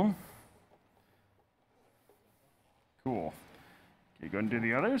 Boom. Cool. Okay, go and do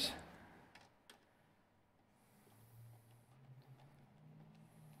the others.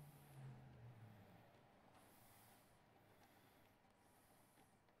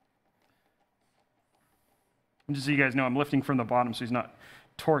 And just so you guys know, I'm lifting from the bottom so he's not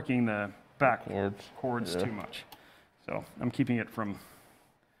torquing the back cords too much. So I'm keeping it from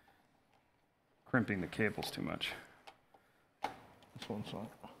crimping the cables too much. This one's on.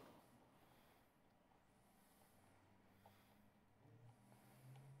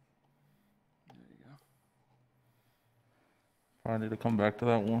 There you go. Probably need to come back to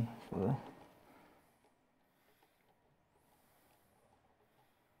that one. So.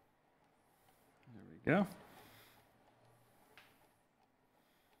 There we go.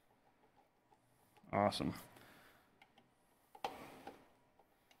 Awesome.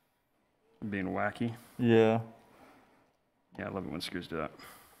 Being wacky. Yeah. Yeah, I love it when screws do that.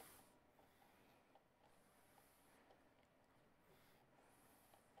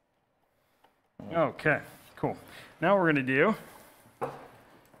 Okay, cool. Now what we're going to do,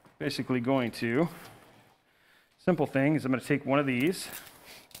 basically simple thing is I'm going to take one of these,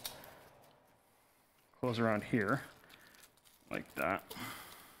 close around here, like that.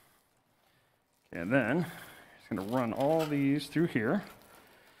 And then I'm just going to run all these through here.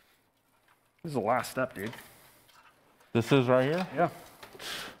 This is the last step, dude. This is right here? Yeah.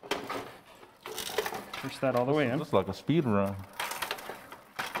 Push that all the way in. Looks like a speed run.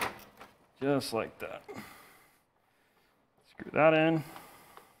 Just like that. Screw that in.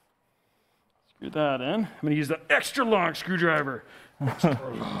 Screw that in. I'm going to use the extra long screwdriver.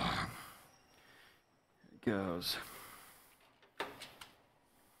 Extra long. There it goes.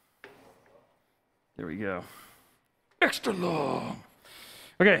 There we go. Extra long.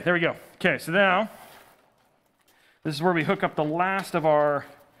 Okay, there we go. Okay, so now this is where we hook up the last of our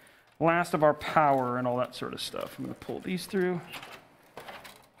power and all that sort of stuff. I'm going to pull these through.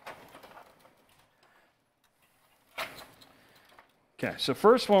 Okay, so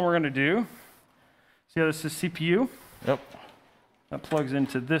first one we're going to do, see how this is CPU? Yep. That plugs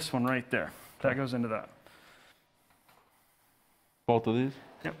into this one right there. That goes into that. Both of these?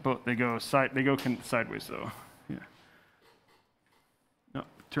 Yep, both. They go sideways though. Yeah. No,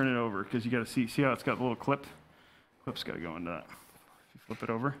 turn it over because you got to see how it's got a little clip. Clip's got to go into that. If you flip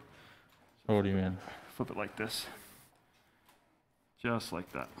it over. Oh, what do you mean? Flip it like this. Just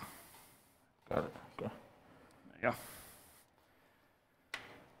like that. Got it. Okay. There you go.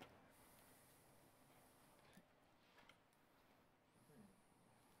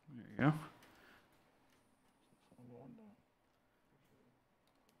 There you go.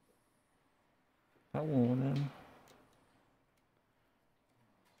 That one went in.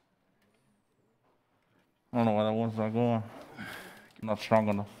 I don't know why that one's not going. Not strong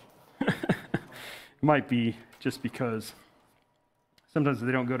enough. It might be just because sometimes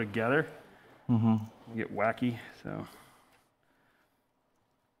they don't go together. Mm-hmm. You get wacky, so.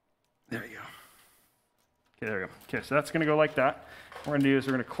 There you go. Okay, there we go. Okay, so that's going to go like that. What we're going to do is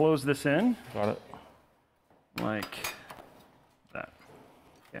we're going to close this in. Got it. Like that.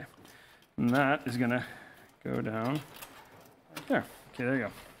 Okay. And that is going to go down right there. Okay, there you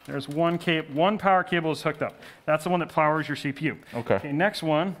go. There's one power cable is hooked up. That's the one that powers your CPU. Okay. Okay, next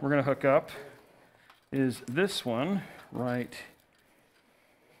one we're going to hook up is this one right.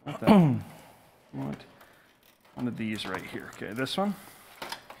 Not that one. One of these right here. Okay, this one.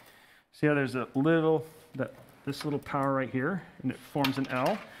 See how there's this little power right here, and it forms an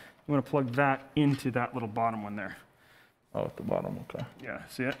L. You want to plug that into that little bottom one there. Oh, at the bottom. Okay. Yeah,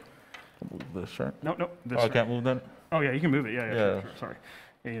 see it? Move this, right? No, this. Oh, I can't move that? Oh yeah, you can move it. Yeah. Yeah. Sure. Sorry.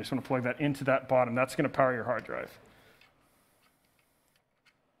 Yeah, you just want to plug that into that bottom. That's going to power your hard drive.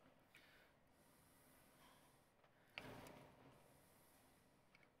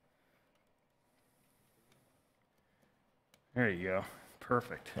 There you go.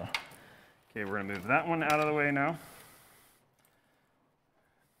 Perfect. Okay, we're going to move that one out of the way now.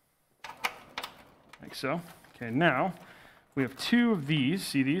 Like so. Okay, now we have two of these.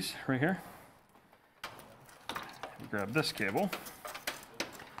 See these right here? Grab this cable.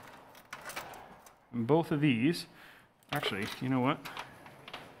 And both of these, actually, you know what?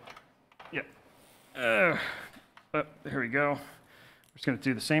 Yep. Here we go. We're just going to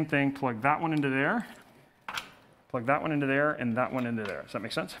do the same thing. Plug that one into there. Plug that one into there, and that one into there. Does that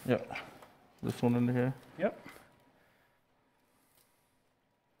make sense? Yep. This one into here? Yep.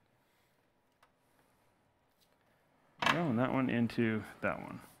 And that one into that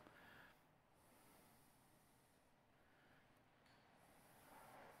one.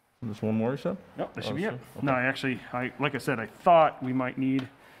 Just one more, you said? Nope, that should be it. Okay. No, like I said, I thought we might need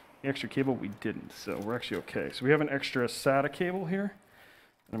the extra cable. We didn't, so we're actually okay. So we have an extra SATA cable here.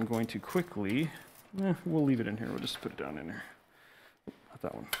 And I'm going to quickly, we'll leave it in here. We'll just put it down in there. Not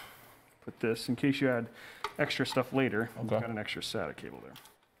that one. Put this, in case you add extra stuff later, I've got an extra SATA cable there.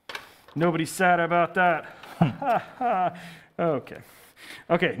 Nobody's sad about that. Okay.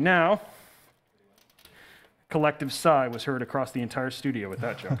 Okay, now, collective sigh was heard across the entire studio with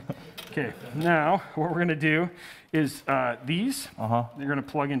that joke. Okay, now what we're going to do is these, you're going to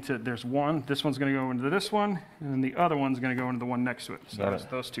plug into, there's one, this one's going to go into this one, and then the other one's going to go into the one next to it. So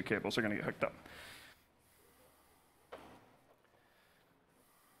those two cables are going to get hooked up.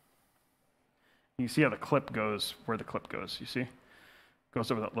 You see how the clip goes, where the clip goes, you see?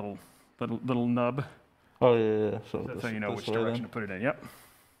 Goes over that little nub. Oh, yeah. So that's how you know which direction to put it in, yep.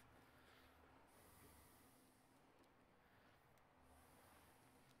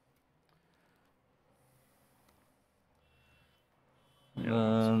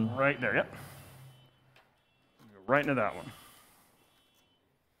 Right there, yep. Go right into that one.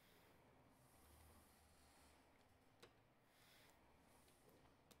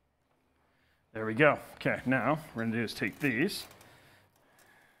 There we go. Okay, now we're going to do is take these.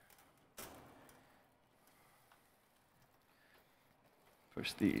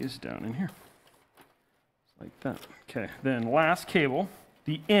 Push these down in here. Just like that. Okay, then last cable,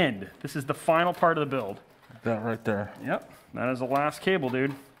 the end. This is the final part of the build. That right there. Yep, that is the last cable,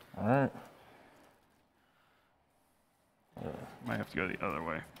 dude. All right. Might have to go the other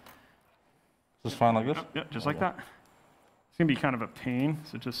way. Just fine like this? Yep, just like that. It's going to be kind of a pain,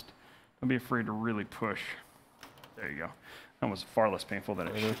 so just don't be afraid to really push. There you go. That was far less painful than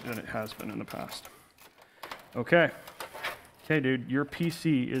it has been in the past. Okay. Okay, dude, your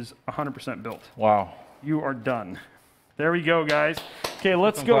PC is 100% built. Wow. You are done. There we go, guys. Okay,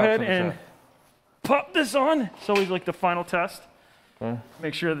 let's go ahead and pop this on. It's always like the final test. Okay.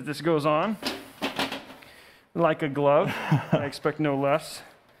 Make sure that this goes on like a glove. I expect no less.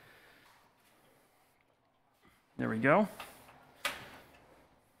 There we go.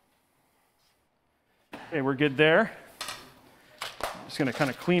 Okay, we're good there. Just going to kind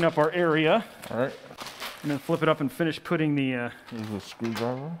of clean up our area. All right. And then flip it up and finish putting the... Here's a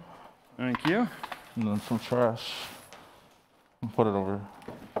screwdriver. Thank you. And then some trash. And put it over.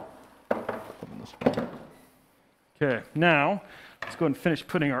 Put it in this one. Okay, now let's go ahead and finish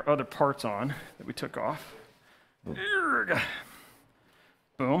putting our other parts on that we took off.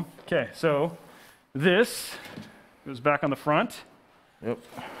 Boom. Okay, so this goes back on the front. Yep.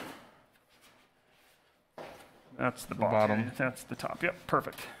 That's the bottom. That's the top. Yep,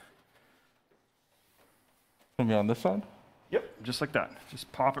 perfect. Gonna be on this side? Yep, just like that.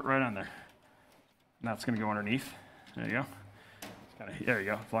 Just pop it right on there. And that's gonna go underneath. There you go. There you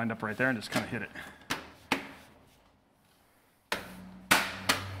go. It's lined up right there and just kind of hit it.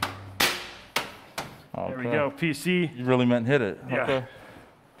 Okay. There we go, PC. You really meant hit it. Yeah. Okay.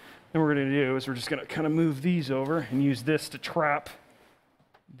 Then what we're gonna do is we're just gonna kind of move these over and use this to trap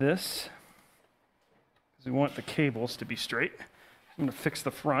this. Because we want the cables to be straight. I'm gonna fix the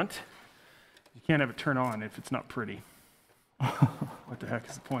front. You can't have it turn on if it's not pretty. What the heck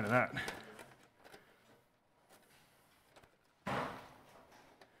is the point of that? Just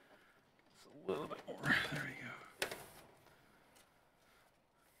a little bit more. There we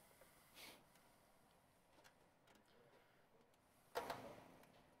go.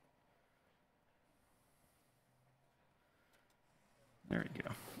 There you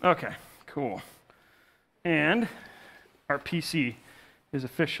go. Okay, cool. And our PC is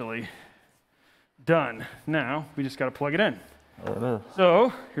officially done. Now we just got to plug it in. There it is.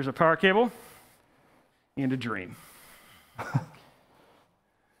 So here's a power cable and a dream.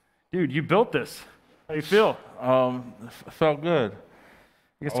 Dude, you built this. How do you feel? It felt good.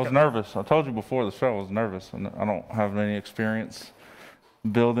 I was nervous. I told you before the show I was nervous, and I don't have any experience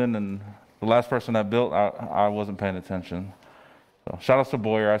building. And the last person that built, I wasn't paying attention. So shout out to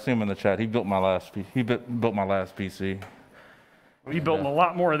Boyer. I see him in the chat. He built my last built my last PC. Well, you built a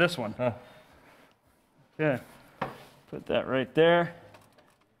lot more of this one. Yeah. Put that right there.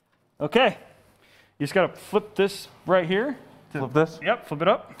 Okay. You just got to flip this right here. Flip this? Yep, flip it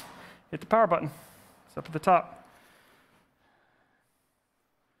up. Hit the power button. It's up at the top.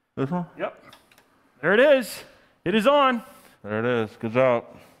 This one? Yep. There it is. It is on. There it is. Good job.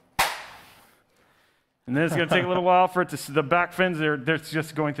 And then it's going to take a little while for it to, the back fins, they're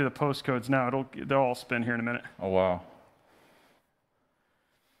just going through the postcodes now. They'll all spin here in a minute. Oh, wow.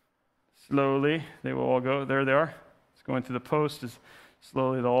 Slowly, they will all go. There they are. It's going through the post.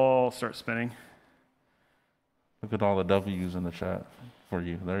 Slowly, they'll all start spinning. Look at all the W's in the chat for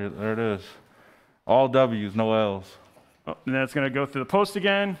you. There it is. All W's, no L's. Oh, and then it's going to go through the post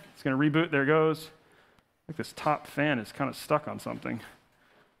again. It's going to reboot. There it goes. Look, this top fan is kind of stuck on something.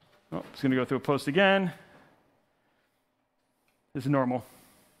 Oh, it's going to go through a post again. This is normal.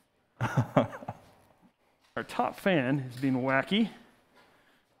 Our top fan is being wacky.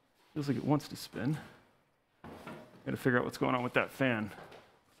 Feels like it wants to spin. Got to figure out what's going on with that fan.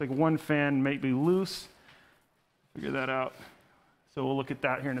 It's like one fan might be loose. Figure that out. So we'll look at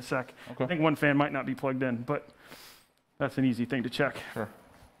that here in a sec. Okay. I think one fan might not be plugged in, but that's an easy thing to check. Sure.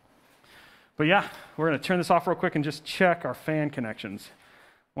 But yeah, we're going to turn this off real quick and just check our fan connections.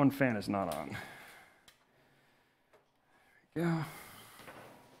 One fan is not on. There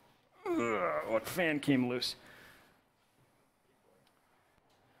we go. What fan came loose?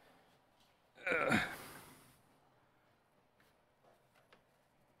 There's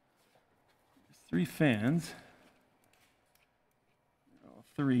 3 fans. All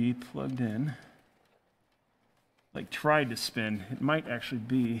 3 plugged in. Like tried to spin. It might actually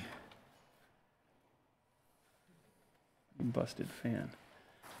be a busted fan.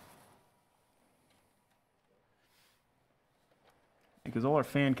 Because all our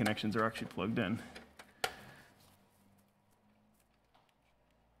fan connections are actually plugged in.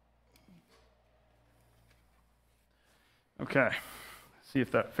 Okay, see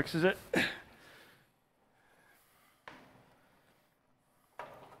if that fixes it. There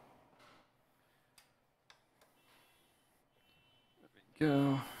we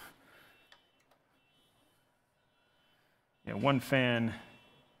go. Yeah, one fan.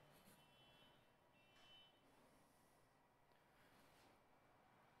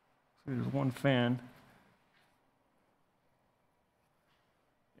 So there's one fan.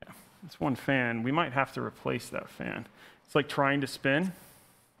 Yeah, it's one fan. We might have to replace that fan. It's like trying to spin,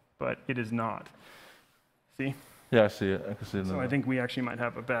 but it is not. See? Yeah, I see it. I can see it. So I think we actually might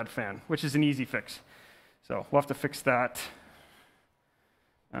have a bad fan, which is an easy fix. So we'll have to fix that.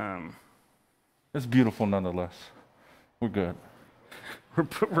 It's beautiful nonetheless. We're good.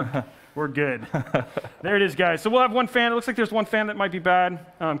 We're good. There it is, guys. So we'll have one fan. It looks like there's one fan that might be bad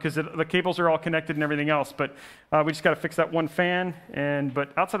because the cables are all connected and everything else. But we just got to fix that one fan. But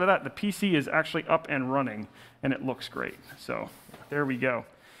outside of that, the PC is actually up and running, and it looks great. So there we go.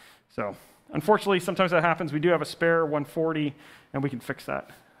 So unfortunately, sometimes that happens. We do have a spare 140, and we can fix that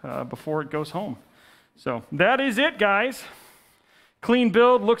before it goes home. So that is it, guys. Clean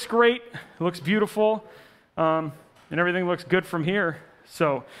build. Looks great. Looks beautiful. And everything looks good from here.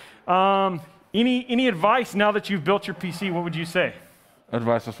 So any advice now that you've built your PC, what would you say?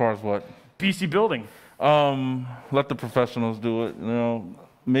 Advice as far as what? PC building. Let the professionals do it. You know,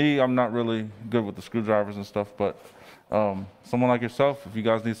 me, I'm not really good with the screwdrivers and stuff, but someone like yourself, if you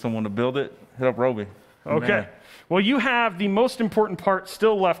guys need someone to build it, hit up Robey. Okay. Man. Well, you have the most important part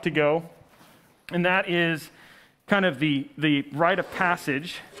still left to go, and that is kind of the rite of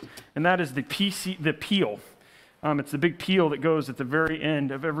passage, and that is the peel. It's the big peel that goes at the very end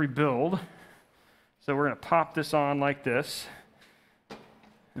of every build. So we're going to pop this on like this.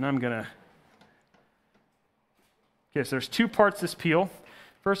 And I'm going to... Okay, so there's 2 parts to this peel.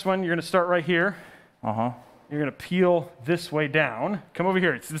 First one, you're going to start right here. You're going to peel this way down. Come over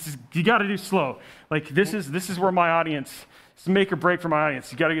here. You got to do slow. Like this is where my audience, it's make or break for my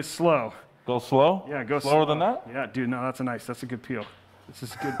audience. You got to get slow. Go slow? Yeah, go slower than that? Yeah, dude, no, that's a good peel. This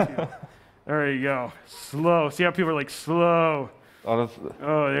is a good peel. There you go. Slow. See how people are like slow? Oh,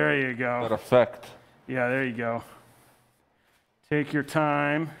 there you go. That effect. Yeah, there you go. Take your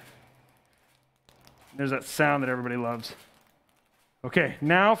time. There's that sound that everybody loves. Okay,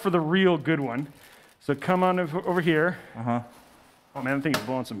 now for the real good one. So come on over here. Oh man, the thing is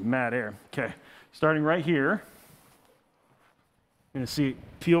blowing some mad air. Okay, starting right here. You're gonna see it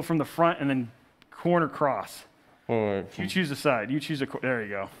peel from the front and then corner cross. Wait. You choose a side. You choose a. There you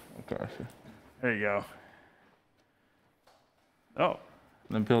go. Okay. There you go. Oh.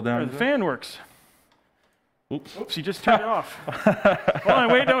 Then peel down. The fan works. Oops. Oops, you just turned it off. Hold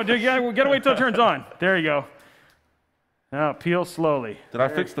on, wait, no, you gotta wait till it turns on. There you go. Now peel slowly. Did I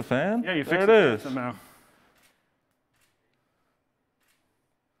fix the fan? Yeah, you fixed it is. Somehow.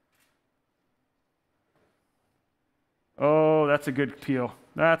 Oh, that's a good peel.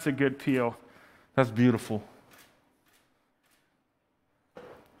 That's a good peel. That's beautiful.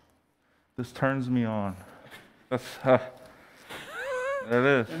 This turns me on. That's there it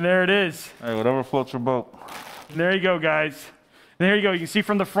is. And there it is. Hey, whatever floats your boat. And there you go, guys. And there you go. You can see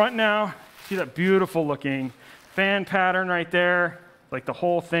from the front now. See that beautiful looking fan pattern right there, like the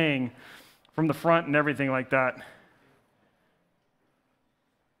whole thing from the front and everything like that.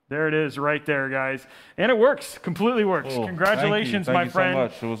 There it is right there, guys. And it works, completely works. Oh, Congratulations, thank my you friend.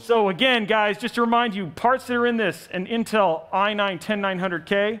 so much. So again, guys, just to remind you, parts that are in this, an Intel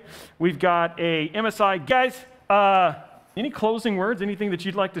i9-10900K. We've got a MSI. Guys, any closing words, anything that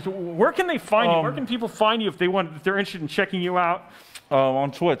you'd like to, where can they find you? Where can people find you if they're interested in checking you out?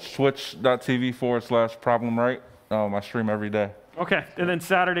 On Twitch, twitch.tv/ProblemWright. I stream every day. Okay, and then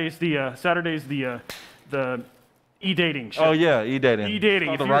Saturday's the e-dating show. Oh yeah, e-dating.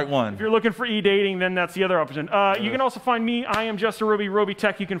 E-dating. The right one. If you're looking for e-dating, then that's the other option. You can also find me. I am Just a Robey,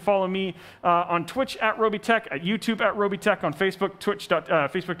 Robeytech. You can follow me on Twitch at Robeytech, at YouTube at Robeytech, on Facebook,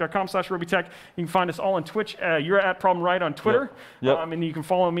 facebook.com/Robeytech. You can find us all on Twitch. You're at ProblemWright on Twitter. Yep. And you can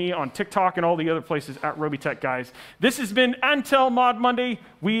follow me on TikTok and all the other places at Robeytech, guys. This has been Intel Mod Monday.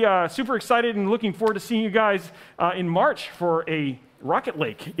 We are super excited and looking forward to seeing you guys in March for a Rocket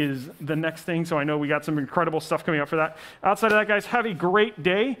Lake is the next thing, so I know we got some incredible stuff coming up for that. Outside of that, guys, have a great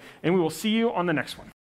day, and we will see you on the next one.